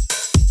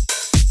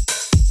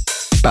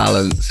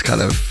balanced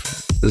kind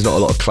of, there's not a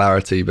lot of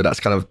clarity, but that's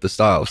kind of the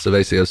style. So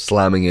basically I was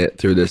slamming it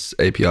through this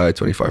API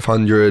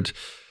 2500.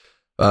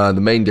 The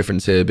main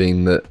difference here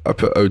being that I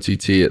put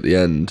OTT at the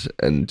end,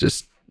 and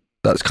just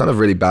that's kind of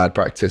really bad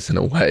practice in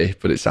a way,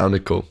 but it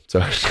sounded cool. So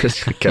I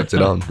just kept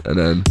it on. And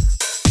then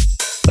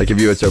like if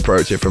you were to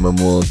approach it from a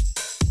more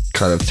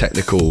kind of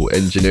technical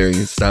engineering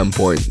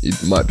standpoint, you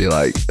might be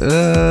like,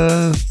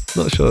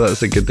 not sure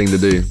that's a good thing to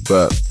do,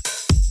 but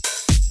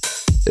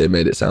it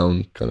made it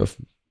sound kind of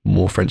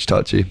more French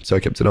touchy, so I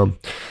kept it on.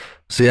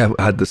 So yeah,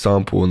 I had the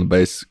sample and the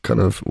bass kind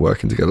of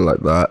working together like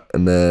that.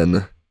 And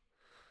then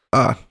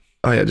oh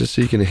yeah, just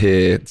so you can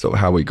hear sort of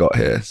how we got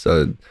here.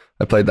 So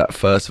I played that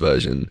first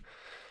version.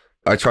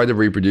 I tried to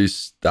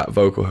reproduce that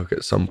vocal hook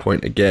at some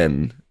point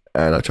again,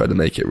 and I tried to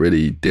make it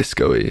really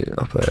disco-y.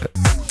 I'll play it.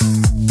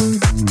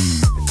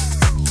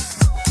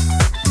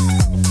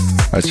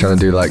 I was trying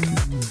to do like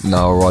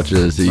Nile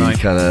Rodgers-y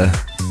kind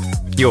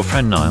of... Your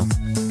friend Nile,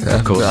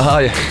 of course. Oh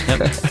yeah. Yep.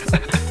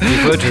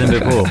 You've worked with him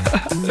before.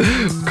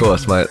 Of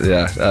course,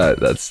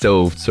 that's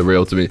still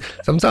surreal to me.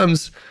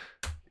 Sometimes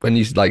when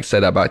you like say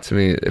that back to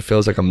me, it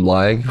feels like I'm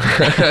lying.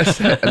 And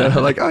then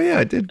I'm like, oh yeah,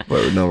 I did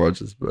work with Nile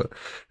Rodgers, but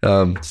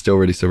still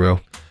really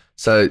surreal.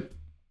 So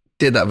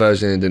did that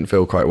version and didn't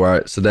feel quite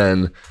right. So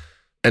then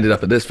ended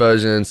up at this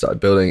version,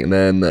 started building, and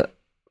then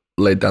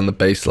laid down the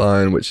bass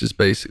line, which is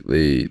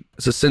basically,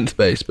 it's a synth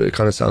bass, but it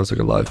kind of sounds like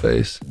a live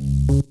bass.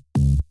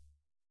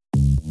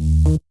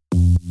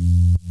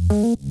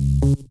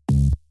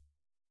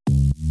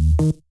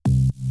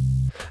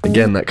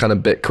 Again, that kind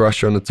of bit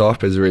crusher on the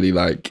top is really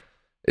like,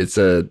 it's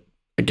a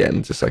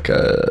again, just like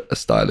a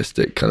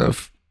stylistic kind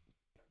of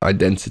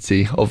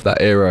identity of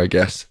that era, I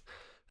guess.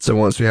 So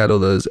once we had all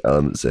those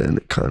elements in,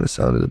 it kind of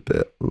sounded a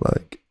bit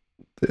like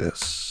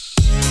this.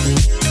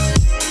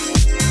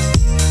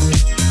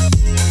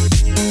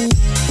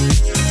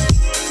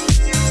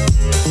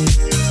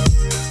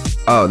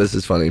 Oh, this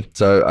is funny.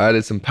 So I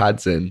added some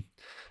pads in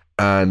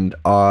and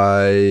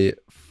I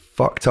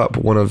fucked up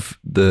one of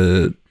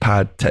the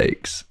pad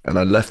takes and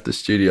I left the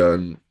studio,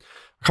 and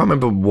I can't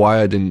remember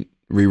why I didn't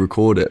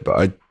re-record it, but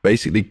I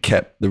basically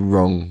kept the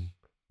wrong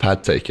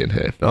pad take in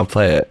here. And I'll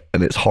play it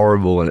and it's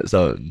horrible on its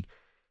own,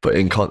 but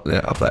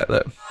yeah, I'll play it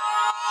there.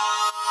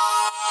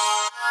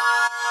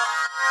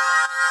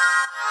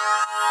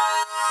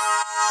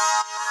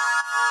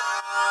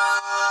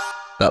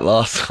 That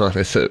last one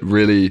is a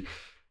really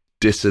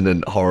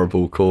dissonant,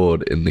 horrible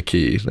chord in the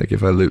key. Like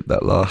if I loop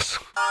that last,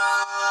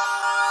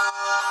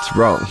 it's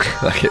wrong.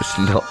 Like it's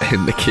not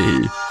in the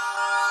key.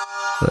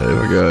 There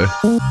we go.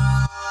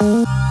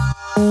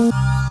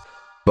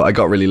 But I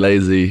got really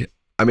lazy.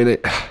 I mean,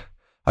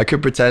 I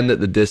could pretend that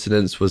the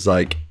dissonance was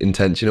like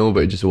intentional,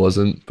 but it just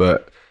wasn't.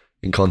 But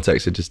in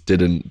context, it just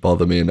didn't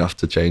bother me enough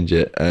to change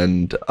it.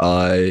 And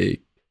I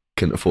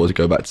couldn't afford to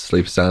go back to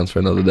Sleeper Sounds for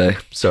another day.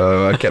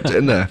 So I kept it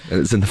in there,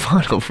 and it's in the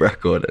final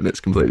record, and it's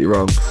completely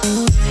wrong.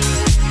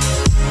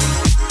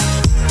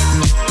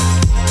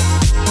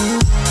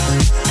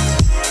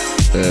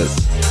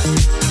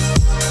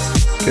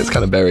 It's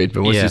kind of buried,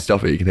 but once you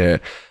stop it, you can hear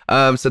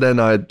it. So then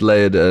I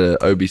layered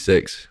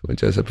OB6,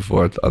 which I said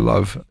before I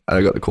love, and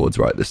I got the chords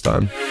right this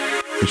time,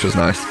 which was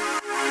nice.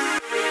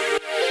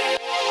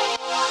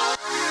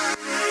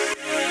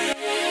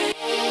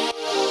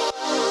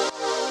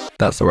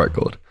 That's the right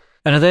chord.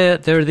 And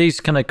there are these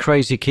kind of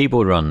crazy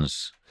keyboard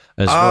runs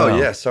as well. Oh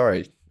yeah,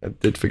 sorry, I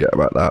did forget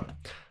about that.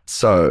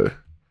 So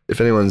if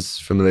anyone's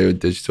familiar with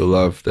Digital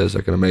Love, there's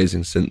like an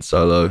amazing synth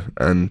solo,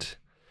 and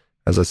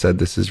as I said,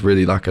 this is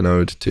really like an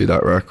ode to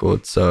that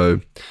record.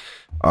 So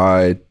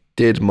I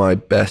did my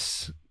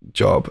best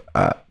job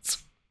at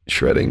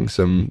shredding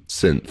some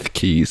synth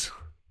keys,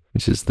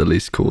 which is the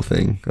least cool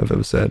thing I've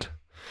ever said.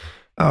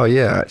 Oh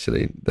yeah,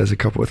 actually, there's a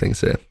couple of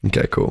things here.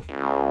 Okay, cool.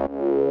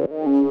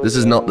 This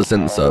is not the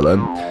synth solo.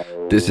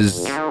 This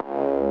is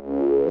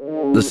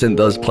the synth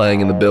I was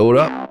playing in the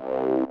build-up.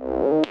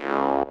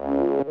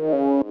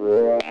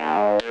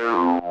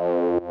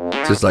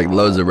 Just like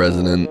loads of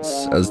resonance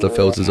as the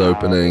filter's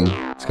opening.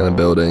 It's kind of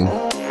building.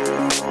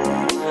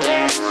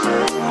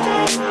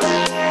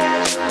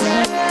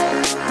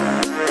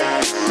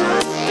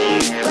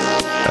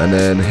 And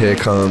then here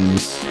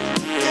comes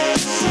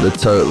the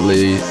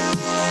totally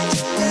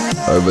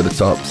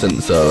over-the-top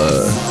synth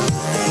solo.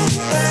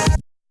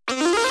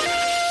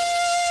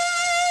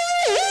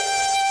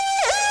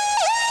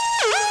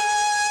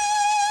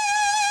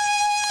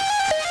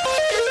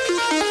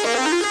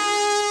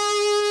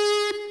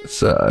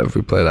 So if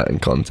we play that in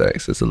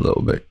context, it's a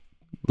little bit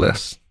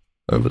less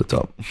over the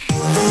top.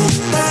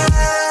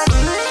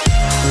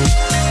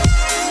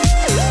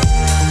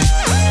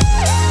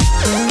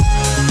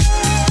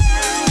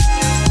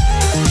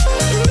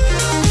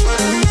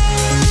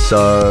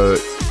 So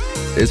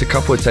there's a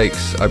couple of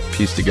takes I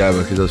pieced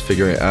together because I was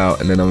figuring it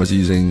out, and then I was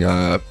using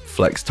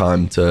flex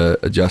time to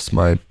adjust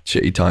my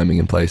shitty timing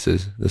in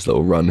places. This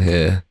little run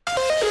here.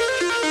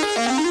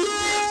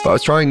 But I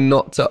was trying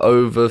not to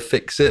over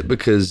fix it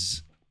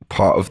because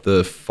part of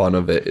the fun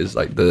of it is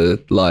like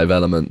the live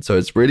element, so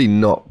it's really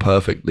not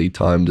perfectly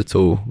timed at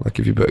all. Like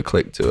if you put a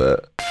click to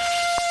it,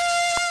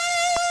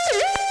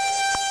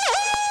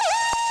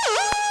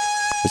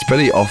 it's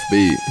pretty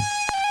offbeat,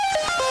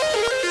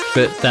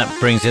 but that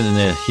brings in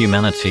the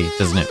humanity,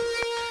 doesn't it?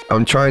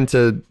 I'm trying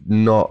to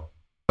not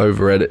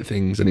over edit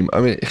things anymore. I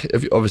mean,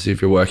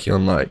 if you're working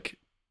on like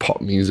pop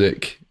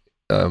music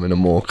in a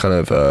more kind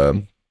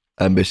of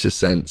ambitious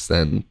sense,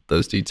 then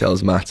those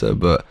details matter,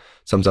 but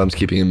sometimes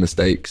keeping in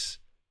mistakes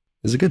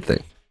is a good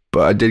thing.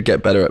 But I did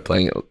get better at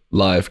playing it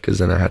live because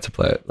then I had to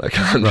play it like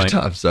 100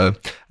 times. So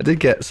I did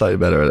get slightly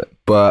better at it,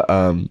 but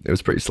it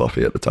was pretty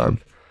sloppy at the time.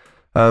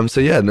 So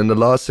yeah, and then the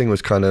last thing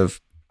was kind of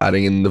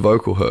adding in the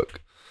vocal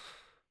hook.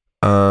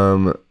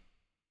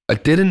 I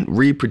didn't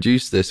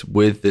reproduce this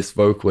with this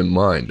vocal in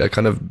mind. I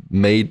kind of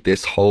made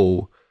this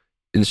whole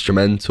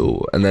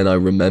instrumental, and then I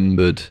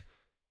remembered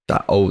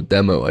that old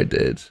demo I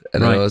did,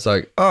 and then I was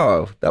like,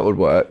 oh, that would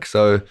work.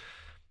 So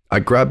I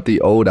grabbed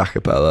the old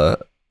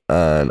acapella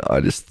and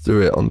I just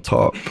threw it on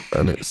top,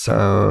 and it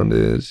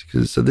sounded,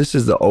 so this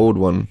is the old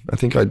one. I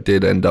think I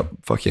did end up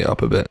fucking it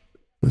up a bit.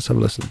 Let's have a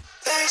listen.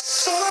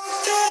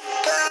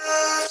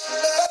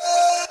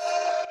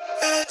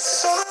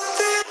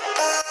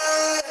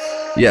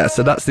 Yeah,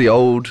 so that's the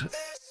old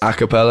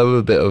acapella with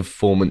a bit of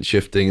formant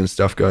shifting and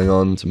stuff going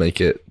on to make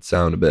it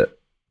sound a bit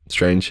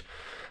strange.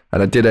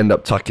 And I did end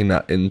up tucking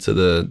that into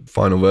the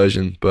final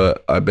version,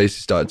 but I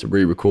basically started to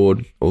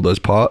re-record all those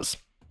parts,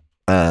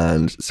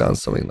 and it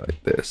sounds something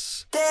like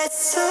this. There's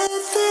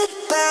something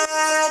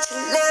about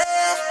your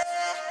love.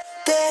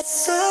 There's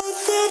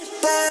something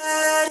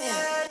about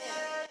it.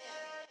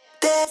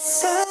 There's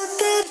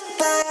something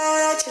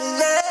about your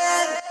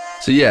love.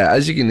 So yeah,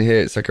 as you can hear,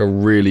 it's like a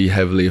really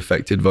heavily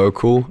affected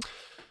vocal.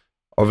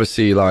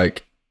 Obviously,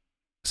 like,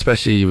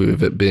 especially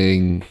with it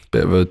being a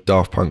bit of a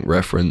Daft Punk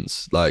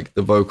reference, like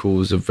the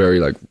vocals are very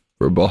like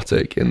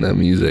robotic in their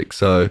music.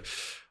 So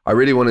I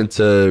really wanted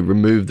to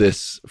remove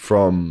this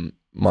from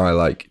my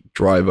like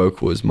dry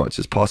vocal as much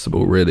as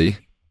possible, really.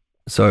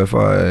 So if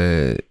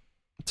I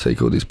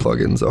take all these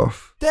plugins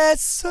off.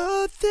 There's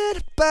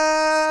something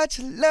about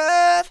your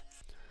love.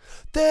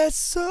 There's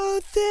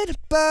something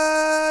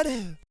about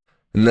it.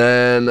 And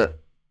then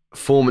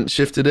Formant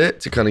shifted it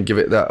to kind of give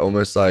it that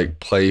almost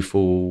like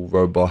playful,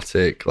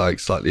 robotic, like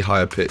slightly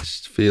higher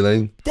pitched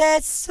feeling.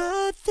 There's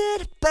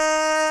something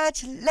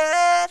about your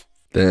love.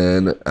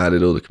 Then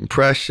added all the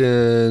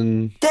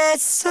compression,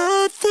 There's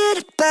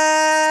something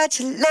about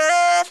your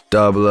love.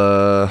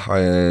 doubler,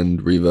 high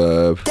end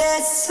reverb,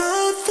 There's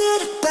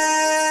something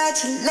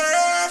about your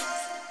love.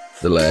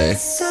 delay,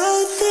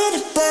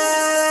 Something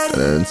about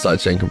and it. then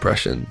sidechain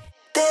compression.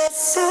 There's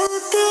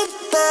something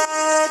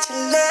about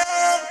your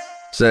love.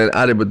 So then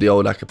added with the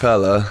old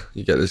acapella,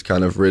 you get this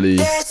kind of really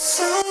There's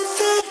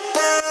something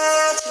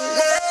about your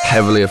love.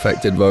 heavily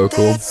affected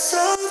vocal. There's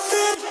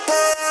something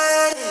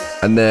about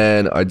it. And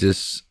then I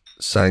just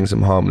sang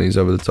some harmonies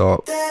over the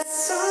top. There's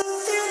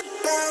something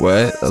about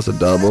Wait, that's a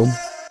double.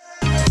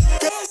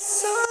 There's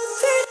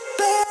something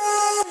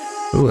about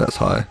it. Ooh, that's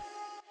high.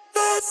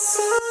 There's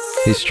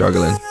something He's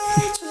struggling.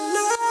 about your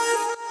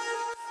love.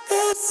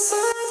 There's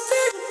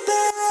something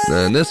about And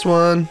then this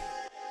one.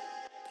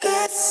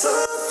 There's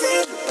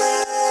something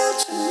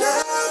about your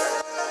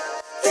love.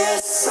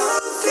 There's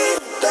something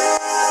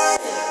about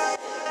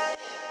it.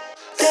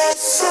 There's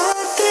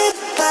something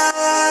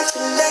about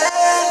your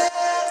love.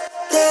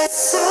 There's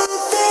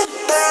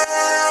something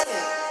about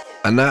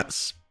it. And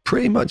that's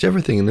pretty much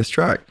everything in this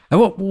track. And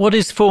what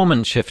is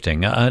formant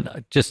shifting?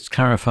 Just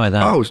clarify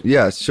that. Oh,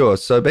 yeah, sure.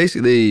 So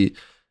basically,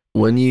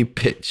 when you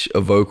pitch a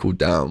vocal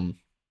down,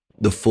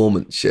 the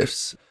formant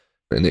shifts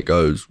and it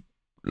goes,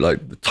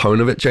 like, the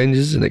tone of it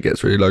changes and it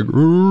gets really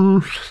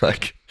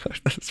like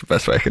that's the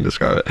best way I can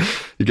describe it.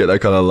 You get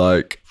that kind of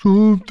like,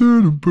 kind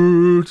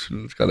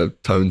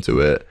of tone to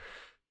it.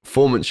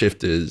 Formant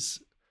shifters,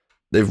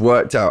 they've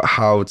worked out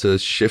how to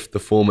shift the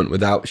formant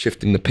without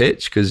shifting the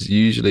pitch, because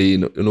usually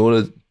in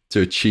order to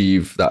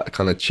achieve that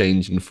kind of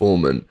change in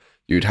formant,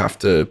 you'd have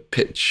to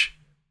pitch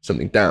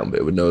something down, but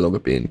it would no longer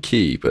be in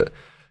key. But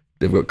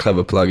they've got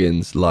clever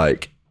plugins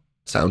like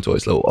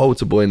Soundtoys' little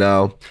Alter Boy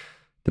now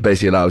that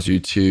basically allows you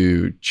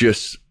to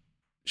just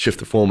shift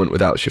the formant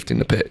without shifting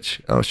the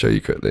pitch. I'll show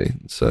you quickly.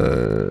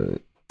 So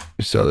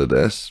you started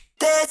this.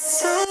 There's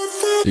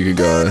something You could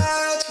go,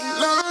 about your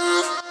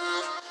love.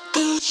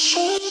 There's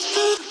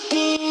something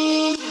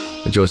about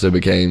it. which also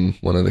became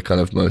one of the kind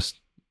of most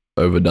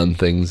overdone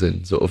things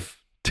in sort of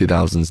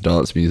 2000s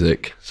dance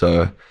music.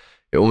 So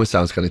it almost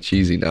sounds kind of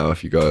cheesy now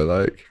if you go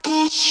like,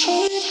 There's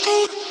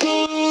something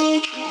about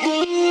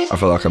your love. I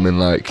feel like I'm in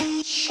like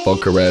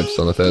Vodka Revs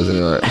on a Thursday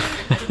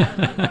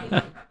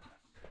night.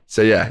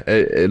 So yeah,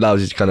 it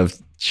allows you to kind of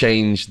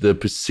change the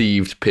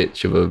perceived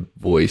pitch of a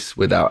voice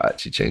without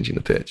actually changing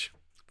the pitch.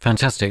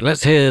 Fantastic.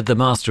 Let's hear the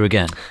master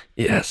again.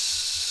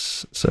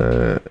 Yes.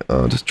 So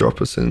I'll just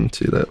drop us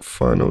into that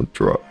final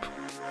drop.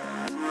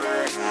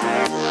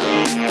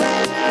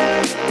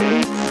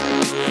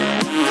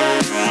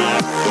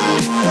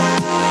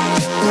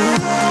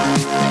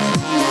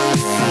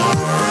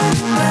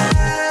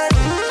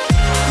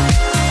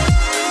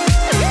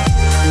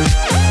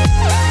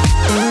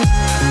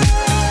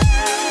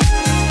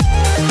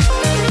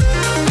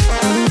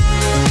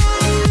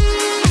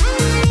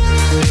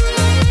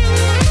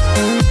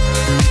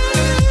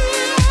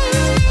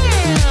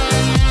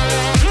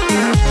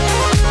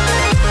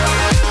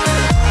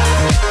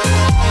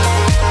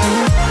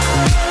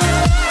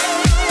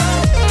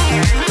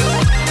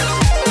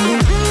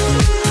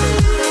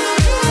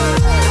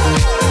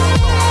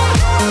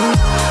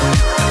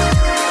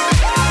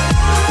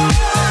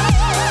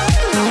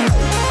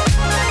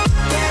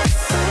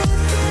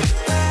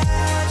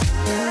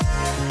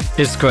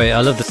 It's great. I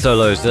love the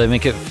solos. They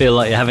make it feel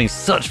like you're having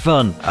such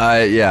fun.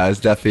 I was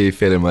definitely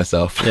feeling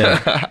myself.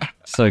 Yeah,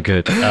 so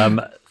good.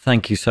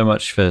 Thank you so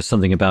much for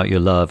something about your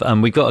love.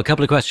 We've got a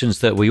couple of questions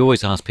that we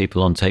always ask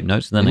people on Tape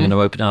Notes, and then I'm going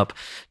to open up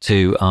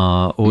to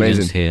our audience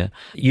Amazing. here.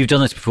 You've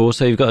done this before,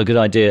 so you've got a good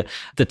idea.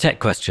 The tech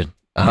question.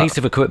 Piece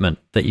of equipment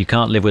that you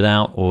can't live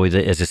without or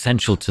that is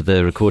essential to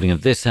the recording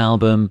of this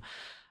album.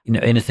 You know,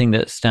 anything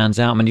that stands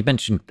out? I mean, you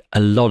mentioned a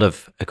lot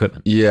of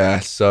equipment. Yeah,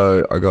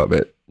 so I got a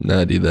bit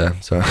nerdy there,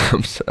 so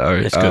I'm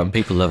sorry. It's good.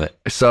 People love it.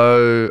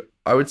 So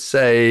I would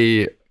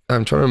say,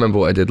 I'm trying to remember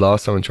what I did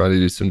last time. I'm trying to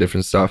do some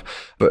different stuff.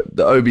 But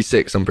the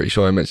OB6, I'm pretty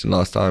sure I mentioned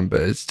last time,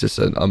 but it's just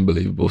an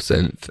unbelievable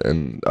synth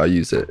and I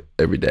use it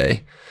every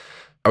day.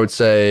 I would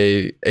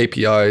say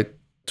API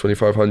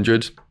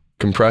 2500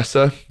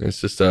 compressor. It's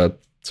just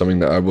something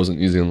that I wasn't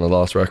using on the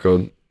last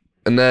record.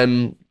 And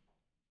then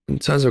in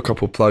terms of a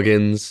couple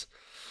plugins,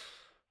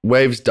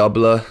 Waves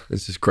Doubler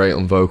is just great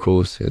on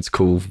vocals. It's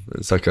cool.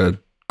 It's like a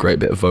great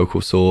bit of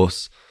vocal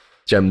source.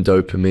 Gem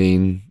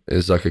Dopamine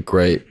is like a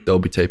great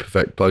Dolby Tape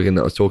Effect plugin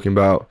that I was talking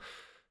about.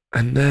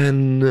 And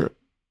then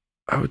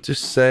I would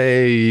just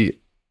say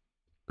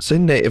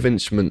Native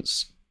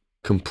Instruments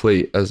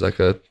Complete as like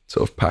a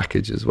sort of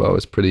package as well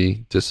is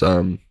pretty just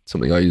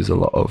something I use a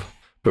lot of.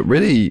 But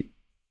really,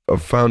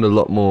 I've found a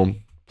lot more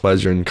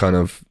pleasure and kind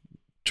of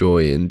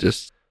joy in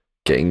just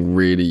getting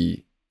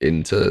really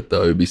into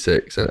the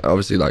OB6. And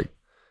obviously, like,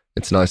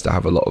 it's nice to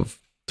have a lot of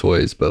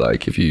toys, but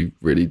like if you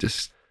really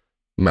just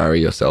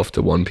marry yourself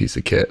to one piece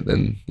of kit,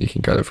 then you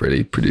can kind of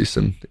really produce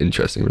some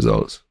interesting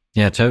results.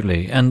 Yeah,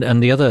 totally. And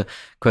the other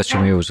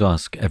question we always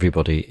ask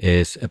everybody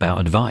is about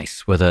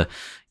advice, whether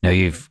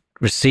you've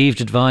received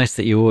advice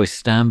that you always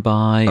stand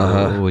by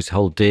or always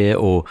hold dear,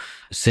 or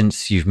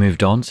since you've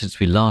moved on, since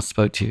we last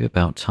spoke to you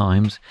about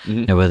times,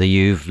 whether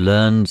you've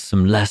learned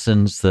some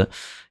lessons that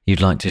you'd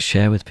like to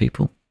share with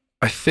people.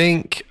 I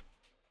think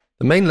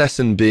the main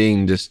lesson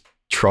being just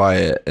try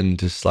it, and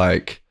just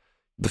like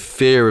the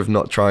fear of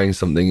not trying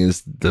something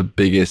is the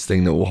biggest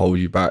thing that will hold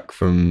you back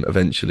from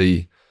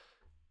eventually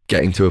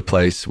getting to a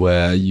place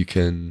where you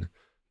can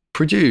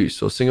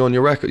produce or sing on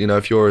your record.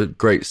 If you're a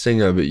great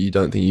singer but you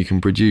don't think you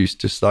can produce,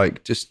 just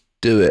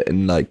do it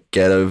and like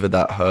get over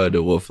that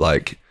hurdle of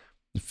like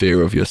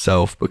fear of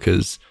yourself,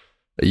 because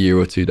a year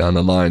or two down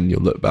the line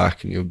you'll look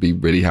back and you'll be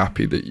really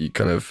happy that you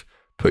kind of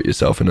put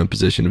yourself in a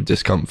position of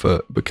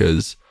discomfort,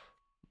 because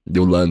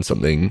you'll learn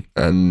something.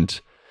 And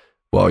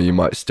while you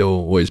might still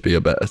always be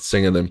a better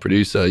singer than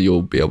producer,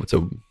 you'll be able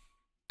to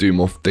do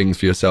more things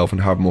for yourself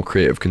and have more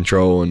creative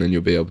control, and then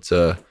you'll be able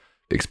to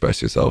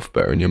express yourself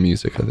better in your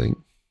music, I think.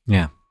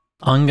 Yeah.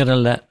 I'm going to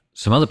let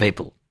some other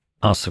people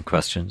ask some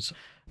questions.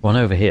 One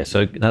over here.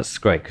 So that's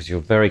great because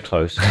you're very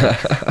close.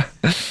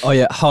 Oh,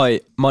 yeah.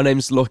 Hi, my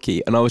name's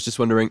Lockie, and I was just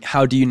wondering,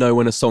 how do you know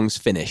when a song's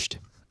finished?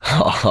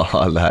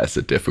 Oh, that's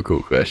a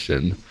difficult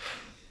question.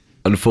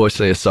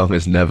 Unfortunately, a song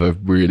is never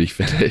really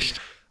finished.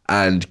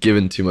 And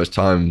given too much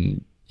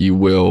time, you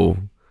will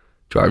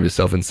drive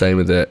yourself insane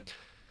with it.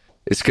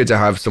 It's good to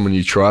have someone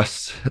you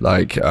trust,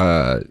 like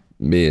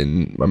me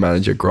and my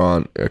manager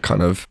Grant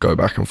kind of go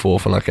back and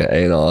forth on like an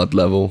A&R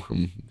level,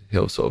 and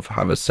he'll sort of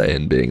have a say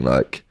in being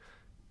like,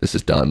 this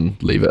is done,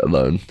 leave it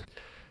alone.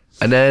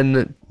 And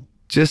then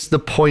just the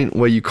point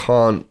where you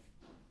can't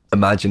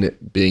imagine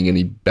it being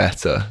any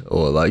better,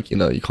 or like,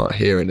 you can't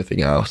hear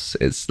anything else.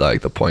 It's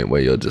like the point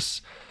where you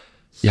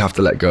have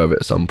to let go of it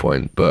at some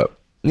point. But,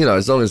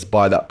 as long as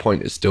by that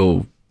point it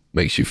still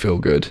makes you feel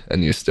good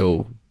and you're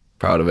still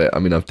proud of it. I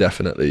mean, I've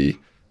definitely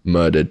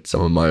murdered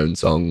some of my own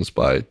songs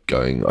by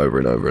going over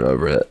and over and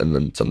over it, and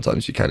then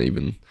sometimes you can't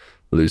even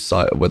lose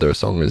sight of whether a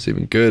song is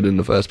even good in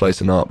the first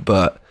place or not,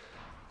 but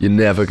you're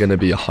never going to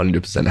be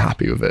 100%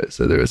 happy with it,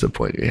 so there is a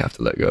point where you have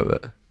to let go of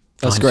it.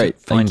 That's great.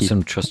 Find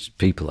some trusted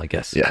people, I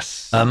guess.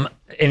 Yes.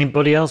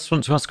 Anybody else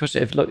want to ask a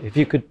question? If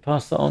you could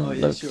pass that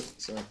on. Sure.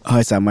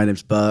 Hi Sam, my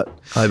name's Bert.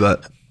 Hi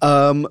Bert.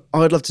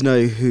 I'd love to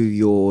know who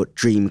your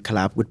dream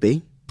collab would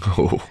be.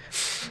 Oh,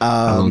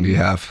 how long do you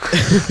have?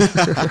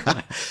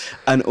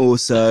 And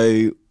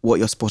also what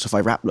your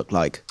Spotify rap looked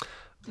like.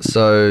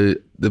 So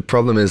the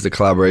problem is the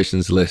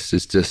collaborations list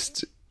is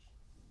just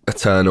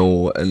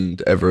eternal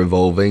and ever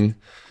evolving.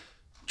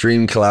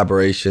 Dream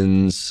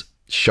collaborations,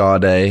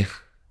 Sade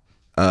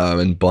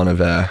and Bon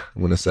Iver,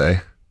 I'm going to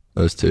say.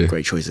 Those two.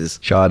 Great choices.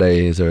 Sade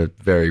is a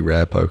very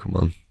rare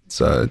Pokemon.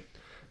 So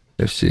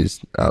if she's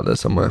out there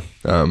somewhere,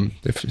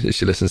 if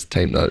she listens to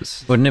Tape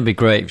Notes. Wouldn't it be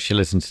great if she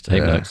listens to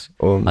Tape Notes?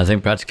 I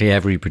think practically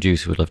every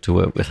producer would love to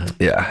work with her.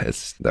 Yeah,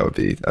 that would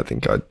be, I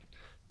think I'd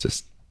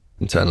just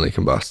internally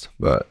combust.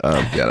 But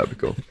yeah, that'd be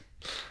cool.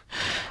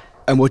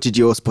 And what did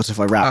your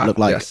Spotify rap look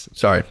like? Yes,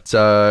 sorry.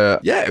 So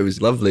yeah, it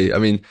was lovely. I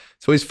mean,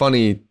 it's always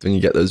funny when you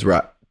get those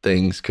rap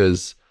things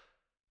because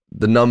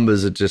the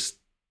numbers are just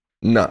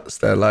nuts.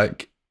 They're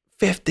like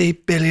 50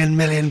 billion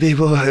million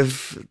people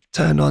have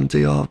turned on to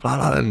your blah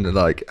blah, and they're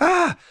like,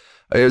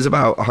 it was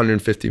about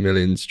 150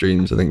 million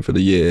streams I think for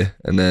the year,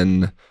 and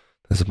then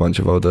there's a bunch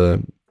of other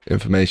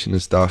information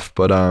and stuff.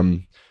 But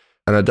and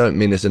I don't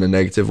mean this in a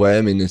negative way.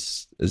 I mean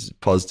this as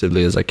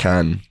positively as I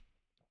can.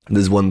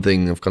 There's one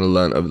thing I've kind of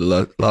learned over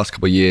the last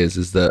couple of years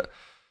is that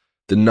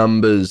the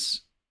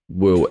numbers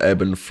will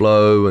ebb and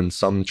flow, and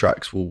some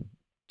tracks will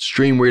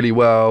stream really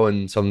well,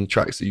 and some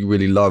tracks that you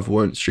really love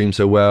won't stream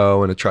so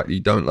well, and a track that you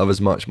don't love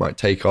as much might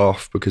take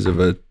off because of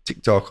a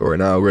TikTok or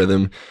an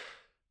algorithm.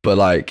 But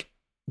like,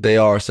 they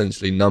are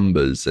essentially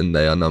numbers, and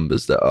they are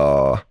numbers that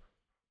are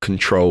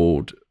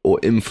controlled or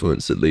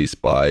influenced at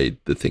least by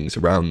the things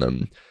around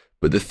them.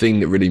 But the thing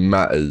that really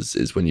matters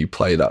is when you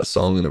play that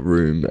song in a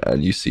room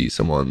and you see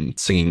someone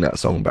singing that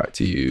song back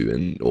to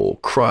you, or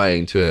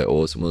crying to it,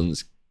 or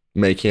someone's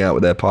making out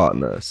with their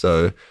partner.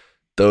 So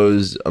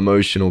those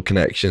emotional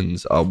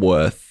connections are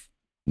worth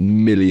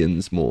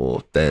millions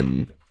more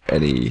than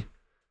any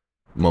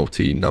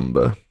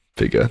multi-number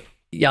figure.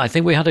 Yeah, I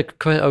think we had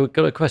got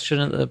a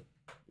question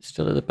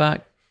still at the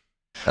back.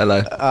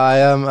 Hello.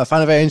 I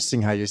find it very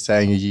interesting how you're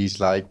saying you use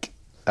like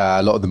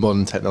a lot of the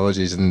modern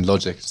technologies and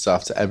Logic and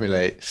stuff to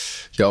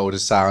emulate your older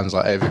sounds,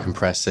 like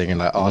overcompressing and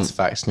like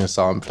artifacts in your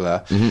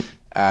sampler. Mm-hmm.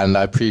 And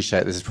I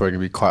appreciate this is probably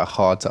going to be quite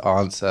hard to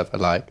answer, but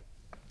like,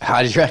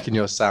 how do you reckon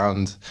your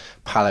sound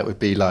palette would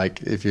be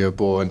like if you were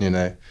born,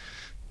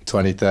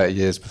 20, 30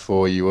 years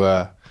before you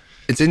were?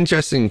 It's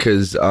interesting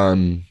because,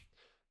 and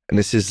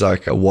this is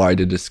like a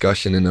wider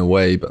discussion in a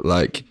way, but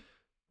like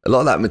a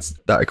lot of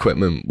that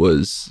equipment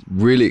was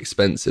really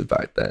expensive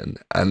back then.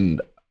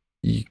 And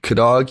you could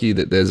argue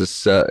that there's a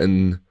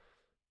certain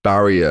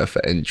barrier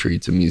for entry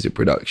to music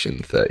production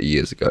 30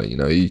 years ago.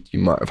 You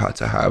might have had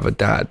to have a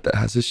dad that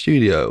has a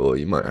studio, or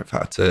you might have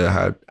had to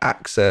have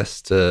access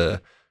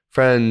to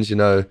friends.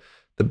 The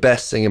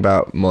best thing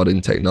about modern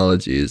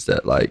technology is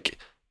that like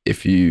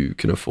if you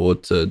can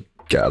afford to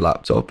get a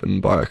laptop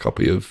and buy a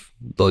copy of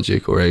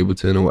Logic or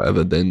Ableton or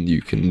whatever, then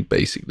you can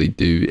basically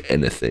do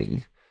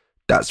anything.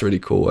 That's really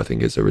cool. I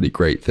think it's a really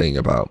great thing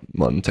about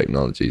modern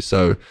technology.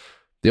 So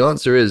the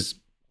answer is,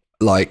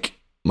 like,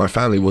 my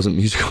family wasn't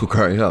musical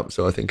growing up,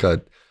 so I think my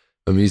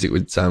music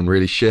would sound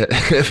really shit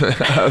if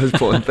I was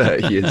born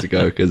 30 years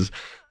ago, because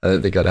I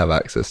don't think I'd have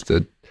access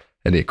to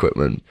any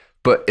equipment.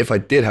 But if I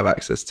did have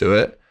access to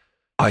it,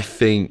 I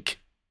think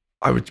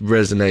I would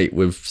resonate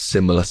with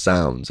similar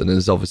sounds. And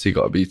there's obviously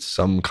got to be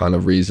some kind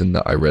of reason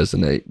that I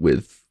resonate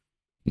with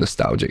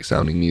nostalgic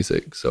sounding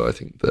music. So I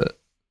think that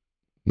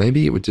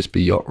maybe it would just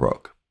be yacht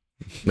rock.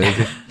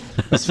 Maybe.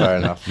 That's fair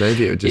enough.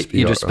 Maybe it would just be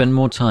you yacht just spend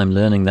more time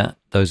learning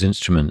those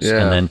instruments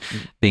and then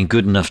being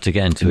good enough to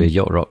get into a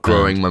yacht rock band.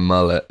 Growing my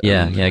mullet.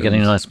 Getting a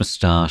nice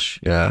moustache.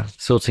 Yeah.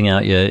 Sorting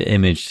out your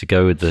image to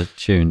go with the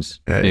tunes.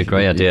 Be a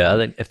great idea. I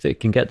think if they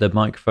can get the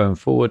microphone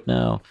forward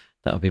now,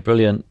 that would be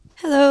brilliant.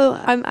 Hello,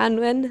 I'm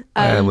Anwen.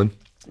 Hi, Anwen.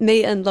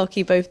 Me and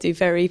Lockie both do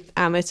very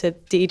amateur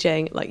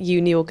DJing, like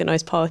uni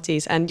organised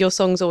parties, and your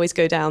songs always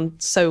go down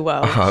so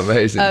well. Oh,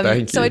 amazing,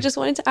 thank you. So I just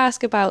wanted to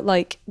ask about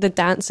like the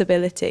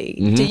danceability.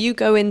 Mm-hmm. Do you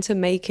go into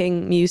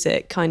making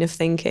music kind of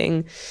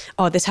thinking,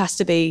 oh, this has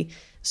to be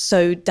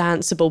so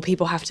danceable,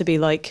 people have to be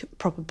like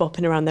proper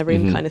bopping around their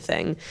room kind of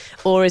thing?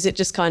 Or is it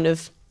just kind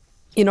of,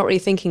 you're not really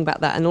thinking about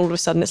that, and all of a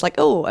sudden it's like,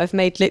 oh, I've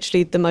made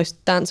literally the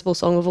most danceable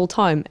song of all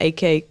time,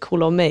 aka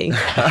Call on Me?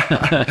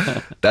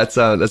 That's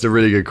a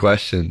really good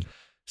question.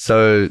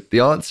 So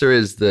the answer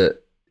is that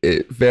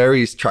it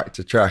varies track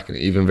to track, and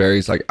it even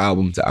varies like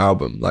album to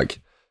album. Like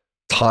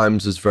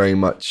Times was very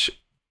much,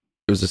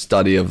 it was a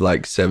study of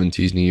like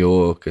 70s New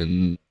York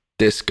and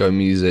disco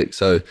music.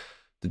 So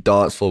the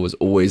dance floor was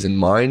always in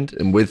mind.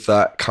 And with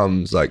that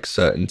comes like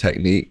certain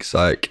techniques,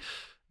 like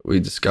we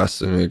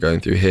discussed when we were going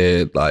through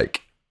here,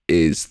 like,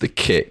 is the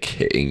kick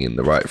hitting in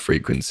the right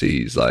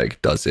frequencies?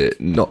 Like, does it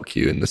knock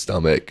you in the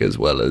stomach as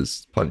well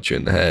as punch you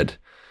in the head?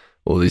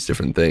 All these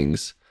different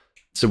things.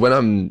 So when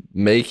I'm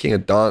making a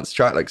dance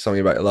track, like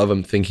Something About Your Love,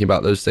 I'm thinking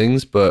about those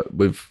things. But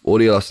with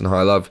Audio Lost and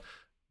High Love,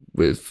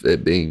 with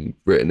it being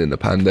written in the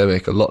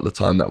pandemic, a lot of the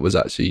time that was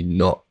actually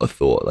not a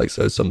thought. Like,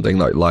 so something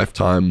like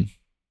Lifetime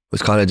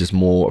was kind of just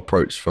more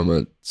approached from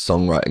a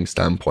songwriting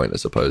standpoint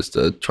as opposed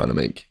to trying to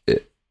make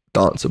it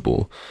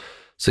danceable.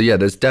 So yeah,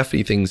 there's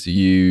definitely things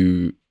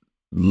you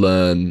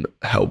learn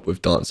help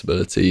with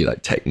danceability,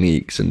 like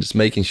techniques, and just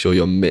making sure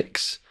your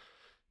mix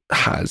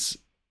has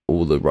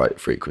all the right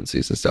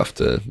frequencies and stuff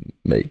to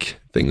make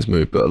things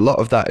move. But a lot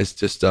of that is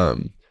just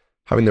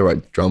having the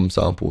right drum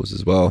samples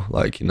as well,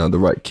 like, the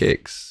right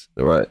kicks,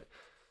 the right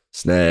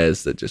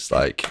snares that just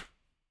like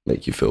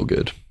make you feel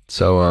good.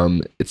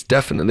 So it's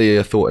definitely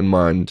a thought in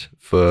mind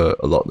for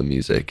a lot of the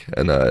music,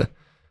 and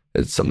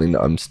it's something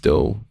that I'm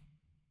still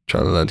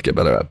trying to learn to get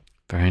better at.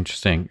 Very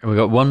interesting. We've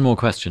got one more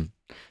question.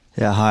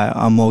 Yeah, hi,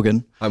 I'm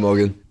Morgan. Hi,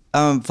 Morgan.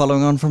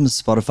 Following on from the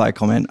Spotify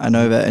comment, I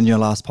know that in your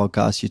last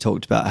podcast you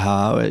talked about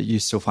how you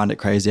still find it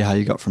crazy how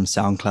you got from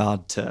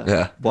SoundCloud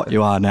to what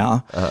you are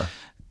now.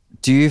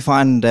 Do you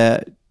find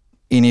that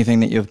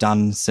anything that you've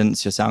done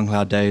since your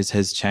SoundCloud days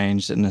has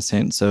changed in the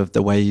sense of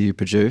the way you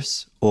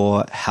produce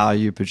or how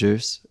you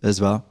produce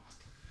as well?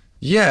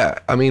 Yeah,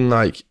 I mean,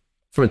 like,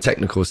 from a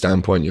technical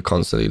standpoint, you're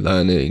constantly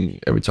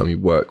learning. Every time you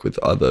work with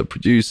other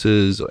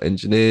producers or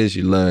engineers,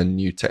 you learn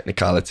new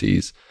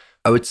technicalities.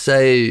 I would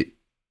say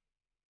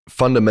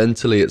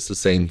fundamentally it's the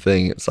same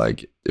thing. It's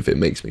like, if it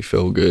makes me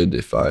feel good,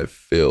 if I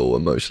feel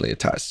emotionally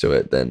attached to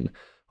it, then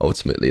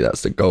ultimately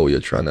that's the goal.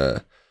 You're trying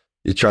to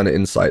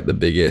incite the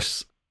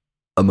biggest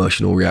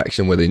emotional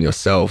reaction within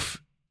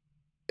yourself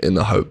in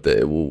the hope that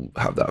it will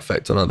have that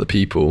effect on other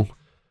people.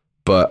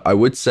 But I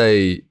would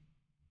say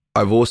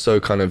I've also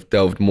kind of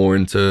delved more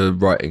into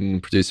writing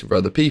and producing for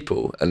other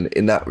people. And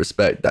in that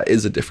respect, that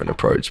is a different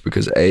approach,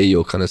 because A,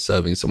 you're kind of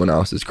serving someone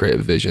else's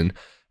creative vision.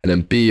 And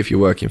then B, if you're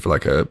working for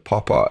like a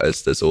pop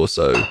artist, there's a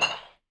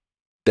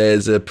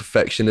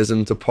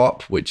perfectionism to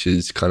pop, which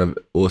is kind of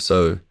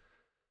also,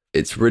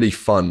 it's really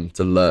fun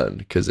to learn,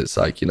 because it's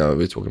like, we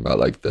were talking about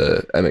like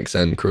the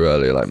MXN crew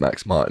earlier, like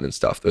Max Martin and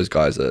stuff. Those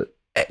guys are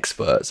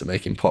experts at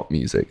making pop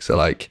music. So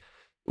like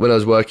when I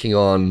was working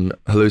on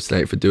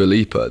Hallucinate for Dua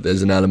Lipa,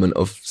 there's an element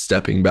of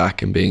stepping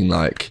back and being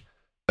like,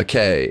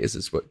 okay, is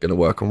this going to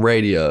work on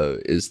radio?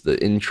 Is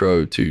the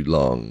intro too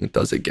long?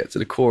 Does it get to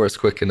the chorus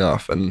quick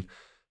enough? And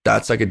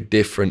that's like a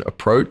different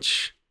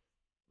approach,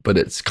 but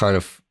it's kind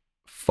of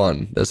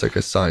fun. There's like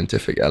a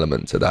scientific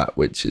element to that,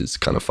 which is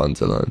kind of fun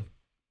to learn.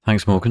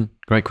 Thanks, Morgan.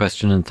 Great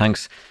question. And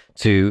thanks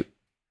to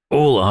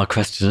all our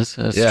questioners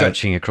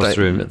stretching across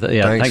the room.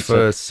 Thanks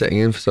for sitting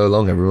in for so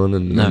long, everyone,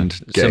 and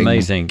getting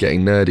amazing.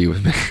 Getting nerdy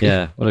with me.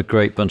 Yeah, what a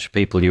great bunch of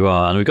people you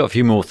are. And we've got a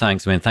few more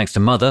thanks. I mean, thanks to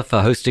Mother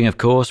for hosting, of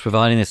course,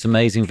 providing this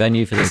amazing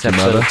venue for this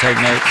episode of Take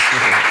Notes.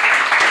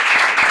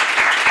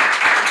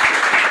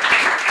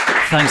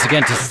 Thanks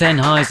again to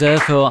Sennheiser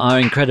for our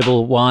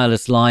incredible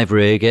wireless live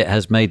rig. It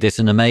has made this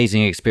an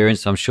amazing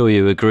experience. I'm sure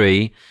you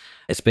agree.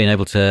 It's been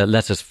able to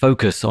let us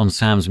focus on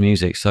Sam's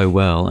music so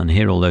well and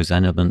hear all those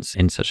elements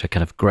in such a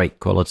kind of great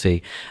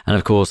quality. And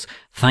of course,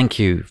 thank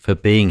you for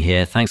being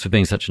here. Thanks for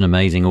being such an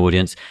amazing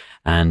audience.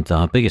 And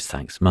our biggest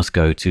thanks must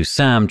go to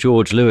Sam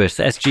George Lewis,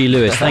 SG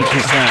Lewis. Thank you,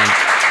 Sam.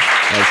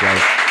 Thanks,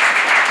 guys.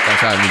 Thanks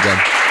for having me,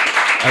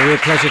 John. A real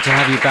pleasure to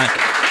have you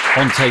back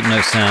on Take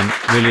Notes, Sam.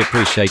 Really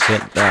appreciate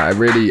it.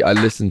 I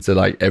listen to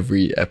like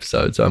every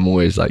episode, so I'm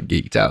always like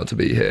geeked out to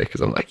be here because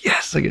I'm like,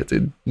 yes, I get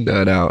to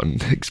nerd out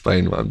and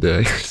explain what I'm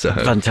doing. So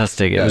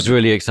fantastic. It was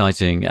really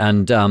exciting.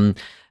 And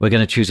we're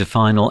going to choose a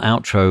final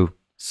outro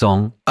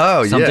song.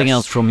 Oh, something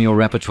else from your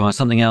repertoire,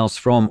 something else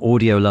from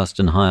Audio Lust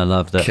and Higher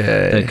Love that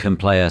can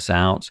play us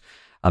out.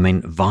 I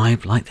mean,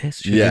 vibe like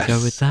this. Should we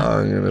go with that?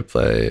 I'm going to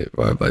play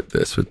Vibe Like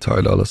This with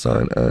Ty Dolla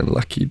 $ign and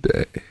Lucky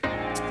Day.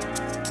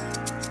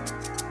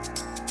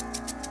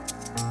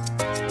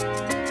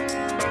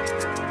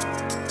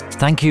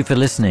 Thank you for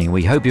listening.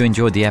 We hope you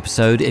enjoyed the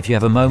episode. If you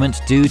have a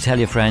moment, do tell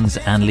your friends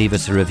and leave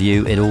us a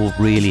review. It all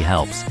really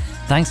helps.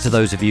 Thanks to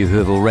those of you who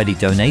have already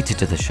donated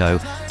to the show.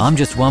 I'm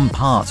just one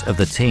part of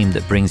the team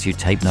that brings you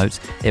Tape Notes.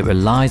 It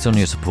relies on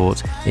your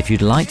support. If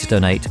you'd like to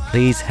donate,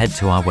 please head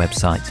to our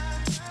website.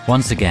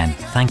 Once again,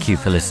 thank you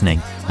for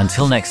listening.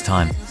 Until next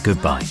time,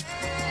 goodbye.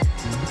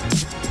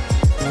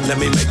 Let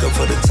me make up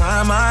for the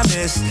time I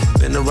missed.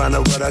 Been around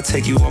the world, I'll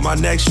take you on my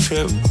next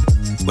trip.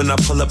 When I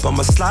pull up on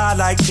my slide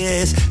like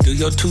this, do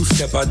your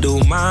two-step, I do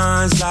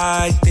mines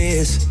like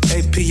this.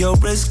 AP your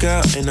wrist,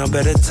 girl, ain't no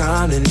better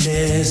time than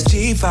this.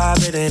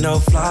 G5, it ain't no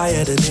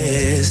flyer than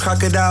this.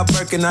 Crocodile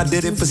Birkin, I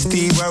did it for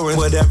Steve Irwin.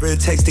 Whatever it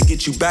takes to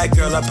get you back,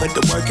 girl, I put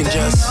the work in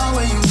just. Know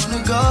where you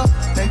wanna go,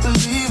 make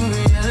believe in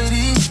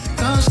reality.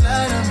 Don't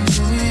slide on me,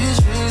 show me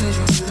it's real as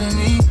you feeling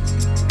me.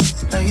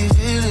 Like you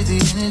feel it, the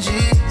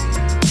energy.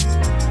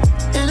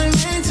 In the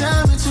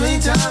meantime,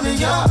 between time in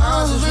your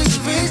arms,